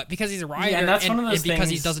 But because he's a Rioter, and that's one of those and because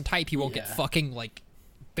things, he doesn't type, he won't get fucking like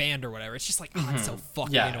banned or whatever. It's just like, oh, it's so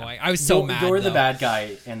fucking annoying. I was so mad. You're the bad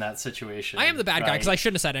guy in that situation. I am the bad guy because I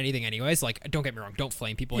shouldn't have said anything anyways. Like, don't get me wrong, don't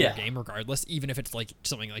flame people in your game regardless, even if it's like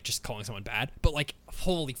something like just calling someone bad. But like,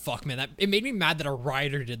 holy fuck, man, it made me mad that a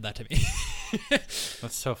writer did that to me.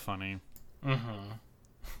 That's so funny.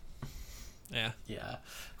 Yeah.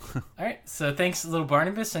 All right, so thanks, Little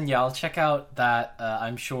Barnabas, and I'll check out that.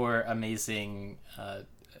 I'm sure amazing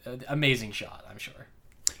shot. I'm sure.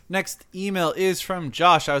 Next email is from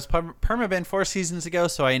Josh. I was permabanned 4 seasons ago,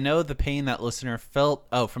 so I know the pain that listener felt.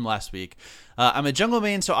 Oh, from last week. I'm a jungle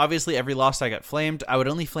main, so obviously every loss I got flamed. I would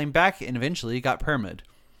only flame back and eventually got permad.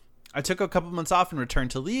 I took a couple months off and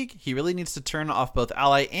returned to League. He really needs to turn off both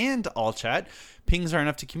ally and all chat. Pings are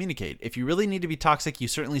enough to communicate. If you really need to be toxic, you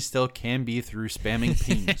certainly still can be through spamming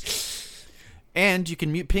pings. And you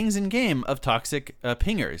can mute pings in game of toxic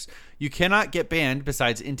pingers. You cannot get banned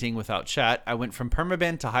besides inting without chat. I went from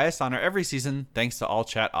permaban to highest honor every season thanks to all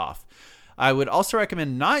chat off. I would also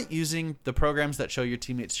recommend not using the programs that show your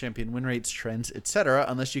teammates' champion win rates, trends, etc.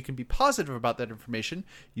 Unless you can be positive about that information,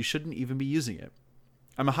 you shouldn't even be using it.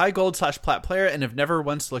 I'm a high gold / plat player and have never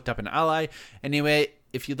once looked up an ally. Anyway,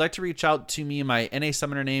 if you'd like to reach out to me, my NA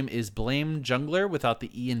summoner name is Blame Jungler without the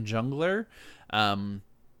E in Jungler.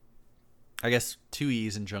 I guess 2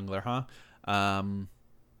 E's in Jungler, huh?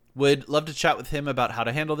 Would love to chat with him about how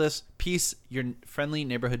to handle this. Peace, your friendly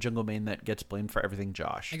neighborhood jungle main that gets blamed for everything,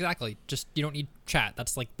 Josh. Exactly. Just, you don't need chat.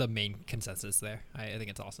 That's like the main consensus there. I think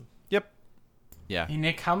it's awesome. Yep. Yeah. Hey,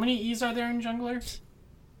 Nick, how many E's are there in Jungler?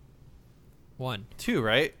 1. 2,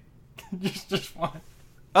 right? just 1.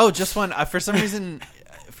 Oh, just 1. For some reason,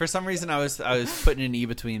 I was putting an E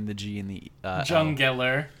between the G and the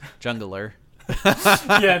Jungler. Jungler.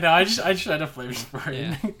 Yeah, no, I just had a flavor for it.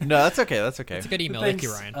 Yeah. No, that's okay. That's okay. It's a good email. Thanks,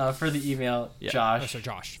 Thank you, Ryan. for the email, Yeah. Josh. Oh, so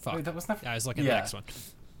Josh. Fuck. Wait, that was not. Yeah, I was looking at the next one.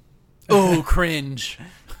 Oh, cringe.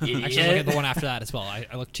 Actually, look at the one after that as well. I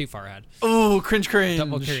looked too far ahead. Oh, cringe.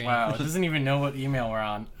 Double curious. Wow, it doesn't even know what email we're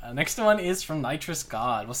on. Next one is from Nitrous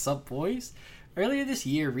God. What's up, boys? Earlier this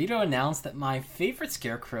year, Rito announced that my favorite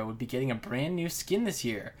Scarecrow would be getting a brand new skin this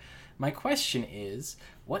year. My question is,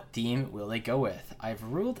 what theme will they go with? I've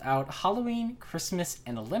ruled out Halloween, Christmas,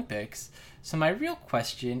 and Olympics, so my real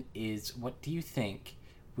question is, what do you think?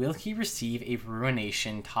 Will he receive a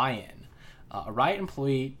Ruination tie-in? A Riot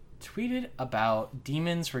employee tweeted about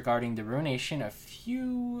demons regarding the Ruination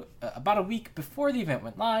about a week before the event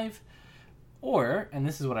went live. Or, and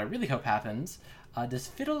this is what I really hope happens, does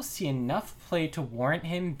Fiddle see enough play to warrant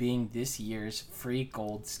him being this year's free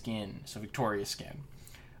gold skin, so Victoria skin?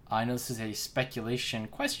 I know this is a speculation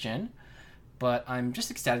question, but I'm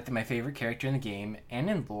just ecstatic that my favorite character in the game and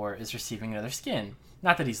in lore is receiving another skin.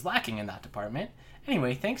 Not that he's lacking in that department.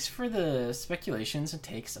 Anyway, thanks for the speculations and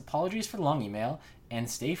takes. Apologies for the long email, and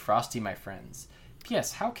stay frosty, my friends.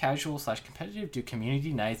 P.S. How casual / competitive do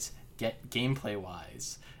community nights get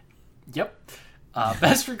gameplay-wise? Yep.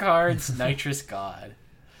 Best regards, Nitrous God.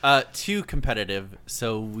 Too competitive,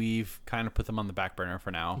 so we've kind of put them on the back burner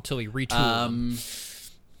for now. Until we retool them.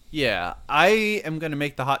 Yeah, I am going to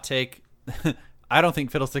make the hot take. I don't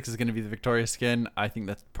think Fiddlesticks is going to be the Victoria skin. I think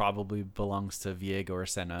that probably belongs to Viego or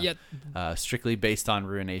Senna. Yeah. Strictly based on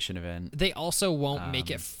Ruination event. They also won't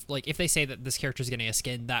make it like if they say that this character is getting a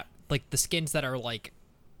skin that like the skins that are like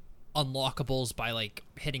unlockables by like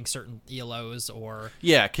hitting certain ELOs or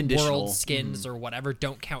conditional world skins or whatever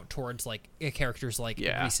don't count towards like a character's like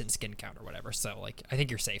recent skin count or whatever. So like I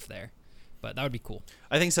think you're safe there, but that would be cool.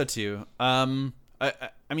 I think so too.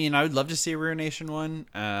 I mean, I would love to see a Ruination one.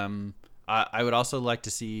 I would also like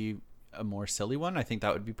to see a more silly one. I think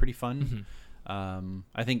that would be pretty fun.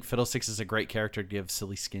 I think Fiddlesticks is a great character to give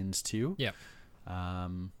silly skins to. Yeah.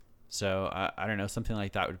 So I don't know, something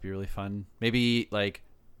like that would be really fun. Maybe like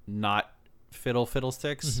not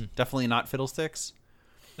Fiddlesticks. Definitely not Fiddlesticks.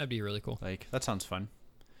 That'd be really cool. Like that sounds fun.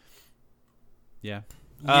 Yeah.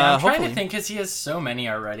 Yeah, I'm trying to think because he has so many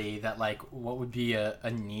already that like what would be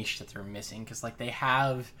a niche that they're missing because like they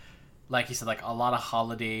have, like you said, like a lot of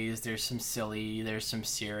holidays. There's some silly. There's some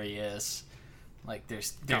serious. Like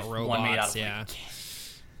there's robots, one made out of yeah. Like,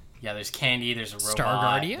 yeah, there's candy. There's a robot. Star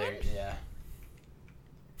Guardian. Yeah.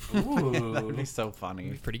 Ooh, that would be so funny.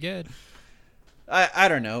 It'd be pretty good. I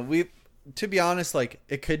don't know. To be honest, like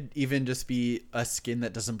it could even just be a skin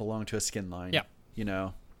that doesn't belong to a skin line. Yeah. You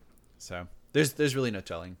know, so there's really no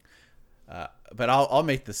telling. But I'll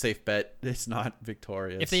make the safe bet. It's not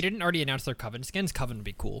Victorious. If they didn't already announce their Coven skins, Coven would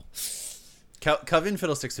be cool. Coven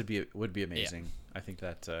Fiddlesticks would be amazing. Yeah. I think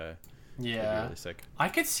that would be really sick. I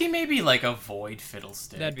could see maybe like a Void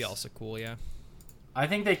Fiddlesticks. That'd be also cool. Yeah. I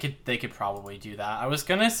think they could probably do that. I was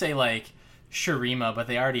gonna say like Shurima, but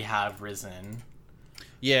they already have Risen.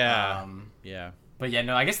 Yeah. Yeah. But yeah,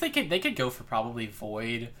 no, I guess they could go for probably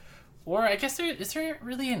Void, or I guess is there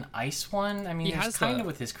really an ice one? I mean, He there's has kind of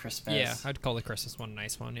with his Christmas. Yeah, I'd call the Christmas one a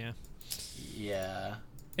nice one. Yeah. Yeah.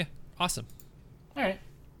 Yeah. Awesome. All right.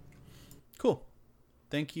 Cool.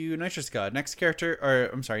 Thank you, Nitrous God. Next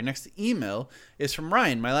email is from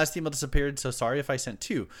Ryan. My last email disappeared, so sorry if I sent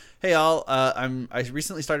two. Hey all, I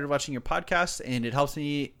recently started watching your podcast, and it helps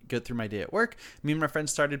me get through my day at work. Me and my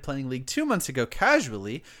friends started playing League 2 months ago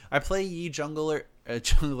casually. I play Yi jungler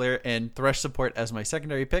and Thresh support as my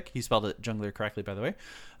secondary pick. He spelled it jungler correctly, by the way.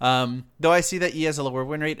 Though I see that Yi has a lower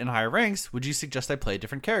win rate and higher ranks, would you suggest I play a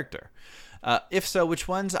different character? If so, which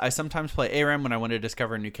ones? I sometimes play ARAM when I want to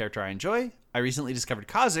discover a new character I enjoy. I recently discovered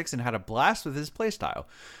Kha'Zix and had a blast with his playstyle.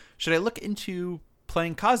 Should I look into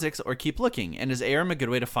playing Kha'Zix or keep looking? And is ARAM a good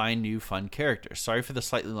way to find new fun characters? Sorry for the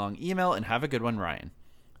slightly long email, and have a good one, Ryan.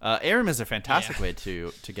 ARAM is a fantastic way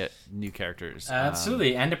to get new characters.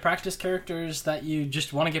 Absolutely, and to practice characters that you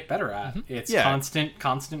just want to get better at. Mm-hmm. It's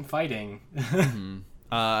constant fighting.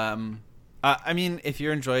 I mean, if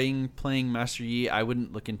you're enjoying playing Master Yi, I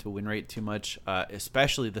wouldn't look into win rate too much,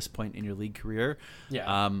 especially at this point in your league career.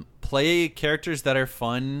 Yeah. Play characters that are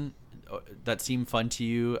fun, that seem fun to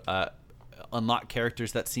you. Unlock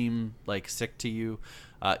characters that seem like sick to you.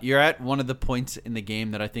 You're at one of the points in the game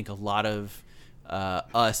that I think a lot of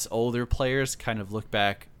us older players kind of look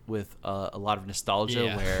back with a lot of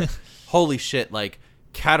nostalgia, where, holy shit, like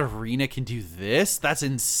Katarina can do this? That's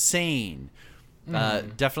insane.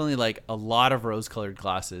 Definitely like a lot of rose-colored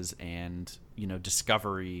glasses and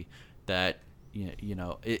discovery that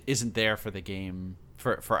it isn't there for the game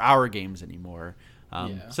for our games anymore.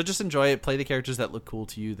 So just enjoy it. Play the characters that look cool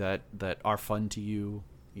to you, that are fun to you.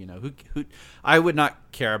 Who I would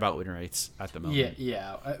not care about win rates at the moment.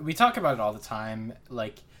 Yeah. We talk about it all the time.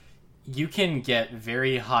 Like, you can get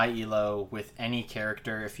very high elo with any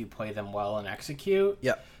character if you play them well and execute.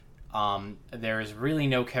 Yep. There is really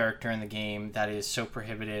no character in the game that is so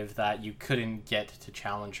prohibitive that you couldn't get to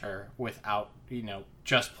Challenger without,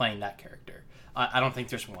 just playing that character. I don't think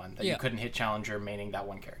there's one that you couldn't hit Challenger maining that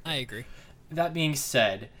one character. I agree. That being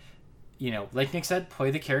said, like Nick said,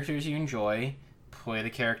 play the characters you enjoy, play the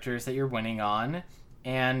characters that you're winning on,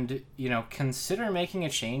 and, consider making a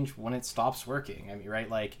change when it stops working. I mean, right?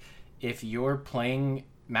 Like, if you're playing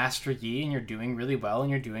Master Yi and you're doing really well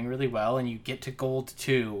and you get to gold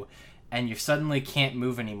 2 and you suddenly can't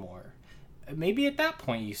move anymore, maybe at that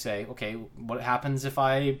point you say, okay, what happens if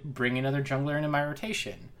I bring another jungler into my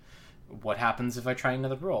rotation? What happens if I try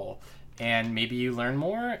another role? And maybe you learn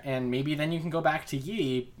more, and maybe then you can go back to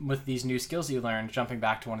Yi with these new skills you learned. Jumping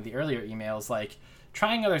back to one of the earlier emails, like,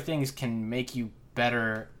 trying other things can make you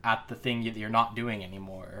better at the thing that you're not doing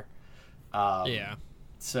anymore.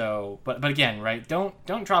 So, but again, right? Don't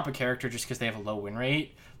drop a character just because they have a low win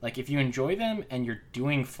rate. Like, if you enjoy them and you're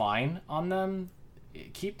doing fine on them,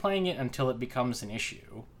 keep playing it until it becomes an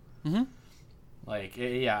issue. Mm-hmm. Like,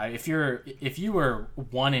 yeah, if you were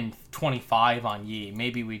 1 in 25 on Yi,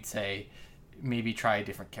 maybe we'd say maybe try a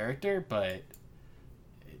different character, but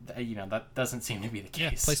that doesn't seem to be the case.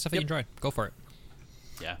 Yeah, play stuff you enjoy. Go for it.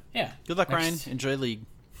 Yeah. Good luck, Ryan. Enjoy League.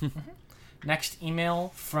 Next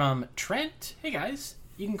email from Trent. Hey guys,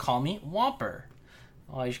 you can call me Whomper.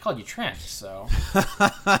 Well, I just called you Trent, so.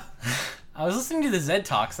 I was listening to the Zed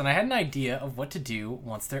Talks, and I had an idea of what to do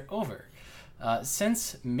once they're over.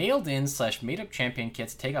 Since mailed-in/made-up champion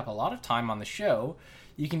kits take up a lot of time on the show,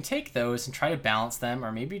 you can take those and try to balance them,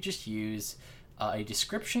 or maybe just use a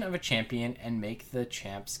description of a champion and make the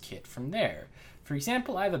champ's kit from there. For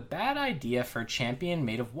example, I have a bad idea for a champion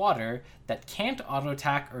made of water that can't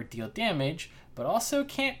auto-attack or deal damage, but also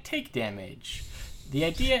can't take damage. The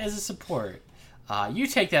idea is a support. You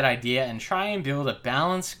take that idea and try and build a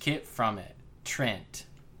balanced kit from it. Trent.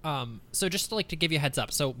 So just to give you a heads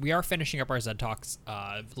up, so we are finishing up our Zed Talks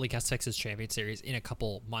League S6's Champion Series in a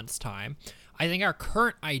couple months' time. I think our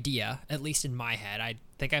current idea, at least in my head, I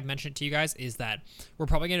think I've mentioned it to you guys, is that we're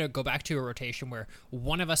probably going to go back to a rotation where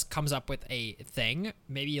one of us comes up with a thing,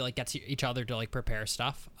 maybe gets each other to prepare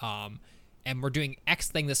stuff, and we're doing X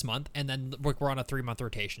thing this month, and then we're on a 3-month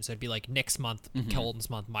rotation. So it'd be Nick's month, Kelton's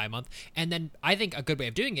month, my month. And then I think a good way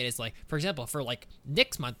of doing it is for example, for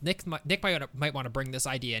Nick's month, Nick might want to bring this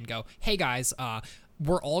idea and go, hey guys,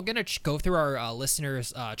 we're all going to go through our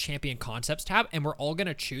listeners' champion concepts tab, and we're all going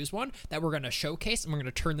to choose one that we're going to showcase, and we're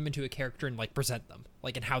going to turn them into a character and present them,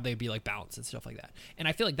 and how they'd be balanced and stuff like that. And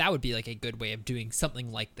I feel that would be a good way of doing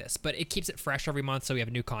something like this, but it keeps it fresh every month, so we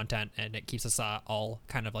have new content, and it keeps us all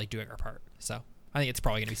kind of doing our part. So I think it's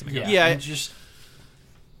probably going to be something. Yeah,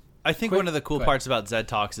 I think one of the cool parts about Zed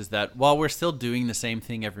Talks is that while we're still doing the same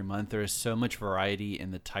thing every month, there is so much variety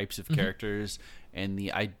in the types of characters and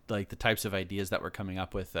the types of ideas that we're coming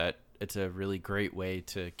up with that it's a really great way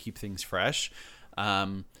to keep things fresh.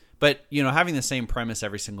 But having the same premise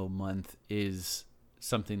every single month is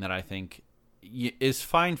something that I think is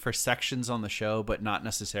fine for sections on the show, but not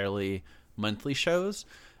necessarily monthly shows.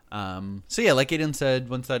 So yeah, like Aiden said,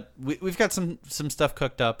 once that we've got some stuff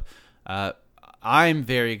cooked up. I'm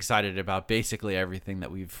very excited about basically everything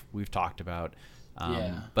that we've talked about.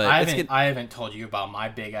 But I haven't told you about my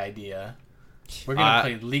big idea. We're gonna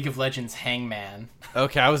play League of Legends Hangman.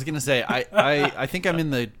 Okay, I was gonna say I think I'm in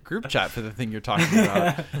the group chat for the thing you're talking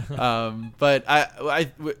about. But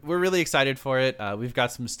we're really excited for it. We've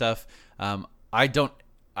got some stuff. I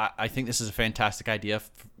think this is a fantastic idea.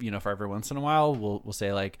 For every once in a while, we'll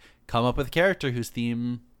say like, come up with a character whose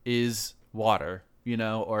theme is water,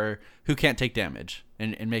 or who can't take damage,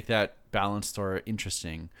 and make that balanced or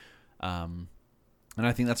interesting. And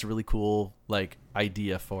I think that's a really cool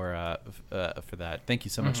idea for that. Thank you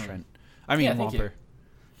so much, Trent. I mean, Whomper.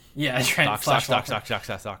 Yeah, Trent.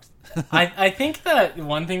 Docs. I think that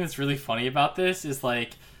one thing that's really funny about this is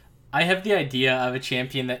I have the idea of a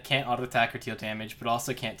champion that can't auto attack or deal damage, but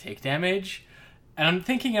also can't take damage, and I'm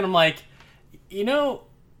thinking, and I'm like,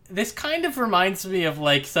 this kind of reminds me of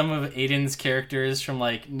some of Aiden's characters from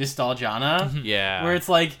Nostalgiana. Yeah, where it's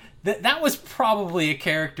that was probably a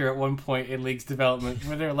character at one point in League's development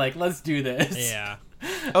where they're like, let's do this. Yeah.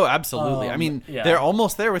 Oh, absolutely. I mean, they're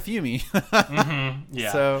almost there with Yuumi.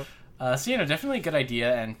 Yeah. So definitely a good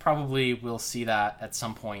idea, and probably we'll see that at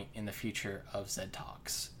some point in the future of Zed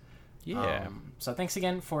Talks. Yeah. So thanks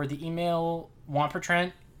again for the email, Whomper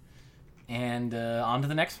Trent, and on to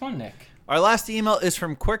the next one, Nick. Our last email is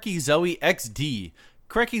from Quirky Zoe XD.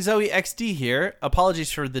 Quirky Zoe XD here.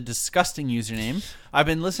 Apologies for the disgusting username. I've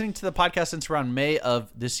been listening to the podcast since around May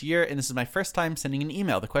of this year, and this is my first time sending an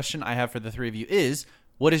email. The question I have for the three of you is,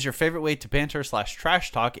 what is your favorite way to banter /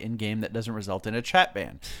 trash talk in game that doesn't result in a chat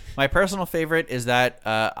ban? My personal favorite is that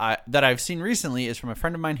I've seen recently is from a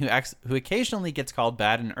friend of mine who occasionally gets called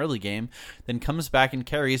bad in early game, then comes back and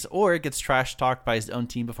carries, or gets trash talked by his own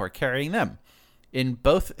team before carrying them. In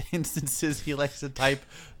both instances, he likes to type,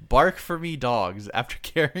 "Bark for me, dogs," after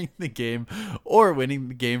carrying the game or winning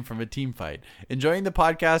the game from a team fight. Enjoying the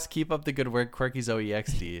podcast. Keep up the good work, Quirky Zoe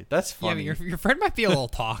XD. That's funny. Yeah, your friend might be a little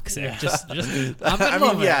toxic. I'm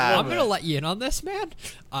gonna let you in on this, man.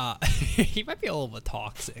 He might be a little bit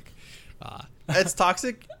toxic. It's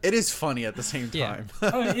toxic. It is funny at the same time.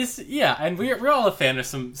 And we're all a fan of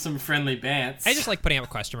some friendly bants. I just like putting out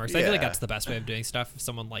question marks. I feel like that's the best way of doing stuff. If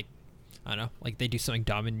someone I don't know, they do something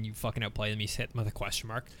dumb and you fucking outplay them, you hit them with a question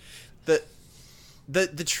mark. The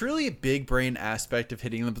truly big brain aspect of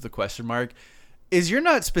hitting them with a question mark is you're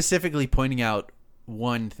not specifically pointing out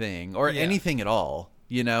one thing or anything at all.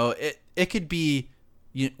 It could be,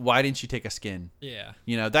 why didn't you take a skin? Yeah.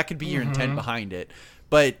 That could be your intent behind it.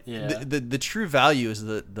 But the true value is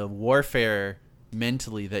the warfare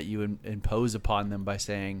mentally that you impose upon them by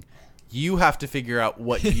saying, you have to figure out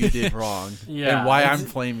what you did wrong and why I'm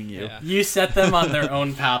flaming you. Yeah. You set them on their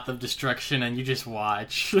own path of destruction and you just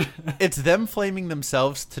watch. It's them flaming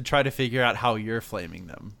themselves to try to figure out how you're flaming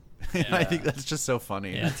them. And I think that's just so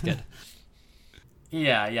funny. Yeah, it's good.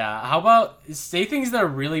 Yeah. How about say things that are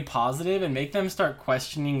really positive and make them start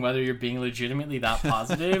questioning whether you're being legitimately that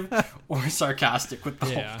positive or sarcastic with the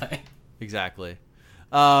whole thing. Exactly.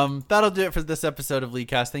 That'll do it for this episode of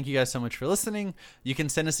LeagueCast. Thank you guys so much for listening. You can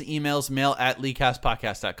send us emails,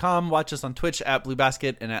 mail@leaguecastpodcast.com. Watch us on Twitch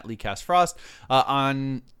 @BlueBasket and @LeagueCastFrost.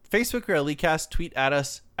 On Facebook, we're at LeagueCast. Tweet at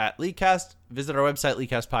us @LeagueCast. Visit our website,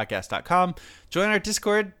 leaguecastpodcast.com. Join our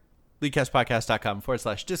Discord,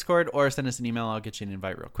 leaguecastpodcast.com/Discord, or send us an email. I'll get you an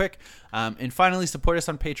invite real quick. And finally, support us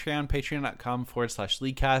on Patreon,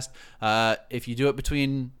 patreon.com/LeagueCast. If you do it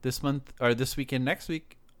between this month or this week and next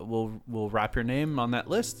week, we'll wrap your name on that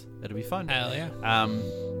list. It'll be fun. Hell yeah.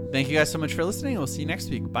 Thank you guys so much for listening. We'll see you next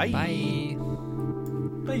week. Bye. Bye.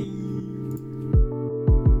 Bye.